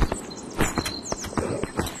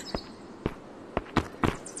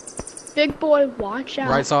 Big boy, watch out.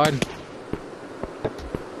 Right side.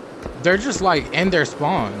 They're just like in their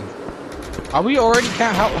spawn. Are we already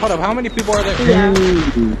hold up, how many people are there? Yeah.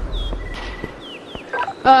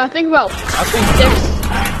 Think about I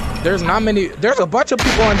think there's not many. There's a bunch of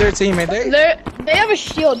people on their team and they they have a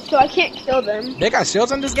shield, so I can't kill them. got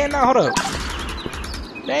shields in this game now? Hold up.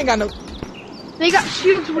 They ain't got no. They got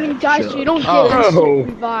shields when you die, so you don't get Oh. instant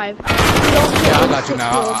revive. Yeah, I got you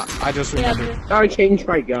now. I just remembered. I changed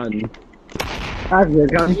my gun. I have your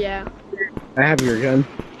gun. Yeah. I have your gun.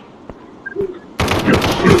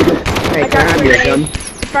 Hey, I can I have your gun?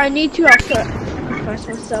 If I need to, I'll sacrifice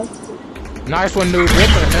myself. Nice one, dude. What the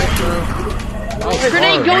heck, bro? That was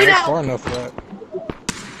Grenade far. going That was out. far enough for that.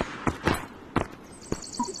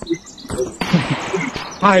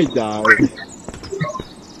 I died.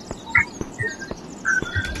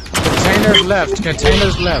 Containers left.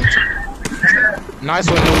 Containers left. Nice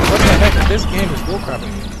one, dude. What the heck? This game is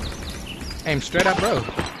bullcrapping me. Aim straight up, bro.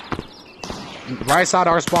 Right side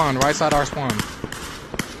our spawn. Right side our spawn.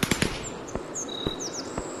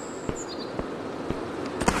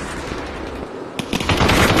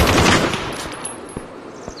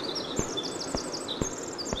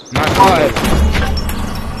 Nice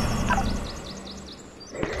one.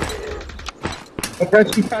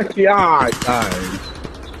 Patchy, ah, I died.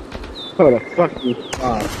 What the fucking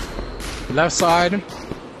fuck? Left side.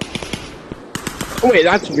 Oh wait,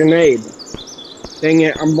 that's a grenade. Dang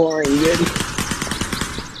it, I'm blinded.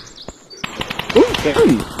 Ooh,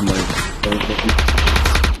 damn.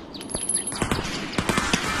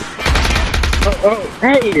 Oh,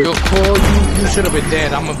 hey! Yo, Cole, you should have been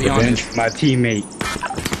dead. I'm gonna be honest. My teammate.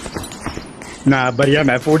 Nah, buddy, I'm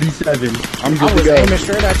at 47. I'm I good to was go. aiming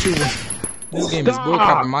straight at you. This game is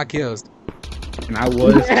bullcrapping my kills. And I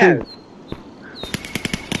was too.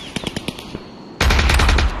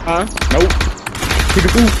 Huh? Nope. Keep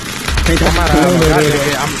it cool. Can't I'm come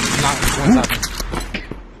not one second.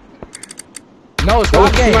 No,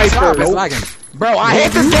 stop game. Stop. It's lagging. Bro, I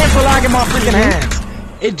hate this game for lagging my freaking hands.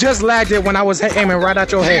 It just lagged it when I was aiming right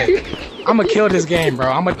at your head. I'ma kill this game,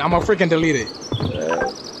 bro. I'ma freaking delete it.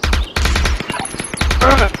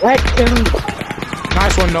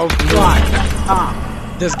 Nice one, no.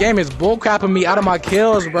 This game is bullcrapping me out of my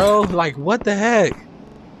kills, bro. Like, what the heck?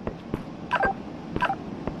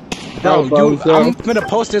 Bro, I'm gonna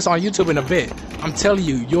post this on YouTube in a bit. I'm telling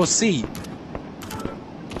you, you'll see.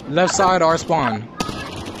 Left side our spawn.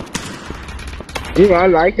 Dude, I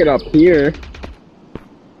like it up here.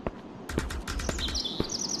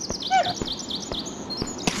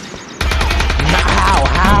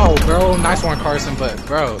 How, bro? Nice one, Carson, but,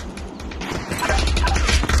 bro.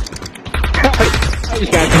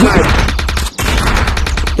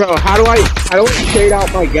 Bro, how do I shade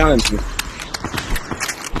out my guns?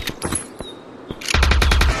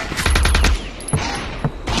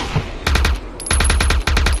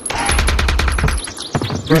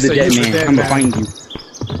 You're the dead man. I'm gonna find you.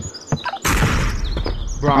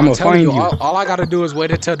 Bro, I'm telling you, all I gotta do is wait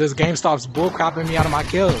until this game stops bullcrapping me out of my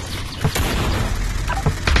kills.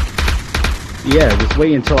 Yeah, just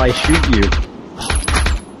wait until I shoot you.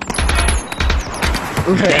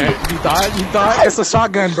 You thought? It's a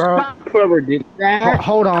shotgun, bro. Whoever did that.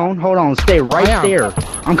 Hold on. Stay right there.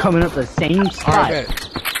 I'm coming up the same spot. Right,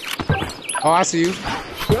 oh, I see you.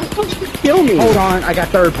 Kill me. Hold on, I got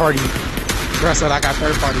third party. Bro said I got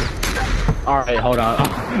third party. Alright, hold on.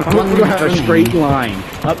 I'm gonna have a straight line.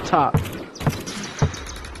 Up top.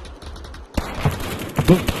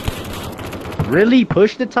 Really?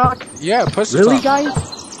 Push the talk? Yeah, push the really, talk. Guys?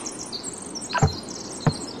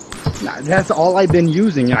 Nah, that's all I've been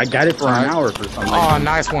using, and I got it for an hour for some reason. Oh,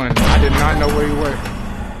 nice one. I did not know where you were.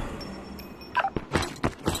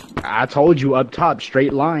 I told you, up top,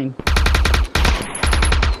 straight line.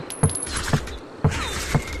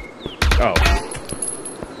 Oh.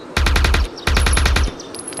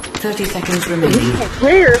 30 seconds remaining.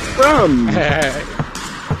 Where from?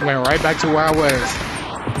 Went right back to where I was.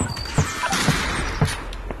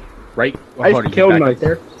 Right? I killed myself.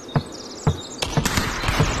 there.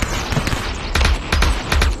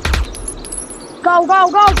 Go!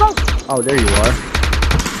 Oh, there you are.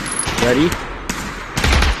 Ready?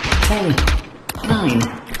 10, 9,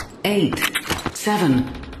 8, 7.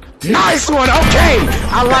 Nice one. Okay,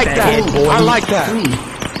 I like that. I like that. 3,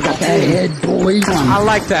 Got that head, boys. I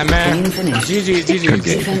like that, man. GG.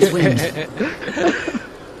 Defense wins.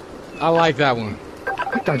 I like that one.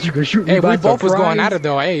 I thought you could shoot me. Hey, by we both was surprise. going at it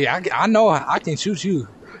though. Hey, I know I can shoot you.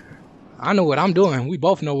 I know what I'm doing. We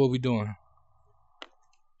both know what we're doing.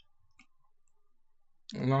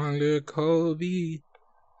 Long live Kobe.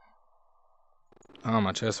 Oh,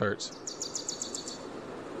 my chest hurts.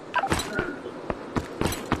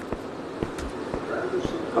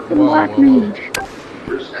 Whoa.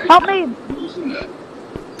 Help me!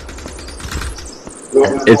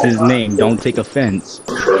 It's his name. Don't take offense.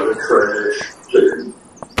 Yeah,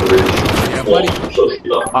 buddy.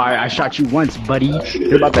 Alright, I shot you once, buddy.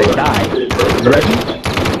 You're about to die. Ready?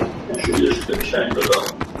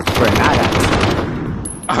 Granada.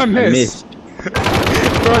 I missed.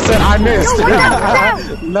 Bro said I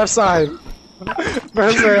missed. Left side.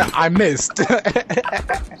 Bro said I missed.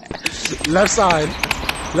 Left side.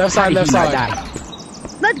 Left side.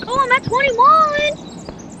 Let's go, I'm at 21!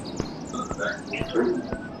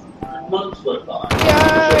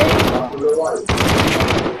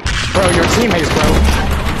 Bro, your teammates, bro.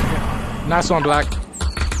 Nice one, Black.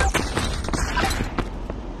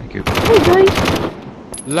 Thank you. Okay.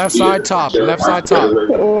 Left side top. Left side top.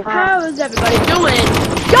 How is everybody doing?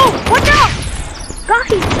 Yo, watch out!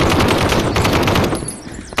 Guys!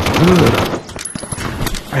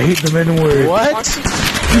 I hate the N-word. What?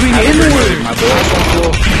 You mean N-word?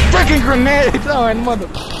 Freaking grenade throwing mother.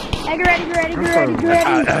 Hey, get ready.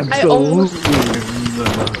 Absolutely.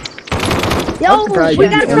 Yo, we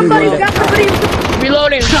got somebody.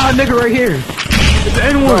 Reloading. Shot a nigga right here. It's the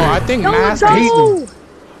N-word. Bro, I think Mask hates them.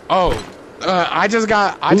 Oh, I just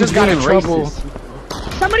got in trouble.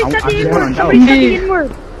 Somebody said the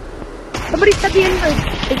N-word. Somebody said the N-word.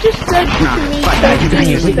 It just said to me that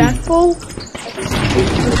disrespectful.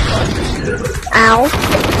 Ow.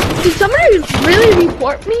 Did somebody really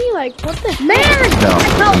report me? Like, what the Man! No.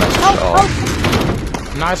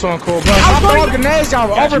 Nice one, cool, bro. Stop throwing grenades,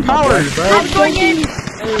 y'all overpowered, bro. I was going in.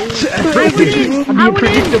 I'm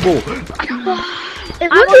predictable.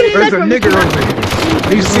 There's a nigger over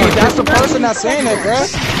here. You see, that's the person that's saying it, bro.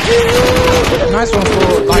 Nice one,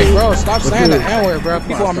 cool. Like, bro, stop saying the N-word, bro.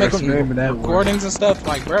 People are making recordings and stuff.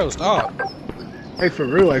 Like, bro, stop. Hey, for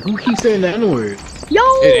real, like, who keeps saying the N-word? Yo!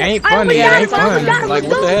 It ain't funny. It ain't fun. got him, Like,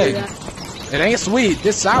 what the heck? It ain't sweet.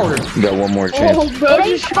 This sour. You got one more chance. Oh, bro, It ain't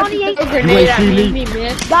just shot funny. a grenade at me,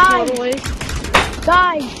 miss. Guys. Totally.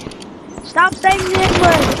 Guys! Stop saying the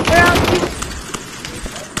N-word.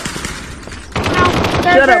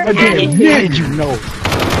 Shut up again. Did you know?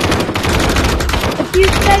 If you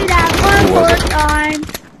say that one more time,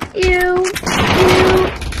 you.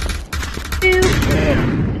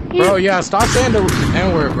 Bro, yeah, stop saying the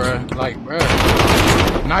N-word, bro. Like, bro.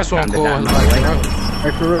 Nice one, cool. Like, bro.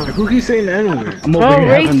 Hey, for real, who keeps saying the N-word? I'm over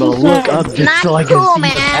here having to look up just so I can see the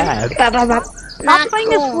path. Stop saying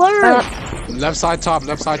the slur. Left side top,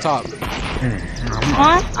 left side top.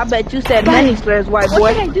 I bet you said many slurs, white boy.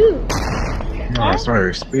 What did I do? No, I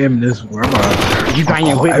started spamming this one. You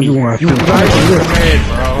banging with me. Everyone You feels guys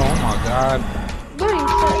Bro, oh my god.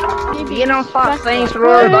 You don't stop saying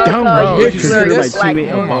slurs. dumb, Bro, bro. you see this? Like,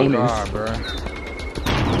 Oh my god, bro.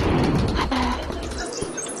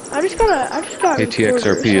 I just got. Hey,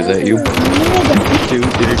 TXRP, is that you? Dude,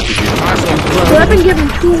 Nice one, So I've been given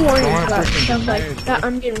 2 warnings Don't about freaking stuff like that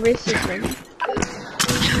I'm getting racism.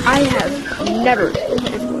 I have never.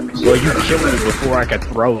 Well, you killed me before I could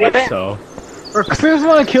throw it, so. I just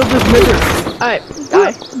want to kill this nigga. Alright,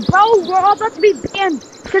 die. Bro, we're all about to be banned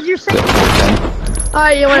because you're saying.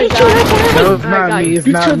 Alright, you wanna die? No, it's not me. It's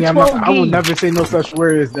not me. I will never say no such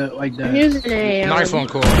words like that. I'm using a. Nice one,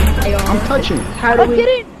 cool. I'm touching. How do we get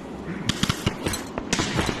it?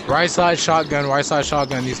 Right side shotgun, right side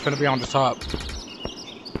shotgun. He's gonna be on the top.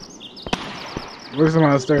 Where's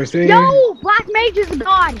somebody start saying? Yo, Black Mage is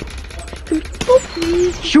gone.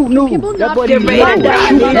 Shoot, no. People That not buddy, get no. banned out.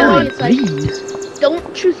 Shoot, You know, no. it's like- Please. Don't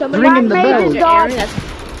shoot somebody. Bring in the Black Mage is bell. gone.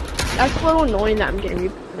 That's a little annoying that I'm getting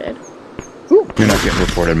reported. You're not getting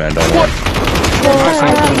reported, man. Don't worry.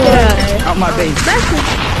 Out my face. That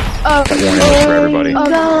warning was for everybody.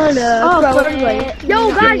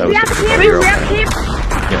 Yo, guys, we have camp. We have camp.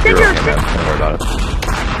 Yeah, you're welcome, man. Don't worry about it.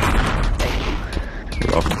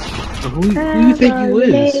 You're welcome. Who do you think you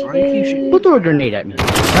is? Why you keep shooting? Who threw a grenade at me? Can I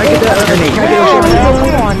get that grenade? Can I Oh, get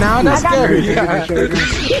that come on now, that's scary.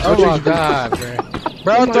 Yeah. Oh my god,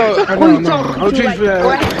 bro. Bro, No. I'll change for that.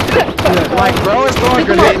 like, bro is throwing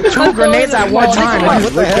 2 grenades at one time. Like,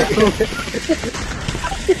 what the heck?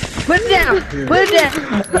 put it down? Put it down.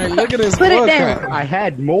 Like, look at this Put it book. down. I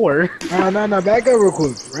had more. No, back up real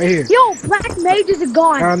quick. Right here. Yo, Black Mage is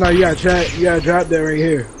gone. No, you gotta drop that right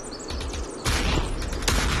here.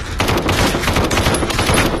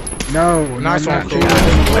 No, Nice one, cool.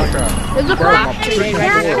 There's a Black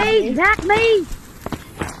Mage. Black Mage.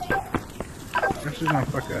 That's just not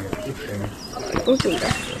fuck out.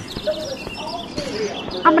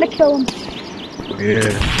 I'm gonna kill him. Yeah.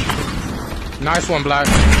 Nice one, Black.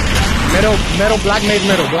 Middle, Black Mage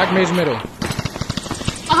middle, Black Mage middle.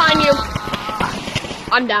 Behind you.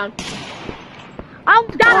 I'm down. I'm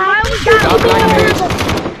down. I was down. Black Mage.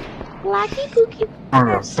 Blacky Pookie. I'm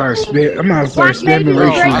gonna start spamming Bro, I racial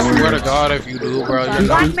swear to words. God, if you do, bro, you're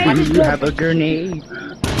Black not. Mage is You good. have a grenade.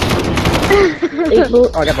 Oh,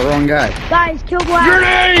 I got the wrong guy. Guys, kill Black.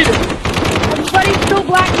 Grenade! Everybody kill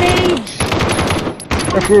Black Mage.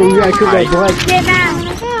 That's where we gotta kill that black. Get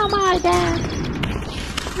mad. Oh my god.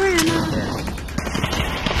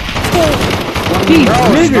 These Bro,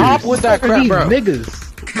 niggas. stop with that crap, These bro. niggas.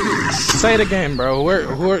 Say it again, bro.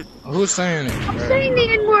 Who's saying it? I'm Bro? saying the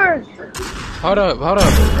N-word. Hold up.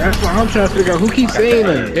 That's what I'm trying to figure out. Who keeps saying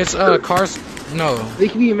that? It's Cars. No, They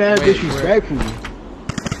can be mad Wait, disrespectful.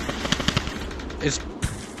 it's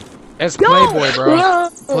Playboy, bro.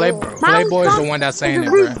 Playboy's the one that's saying it,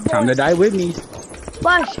 bro. Time to die with me.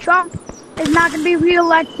 Plus, Trump is not going to be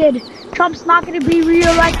reelected. Trump's not going to be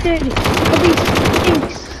reelected. Because he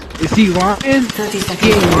stinks. Is he lying? 30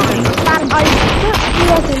 seconds.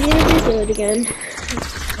 Again.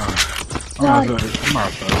 I'm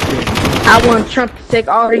not I want Trump to take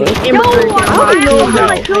all the immigrants. I don't know how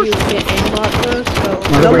to kill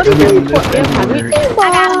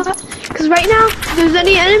Because right now, if there's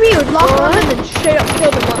any enemy, it would lock on him and straight up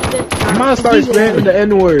kill them off this. I'm gonna start spamming the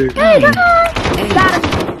N-word. Hey, guys! Got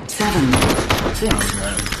him. 7, 6,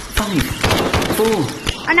 5,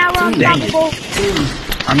 4, And now we're unstoppable. 2.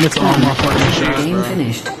 I miss all my fucking shots, Game bro.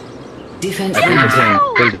 finished. Defense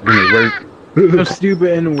The stupid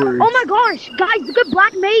N-word. Oh my gosh, guys, look at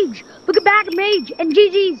Black Mage. Look at Black Mage and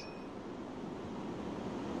GG's.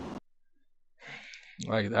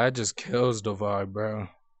 Like, that just kills the vibe, bro.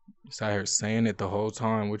 You sat here saying it the whole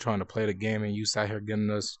time. We're trying to play the game, and you sat here getting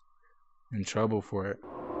us in trouble for it.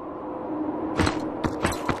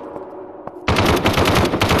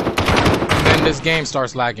 And then this game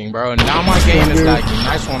starts lagging, bro. And now my game is lagging.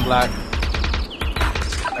 Nice one, Black.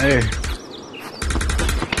 Hey.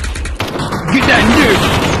 Get that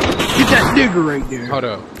nigga! Get that nigga right there. Hold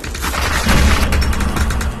up.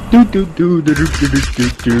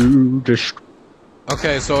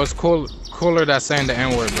 Okay, so it's cool. cooler that's saying the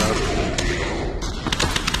N-word, bro.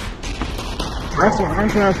 That's what I'm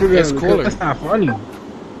trying to figure out. It's cooler. That's not funny.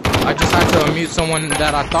 I just had to unmute someone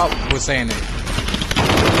that I thought was saying it.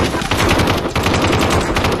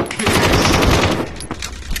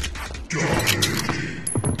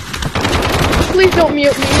 Please don't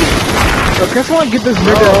mute me. So, can someone get this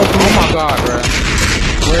nigga Oh, off me? oh my god, bro.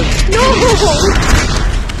 No!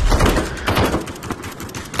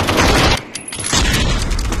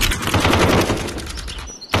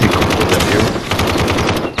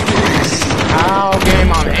 How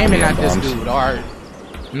game I'm aiming at this dude. Alright.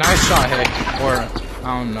 Nice shot, head. Or,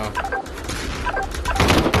 I don't know.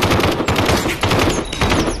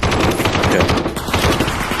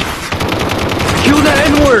 Kill that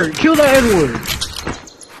N-word! Kill that N-word!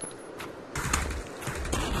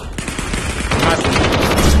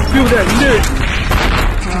 Kill that nigga!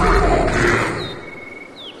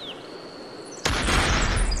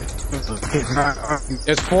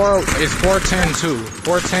 It's 410 too.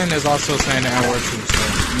 410 is also saying the N-word too, so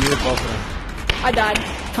you need both of them. I died.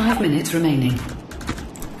 5 minutes remaining.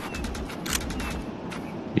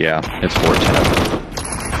 Yeah, it's 410.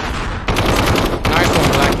 Nice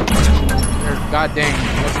one, Black. God dang.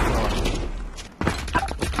 What's it for?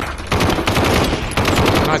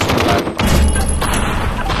 Nice one, Black.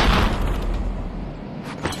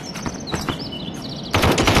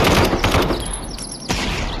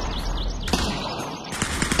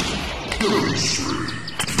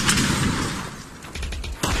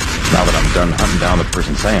 Now that I'm done hunting down the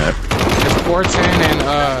person saying it. It's 410 and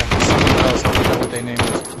something else. I forgot what their name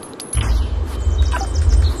is.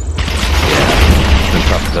 Yeah. It's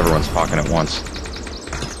tough because everyone's talking at once.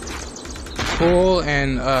 Cool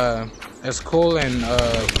and it's cool and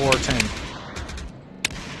 410.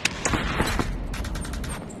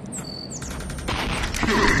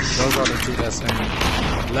 Those are the two that's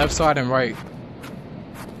saying left side and right.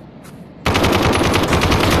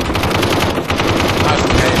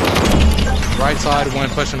 Right side when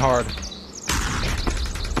pushing hard.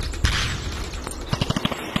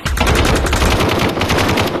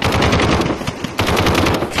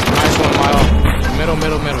 Nice one, Mile. Middle,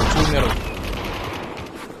 middle, middle. Two middle.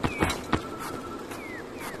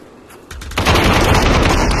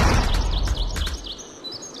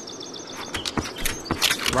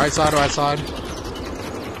 Right side, right side.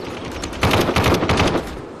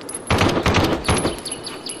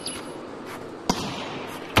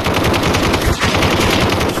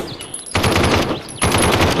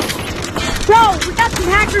 We got some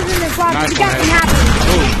hackers in this closet. Nice We got one, some hackers.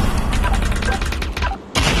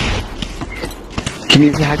 Can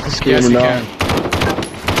you hack this game Yes, or you not? can.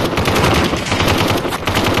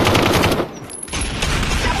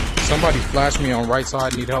 Somebody flash me on right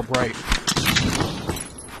side. Need help right.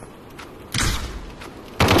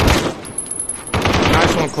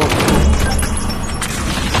 Nice one, Cook.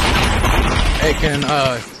 Hey,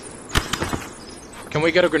 can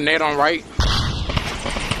we get a grenade on right?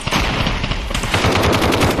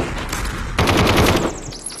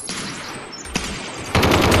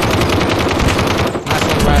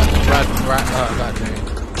 God dang.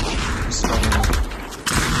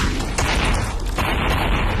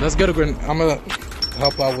 Let's get a grenade. I'm gonna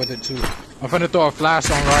help out with it too. I'm finna throw a flash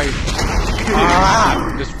on right.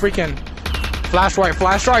 Ah! This freaking flash right,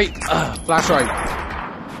 flash right, flash right.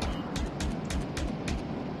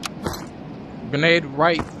 Grenade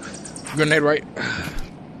right, grenade right.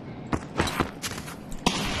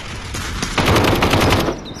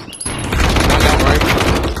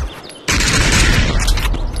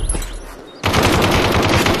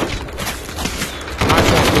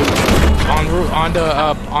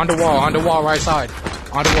 On the wall, right side.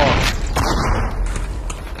 On the wall.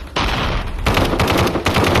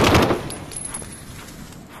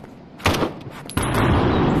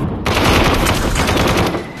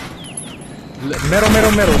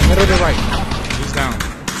 Middle to right. He's down.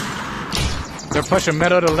 They're pushing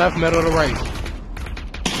middle to left, middle to right.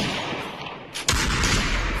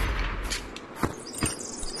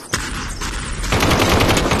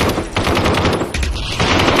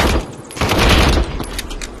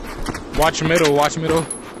 Watch middle, watch middle.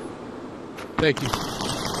 Thank you.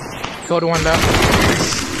 Go to one left.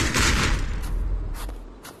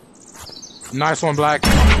 Nice one, Black.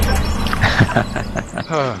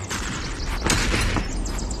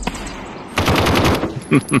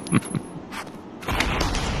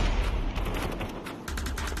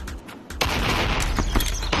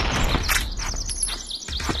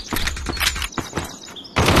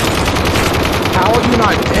 How are you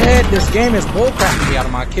not dead? This game is bullcrapping me out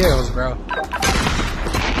of my kills, bro.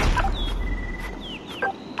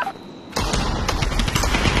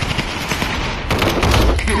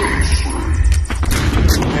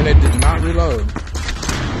 reload.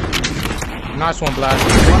 Nice one, Blast.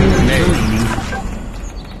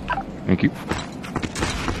 Thank you.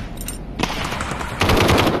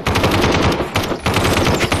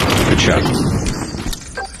 Good shot.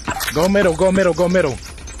 Go middle, go middle, go middle.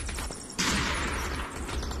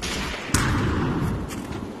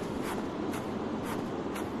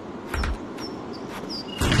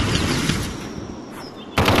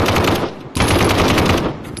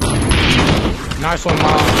 Nice one,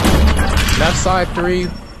 Mom. Left side 3.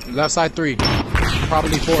 Left side 3.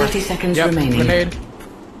 Probably 4. 30 seconds yep, remaining. Grenade.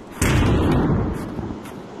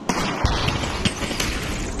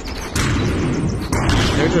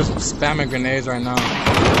 They're just spamming grenades right now.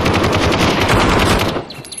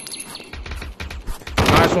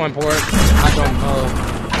 Nice one, Port. I don't know.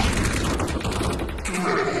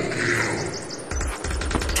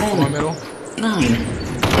 10, One middle. 9,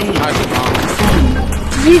 8, Nice one, Mom.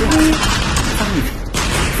 7, 5,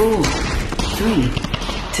 4, 3,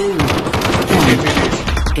 2,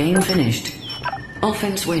 1. Game finished.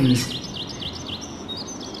 Offense wins.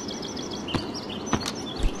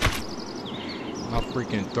 My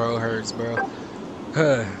freaking throat hurts, bro.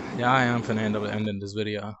 Yeah, I am finna end up ending this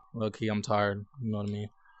video. Low key, I'm tired. You know what I mean?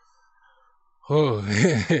 Oh.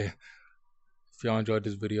 If y'all enjoyed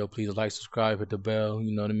this video, please like, subscribe, hit the bell.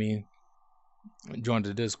 You know what I mean? Join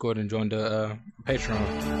the Discord and join the Patreon.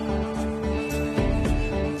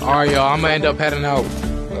 Alright, y'all. I'm gonna end up heading out.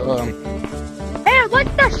 Hey, let's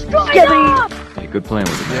destroy them! Hey, good playing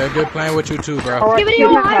with you. Yeah, good playing with you too, bro.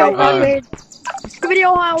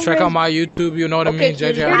 Check out my YouTube, you know what I mean?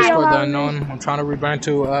 JJ underscore the unknown. I'm trying to rebrand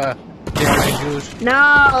to Juice.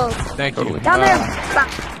 No. Thank you. Down there.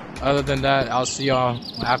 Other than that, I'll see y'all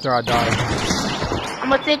after I die. I'm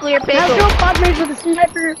gonna tickle your pickle. Let's go fight with a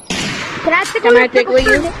sniper. Can I tickle your pickle?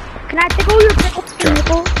 Can I tickle your pickle?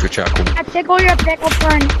 Good shot, cool. Can I tickle your pickle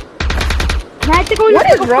friend? Can I tickle your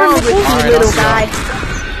pickle? What is wrong with you, little guy?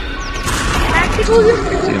 Can I tickle your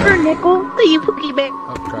pickle for nickel? You cookie bit.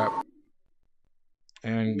 Oh crap.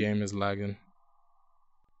 And game is lagging.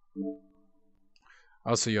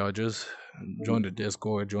 I'll see y'all. Just join the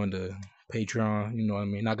Discord, join the Patreon. You know what I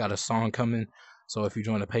mean? I got a song coming, so if you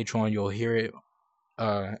join the Patreon, you'll hear it.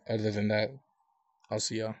 Other than that, I'll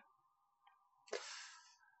see y'all.